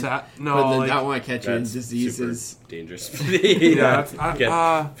naked, north side. No, but then like, that won't catch you in That's diseases. super dangerous. yeah, Get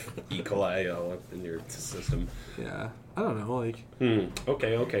E. coli all up in your system. yeah. I don't know, like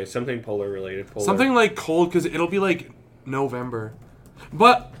Okay. Something polar related. Polar. something like cold because it'll be like November,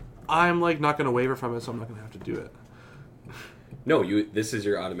 but I'm like not gonna waver from it, so I'm not gonna have to do it. No, this is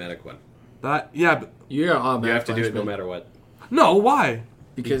your automatic one. That yeah, but, You're on You have to do it no matter what. no, why?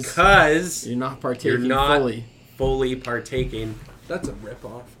 Because you're not you're partaking not fully. fully partaking. That's a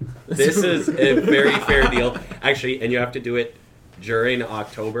ripoff. This is a very fair deal, actually, and you have to do it during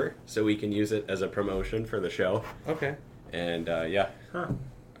October so we can use it as a promotion for the show. Okay. And yeah, Huh.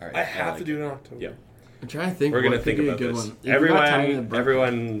 all right. I have like to do it in October. Yeah, I'm trying to think. we're gonna what think could be about a good this. one. If you got time in the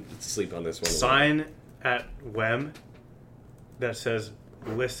Everyone, sleep on this one. Sign at WEM that says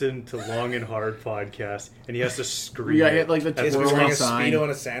 "Listen to Long and Hard" podcast, and he has to scream. We got it. hit like the He's twirling wearing a sign. Speedo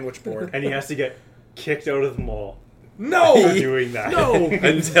and a sandwich board. and he has to get kicked out of the mall No! for doing that. No.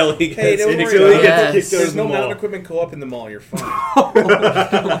 until he gets Hey, don't worry Until he about gets it. kicked out There's of no the Mountain mall. Equipment Co-op in the mall. You're fine. Oh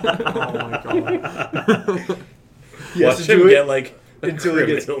my god. Yes, watch to him do it get like until he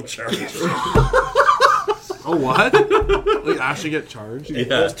gets criminal charge. Oh what? Like actually get charged? Yeah.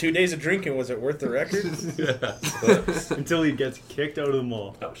 Those 2 days of drinking, was it worth the record? until he gets kicked out of the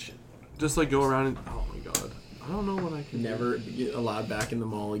mall. Oh shit. Just like go around and oh my god. I don't know what I can Never get allowed back in the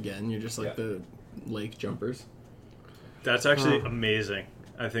mall again. You're just like Yeah. the lake jumpers. That's actually amazing.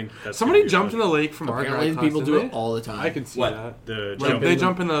 I think that's Somebody gonna be jumped in fun. the lake from our Apparently, grad class, people do didn't it they? all the time. I can see What? that. The Like jump they in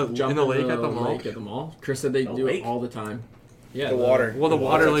jump in the lake at the mall. Lake at the mall. Chris said they do lake? it all the time. Yeah, The water. Well, the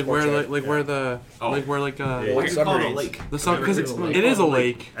water, water like where, sports, like where the, Oh. like where, like Yeah. Why do you call it a Submarines. lake? the sun, because It's a lake. it is a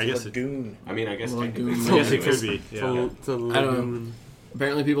lake. I guess it, Lagoon. I mean, I guess Lagoon. technically. I guess it could be. It's Yeah. a I don't lagoon.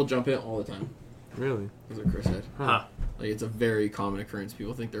 Apparently, people jump in it all the time. Really? That's what Chris said. Huh. Like it's a very common occurrence.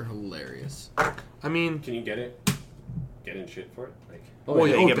 People think they're hilarious. I mean, Can you get in shit for it? Like, oh,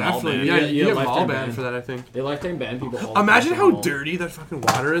 yeah, yeah, you oh get mall definitely. ban. Yeah, you get lifetime mall ban ban. for that, I think. They lifetime ban people. All the Imagine time how in the mall. dirty that fucking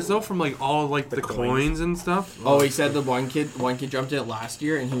water is, though, from like all like the coins and stuff. Oh, he said the one kid jumped in it last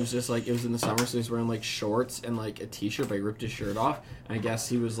year, and he was just like, it was in the summer, so he's wearing like shorts and like a t-shirt, but he ripped his shirt off, and I guess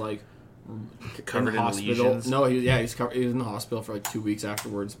he was like Covered in in hospital. lesions? No, he was in the hospital for like 2 weeks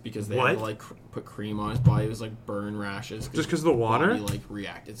afterwards because they had What? to like put cream on his body. It was like burn rashes. Just 'cause of the water? Body, like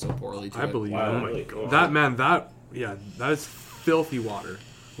reacted so poorly to I it. believe wow, that. really? Go on. That man, that is filthy water,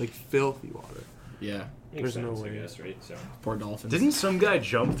 like filthy water. Yeah, There's no sense, way. I guess, right? So. poor dolphins. Didn't some guy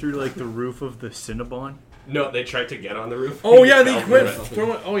jump through like the roof of the Cinnabon? No, they tried to get on the roof. Oh yeah, they Fell went.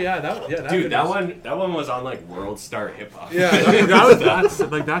 through it. Oh yeah, that Dude, that one was on like World Star Hip Hop. Yeah. that's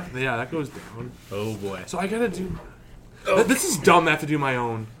like that. Yeah, that goes down. Oh boy. So I gotta do. This is dumb. I have to do my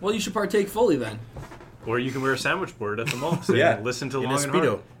own. Well, you should partake fully then. Or you can wear a sandwich board at the mall. So Yeah. listen to In a Long and Speedo.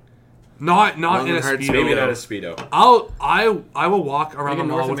 Hard. Not Long in a and hard speedo. Maybe not a Speedo. I will walk around the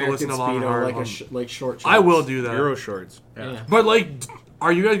Like a mall North with a listen American to Long and Speedo, Hard. like like short. I will shorts. do that. Euro shorts. Yeah. But like,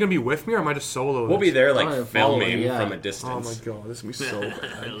 are you guys gonna be with me or am I just solo? We'll be there like Oh, follow filming it, yeah. from a Oh my distance. god, this is gonna be so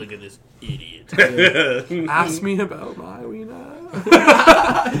bad. Look at this idiot. Ask me about my wiener.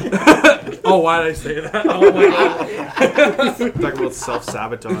 Oh, why did I say that? Oh my god. Talk about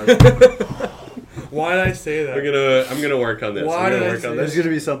self-sabotage. Why did I say that? I'm gonna work on this. Why I'm did gonna I work say on There's this.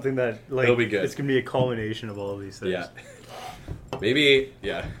 gonna be something that like It'll be good. It's gonna be a culmination of all of these things. Yeah. Maybe.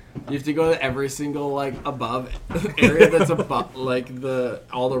 Yeah. You have to go to every single like above area that's above like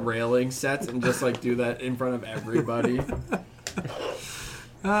all the railing sets and just like do that in front of everybody.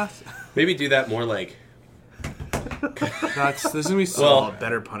 Maybe do that more like. This is gonna be so. Well,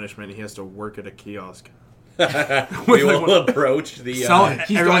 better punishment. He has to work at a kiosk. We will approach the. Sell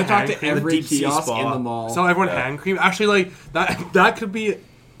He's everyone going to talk to hand cream. every deep sea kiosk spa. in the mall. Sell everyone hand cream. Actually, like that could be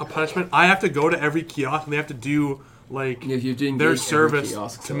a punishment. I have to go to every kiosk and they have to do like If you didn't their engage every service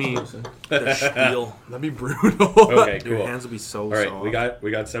kiosk to me. salesperson. The spiel. That'd be brutal. Okay, Your cool. hands will be so All right, soft.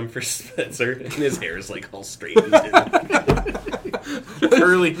 we got some for Spencer, and his hair is like all straight. And shit.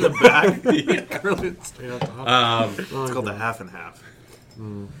 Curly in the back. Curly straight on top. It's called the half and half.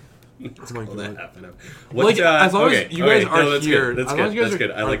 Oh my Well, that God. happened. Like, as long as you guys are that's here, good. That's as good. long as you guys That's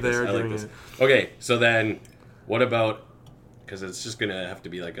good. I are like this. there I like doing this. it. Okay, so then, what about? Because it's just gonna have to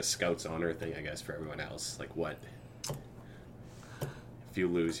be like a Scouts honor thing, I guess, for everyone else. Like, what? If you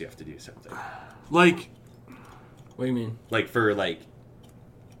lose, you have to do something. Like, What do you mean? Like for like.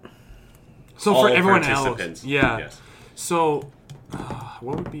 so all for everyone participants. else, yeah. Yes. So,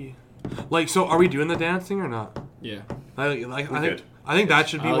 what would be, like, so are we doing the dancing or not? Yeah. I think that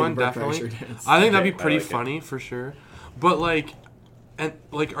should be I like one Brett definitely. Kreischer dance. I think that'd be Okay, I pretty like it. funny for sure. But like, and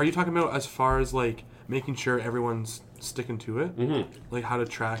like, are you talking about as far as like making sure everyone's sticking to it, like how to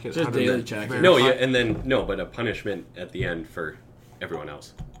track it, Just how to daily check it. verify- No, yeah, and then no, but a punishment at the end for everyone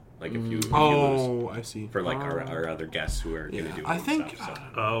else. Like if you lose Oh, I see. for like our other guests who are yeah. gonna do it. I and think. stuff,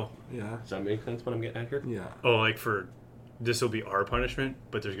 so. Oh, Yeah. Does that make sense? What I'm getting at here? Yeah. oh, like for this will be our punishment,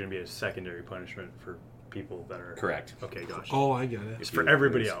 but there's going to be a secondary punishment for people that are Correct. Okay, gotcha. Oh, I get it. It's If for you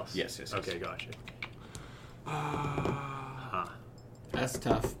everybody lose. else. Yes. Okay, gotcha. That's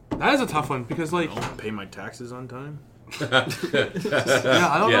tough. That is a tough one because like, Don't pay my taxes on time. yeah,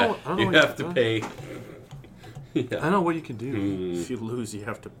 I don't know. I don't know you what have to do. pay. I don't know what you can do. If you lose, you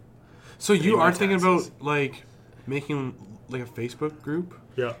have to. So you my are thinking taxes. about like making like a Facebook group?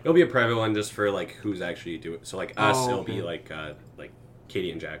 Yeah. It'll be a private one just for like who's actually doing. So like us, Oh, it'll okay. be like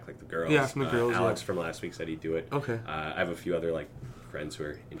Katie and Jack, like the girls. Yeah, from the girls, Alex yeah. from last week said he'd do it. Okay. I have a few other like friends who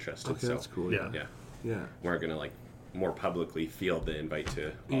are interested. Okay, so that's cool. Yeah. yeah, Yeah. we're gonna like more publicly field the invite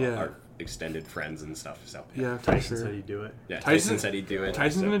to Yeah. our extended friends and stuff. So Yeah, for Tyson sure. said he'd do it. yeah, Tyson- Tyson said he'd do it.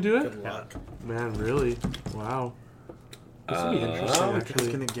 Tyson's so. gonna do it? Good luck. Man, really? Wow. This would be interesting, This guy's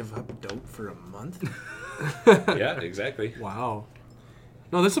actually. gonna give up dope for a month. Yeah, exactly. Wow.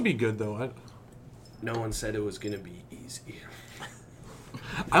 No, this will be good though. No one said it was gonna be easy.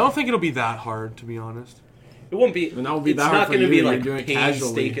 I don't think it'll be that hard, to be honest. It won't be. And that would be it's that not hard for gonna you, be you're like doing it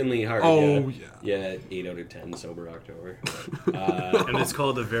casually. painstakingly hard. Oh, yeah. 8 out of 10 sober October. And it's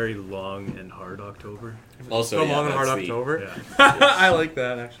called a very long and hard October. Also, So yeah, long and hard that's the- October. Yeah. I like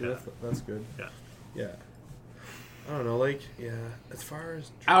that actually. Yeah. That's good. Yeah. Yeah. I don't know, like, yeah. As far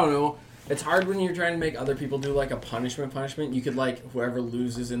as I don't know. It's hard when you're trying to make other people do like a punishment. You could like whoever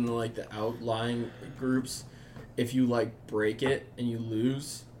loses in like the outlying groups, if you like break it and you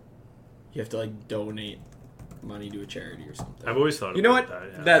lose, you have to like donate money to a charity or something. I've always thought You know about what?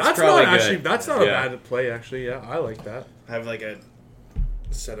 that. Yeah. That's probably not good. actually. That's not Yeah. a bad play. Actually, yeah, I like that. Have like a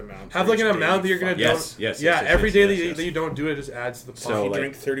set amount. Have for like an each day amount that you're gonna fuck. Yes, don't. yes, Yeah, yes, yes, every yes, day yes, that, yes. that you don't do it, it just adds to the pot. So, If you like-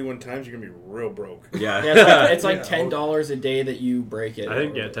 drink 31 times, you're gonna be real broke. Yeah. Yeah, it's like Yeah. $10 a day that you break it. I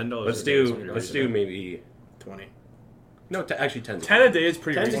think $10. Let's a day is do. pretty Let's reasonable. do maybe. 20. No, actually 10. 10 a day is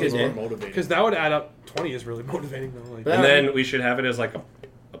pretty 10's a good reasonable. day. More motivating. Because that would add up. 20 is really motivating though. Like, But And then we should have it as like a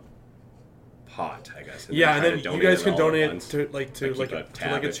pot, I guess. yeah, and try then to you guys it can all at donate once. to like to Like, like keep a, a to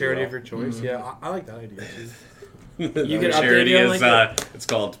tab, like a if you charity will. of your choice. Yeah, I like that idea. Too. The You can update charity it on, is like, it's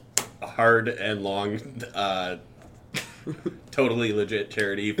called Hard and Long, totally legit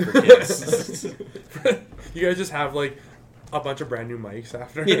charity for kids. You guys just have like a bunch of brand new mics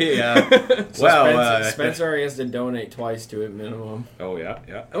after. Yeah. So Well, Spencer already has to donate twice to it minimum. Oh yeah.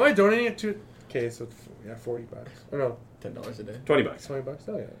 Am I donating it to? Okay, so yeah, $40. Oh no, $10 a day. $20. $20.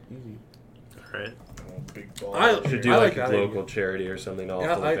 Oh yeah, easy. Right. Oh, big ball. I- Should do I like like a that local idea. charity or something. I'll Yeah,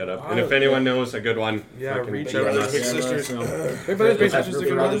 have to look that up. I- And if anyone knows a good one, Yeah, fucking reach email out. us. Big Yeah, sisters. let us know. Big Brothers Big That's Sisters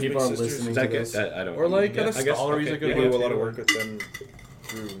for is other good. people Big listening Sisters. Is to that good? this. I don't. Or like yeah, the I guess. Stollery's Okay. a good I yeah. one. do a lot of work with them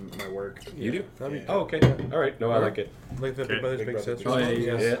through my work. You do? That'd be Yeah. Oh, okay. All right. No, I like it. like the Okay. Big Brothers Big Big Brothers, Sisters. Big Oh yeah, you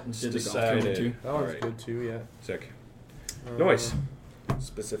Yes. guys Yeah, did the golf decided. tournament too. That one's Alright. good too. Yeah. Sick. Uh, Nice.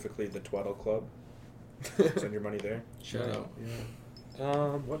 Specifically, the Twaddle Club. Send your money there. Shout out. Yeah.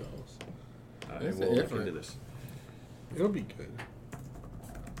 What else? I That's will look different. into this. It'll be good.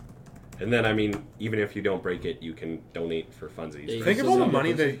 And then, I mean, even if you don't break it, you can donate for funsies. Yeah, you Think can of all the still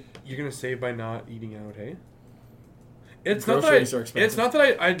money donate. that you're gonna save by not eating out. Hey. It's not that Groceries are I, expensive. it's not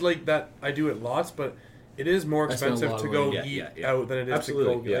that I'd like that I do it lots, but it is more I spend a expensive lot to of go money. Yeah, eat yeah. out than it is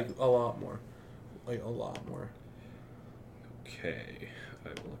Absolutely, to go yeah. like a lot more, like a lot more. Okay. I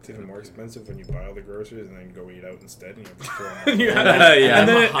will look It's even it more up. expensive when you buy all the groceries and then go eat out instead, and you have to throw them Yeah, And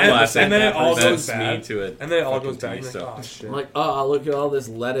then it- classic. and then it all That's goes me bad. to it. And then it all fucking goes back. tea, And so. like, oh shit. I'm like, oh, look at all this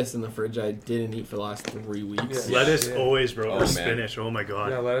lettuce in the fridge I didn't eat for the last 3 weeks. Yeah. Lettuce Yeah. always, bro. Oh, or man. spinach. Oh my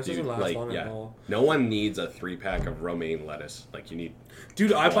god. Yeah, lettuce Dude, doesn't last like, long yeah. at all. No one needs a 3-pack of romaine lettuce. Like, you need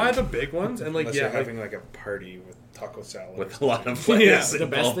Dude, I buy the big ones and like unless yeah, you're like, having like a party with taco salad. or with a lot something. of lettuce. The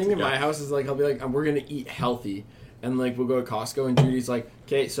best involved. thing in Yeah. my house is like I'll be like, we're gonna eat healthy, and like we'll go to Costco, and Judy's like,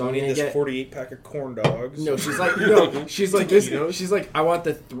 okay, so I I'm need gonna this get. 48-pack of corn dogs. No, she's like, no, she's like this. Taquitos. She's like, I want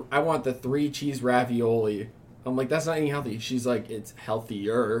the 3 cheese ravioli. I'm like, that's not eating healthy. She's like, it's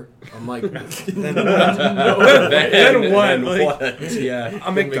healthier. I'm like, then what? then Like- what? Yeah.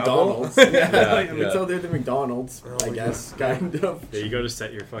 a McDonald's. McDonald's. Yeah, Yeah. it's out there the McDonald's, I guess, kind of. Yeah, you got to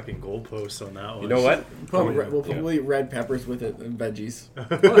set your fucking goalposts on that one. You know what? We'll probably eat red peppers with it and veggies.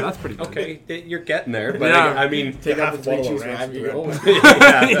 Oh, that's pretty good. Okay, you're getting there, but Yeah. I mean, Take out half the a 3 bottle of cheese ranch with ravioli.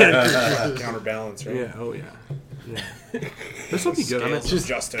 yeah. Counterbalance, right? Yeah. Oh yeah. Yeah. This will be good. I'm Scales of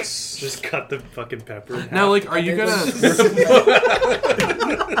justice. Just cut the fucking pepper. in now, half. like, are you gonna?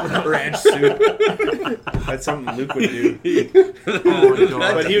 ranch soup. That's something Luke would do. Oh my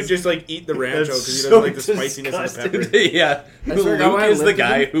god. But he would just like eat the rancho That's because he so doesn't like the spiciness of the pepper. yeah. I swear, Luke I is the lived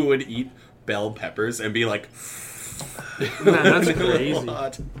guy with who would eat bell peppers and be like, Man, that's crazy.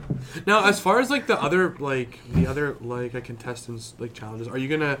 "What?" Now, as far as like the other contestants like challenges, are you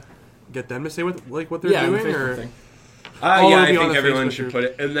gonna get them to say what what they're Yeah, the doing Facebook or? thing. Oh, Yeah, it'll I be on think the everyone Facebook should group. put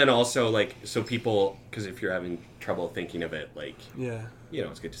it, and then also like so people, because if you're having trouble thinking of it, like Yeah. you know,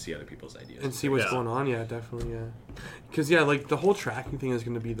 it's good to see other people's ideas And see what's Yeah. going on. Yeah, definitely. Yeah. Because yeah, like the whole tracking thing is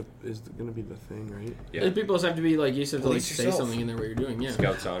gonna be the thing, right? Yeah. People just have to be like, you just have to like Police say yourself. something in there what you're doing. Yeah.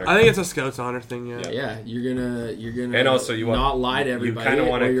 Scouts honor. I think it's a Scouts honor thing. Yeah. Yeah, you're gonna And also you want- not lie to you everybody. kinda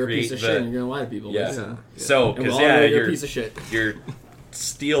wanna or you're a piece create of shit. the- And you're gonna lie to people. Yeah. Listen. So And because we'll all know you're you're a piece of shit. you're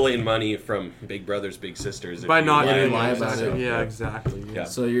stealing money from Big Brothers Big Sisters if By you not lie getting lie about about it. it. Yeah, exactly. Yeah. Yeah.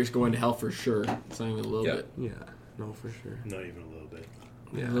 So you're just going to hell for sure. It's not even a little Yeah. bit. Yeah. No, for sure. Not even a little bit.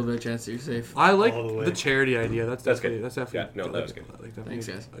 A little bit of chance that you're safe. I like All the way. the charity idea. That's That's definitely good. That's definitely Yeah, no, that was good. Like, definitely Thanks,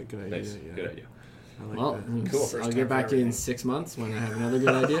 guys. A good idea. nice, Yeah. good idea. I like Well, that. Cool. First I'll time get back for to you in everything. 6 months when I have another good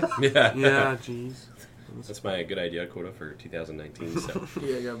idea. Yeah, Yeah. Jeez. That's my good idea quota for 2019. So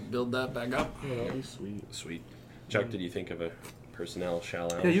Yeah, I gotta build that back up. Yeah, that'd be sweet. sweet. Chuck, did you think of a personnel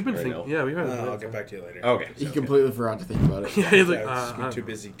shout out? Yeah, you've been or thinking. no? Yeah, we've had. I'll get back to you later. Okay. He completely forgot to think about it. Yeah, he's like, Yeah, I it's too don't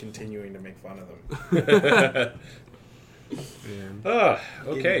busy continuing to make fun of them. know.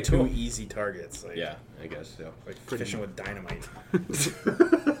 Okay, Two cool. easy targets. Like, Yeah, I guess so. Like fishing with dynamite.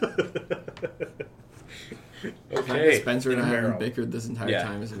 The fact that Okay. Spencer and In I a haven't barrel. bickered this entire Yeah.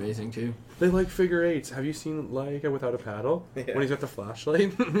 time is amazing too. They like figure eights. Have you seen like Without a Paddle? Yeah. When he's got the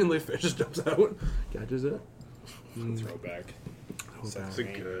flashlight and the fish just jumps out, catches it. Throwback. Oh, That's bad. a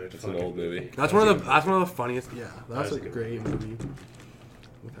Good. It's an old movie. That's one of the funniest. Yeah, that's That a is a good great movie.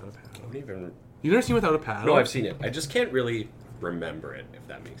 Without a I Paddle. don't even. You never seen Without a Paddle? No, I've seen it. I just can't really remember it, if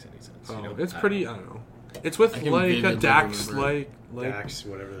that makes any sense. Oh, you know? it's I pretty. don't I don't know. It's with I can like a vividly Dax, remember like Dax,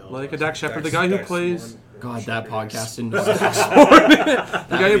 whatever the hell. like it a was. Dax Shepard, the guy who plays. God, that podcast annoys The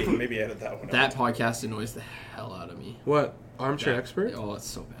guy Maybe, who maybe edit that one. that out. podcast annoys the hell out of me. what Armchair That- Expert? Oh, it's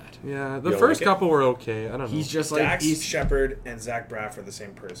so bad. Yeah, the don't first like it? couple were okay. I don't know. He's just like Dax he's Shepard and Zach Braff are the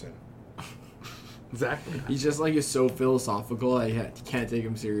same person. exactly. he's just like is so philosophical. Can't take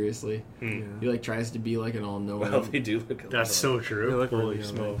him seriously. Yeah. He like tries to be like an all-knowing. Well, they do look. a That's little- so true. They look Holy really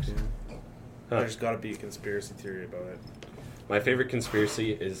smokes. alike, yeah. There's got to be a conspiracy theory about it. My favorite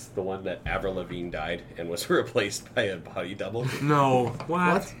conspiracy is the one that Avril Lavigne died and was replaced by a body double. No, what?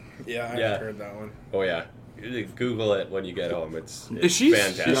 What? Yeah, I Yeah. haven't heard that one. Oh yeah, Google it when you get home. It's Is she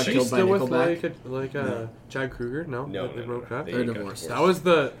fantastic. got she killed by still with Nickelback? like Chad Kruger? No, No, they no, broke no, up. they They're got divorced. That was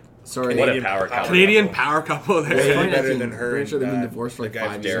the Sorry, What a Canadian power power couple. Canadian couple. power couple there. Way It's funny better that than her Pretty sure they've been and, divorced for like the guy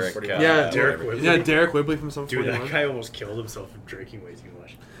 5 from years. Derek. Yeah, Derek Whibley. Yeah, Derek Whibley from Some Dude, 41. that guy almost killed himself from drinking way too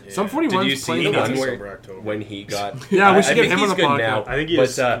much. Some Yeah. 41 Did you see the playing one the where Sober October. when he got? Yeah, we should I get think him on he's the good podcast. now. I think he but,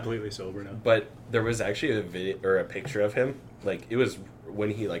 is completely sober now. But there was actually a video or a picture of him. Like it was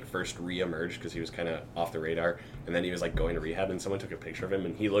when he like first re-emerged because he was kind of off the radar, and then he was like going to rehab, and someone took a picture of him,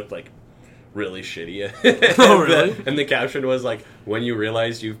 and he looked like really shitty. Oh, really? And the caption was like, "When you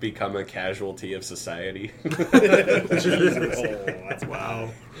realize you've become a casualty of society." Oh, that's Wow.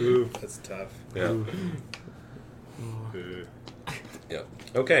 Ooh. That's tough. Yeah. Ooh. Yeah.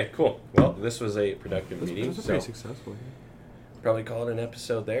 Okay. Cool. Well, this was a productive meeting. This was So pretty successful. probably call it an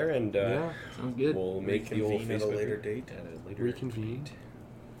episode there, and Yeah, Sounds good. we'll make the old Reconvene at a Facebook later group date. at a later reconvene.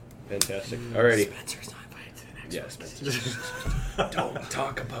 Fantastic. Alrighty. Spencer's not invited to the next Yes. Don't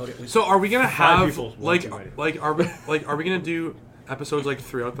talk about it. So are we gonna Five have people, one too many. are we gonna do episodes like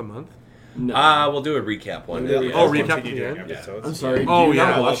throughout the month? No. We'll do a recap one. Yeah. day. Oh, Once recap we do at the end? episodes. I'm sorry. Oh, do you yeah.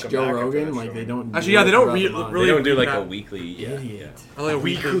 not watch Welcome Joe back Rogan? after Like that they show. don't. Actually, yeah, they don't really really. They don't do like recap. a weekly. Yeah. Idiot. Like a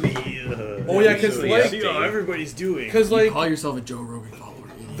weekly. Oh, yeah, 'cause, like- see how everybody's doing. Because You like call yourself a Joe Rogan follower.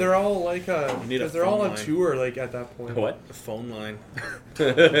 Idiot. they're all like need a they're all phone on line. tour like at that point. What? The phone line.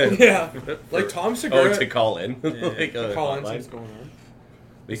 Yeah, like Tom Oh, Segura. to call in. Like a call in, see hotline. what's going on.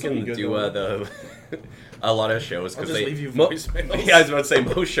 We This'll be can good, do though. the a lot of shows I'll because just they leave you voicemails. Yeah, I was about to say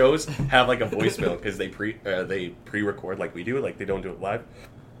most shows have like a voicemail because they pre-record like we do, like they don't do it live.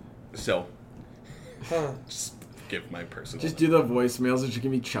 So Huh. just give my personal. Just do the voicemails. It's just gonna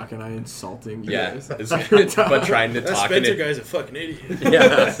be Chuck and I insulting you yeah, guys. it's, but trying to That talk. Spencer in it. guy's a fucking idiot.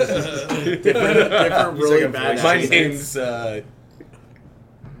 Yeah. different He's really like a bad voice- My accents. name's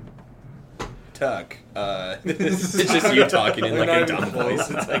Tuck. It's just you talking in We're like a not dumb even close.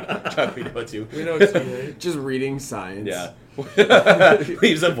 voice. It's like Chuck, we know it's you. We know it's you, right? Just reading signs. Yeah.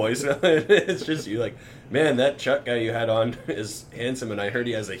 Leaves a voicemail. It's just you like, man, that Chuck guy you had on is handsome and I heard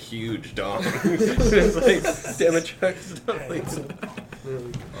he has a huge dong. It's like, damn it, Chuck, stop like,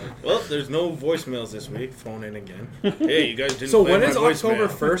 Well, there's no voicemails this week. Phone in again. Hey, you guys didn't So play when my is voicemail. October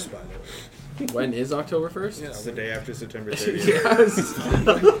 1st, by the way? When is October 1st? It's the day after September 30th.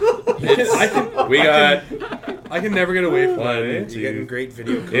 Yes. I can never get away from that. One, Eh? You're getting great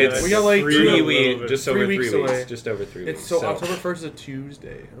video It's clips. We got like three 3 weeks, just 3 over weeks 3 weeks. away. Just over 3 weeks. It's so October 1st is a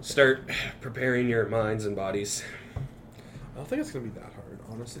Tuesday. Okay. Start preparing your minds and bodies. I don't think it's gonna be that hard,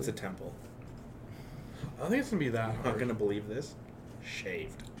 honestly. It's a temple. I don't think it's gonna be that I'm not hard. gonna believe this.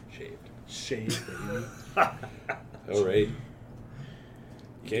 Shaved. Shave, baby. All right.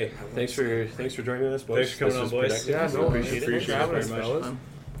 Okay. Thanks for joining us, boys. Thanks for coming This on, was boys. productive. Yeah, no, Appreciate it. thanks for having us, Very much. fellas.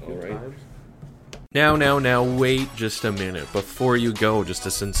 All Good right. times. Now, wait just a minute. Before you go, just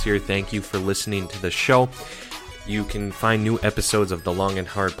a sincere thank you for listening to the show. You can find new episodes of the Long and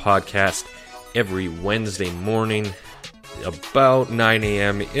Hard podcast every Wednesday morning, about 9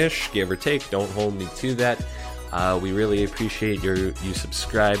 a.m.-ish, give or take. Don't hold me to that. We really appreciate you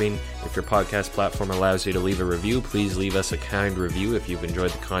subscribing. If your podcast platform allows you to leave a review, please leave us a kind review if you've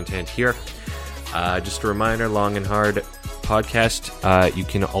enjoyed the content here. Just a reminder, Long and Hard podcast. You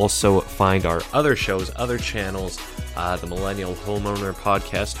can also find our other shows, other channels, the Millennial Homeowner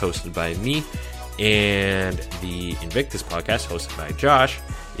podcast hosted by me, and the Invictus podcast hosted by Josh.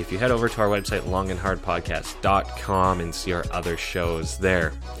 If you head over to our website, longandhardpodcast.com, and see our other shows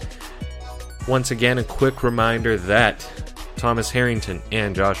there. Once again, a quick reminder that Thomas Harrington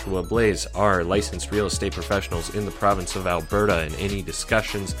and Joshua Blaze are licensed real estate professionals in the province of Alberta, and any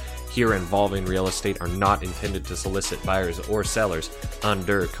discussions here involving real estate are not intended to solicit buyers or sellers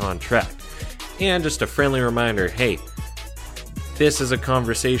under contract. And just a friendly reminder, hey, this is a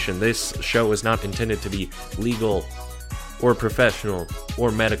conversation. This show is not intended to be legal or professional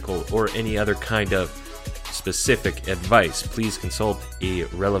or medical or any other kind of specific advice. Please consult a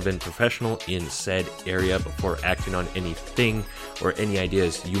relevant professional in said area before acting on anything or any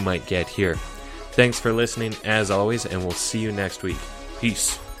ideas you might get here. Thanks for listening as always, and we'll see you next week.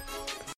 Peace.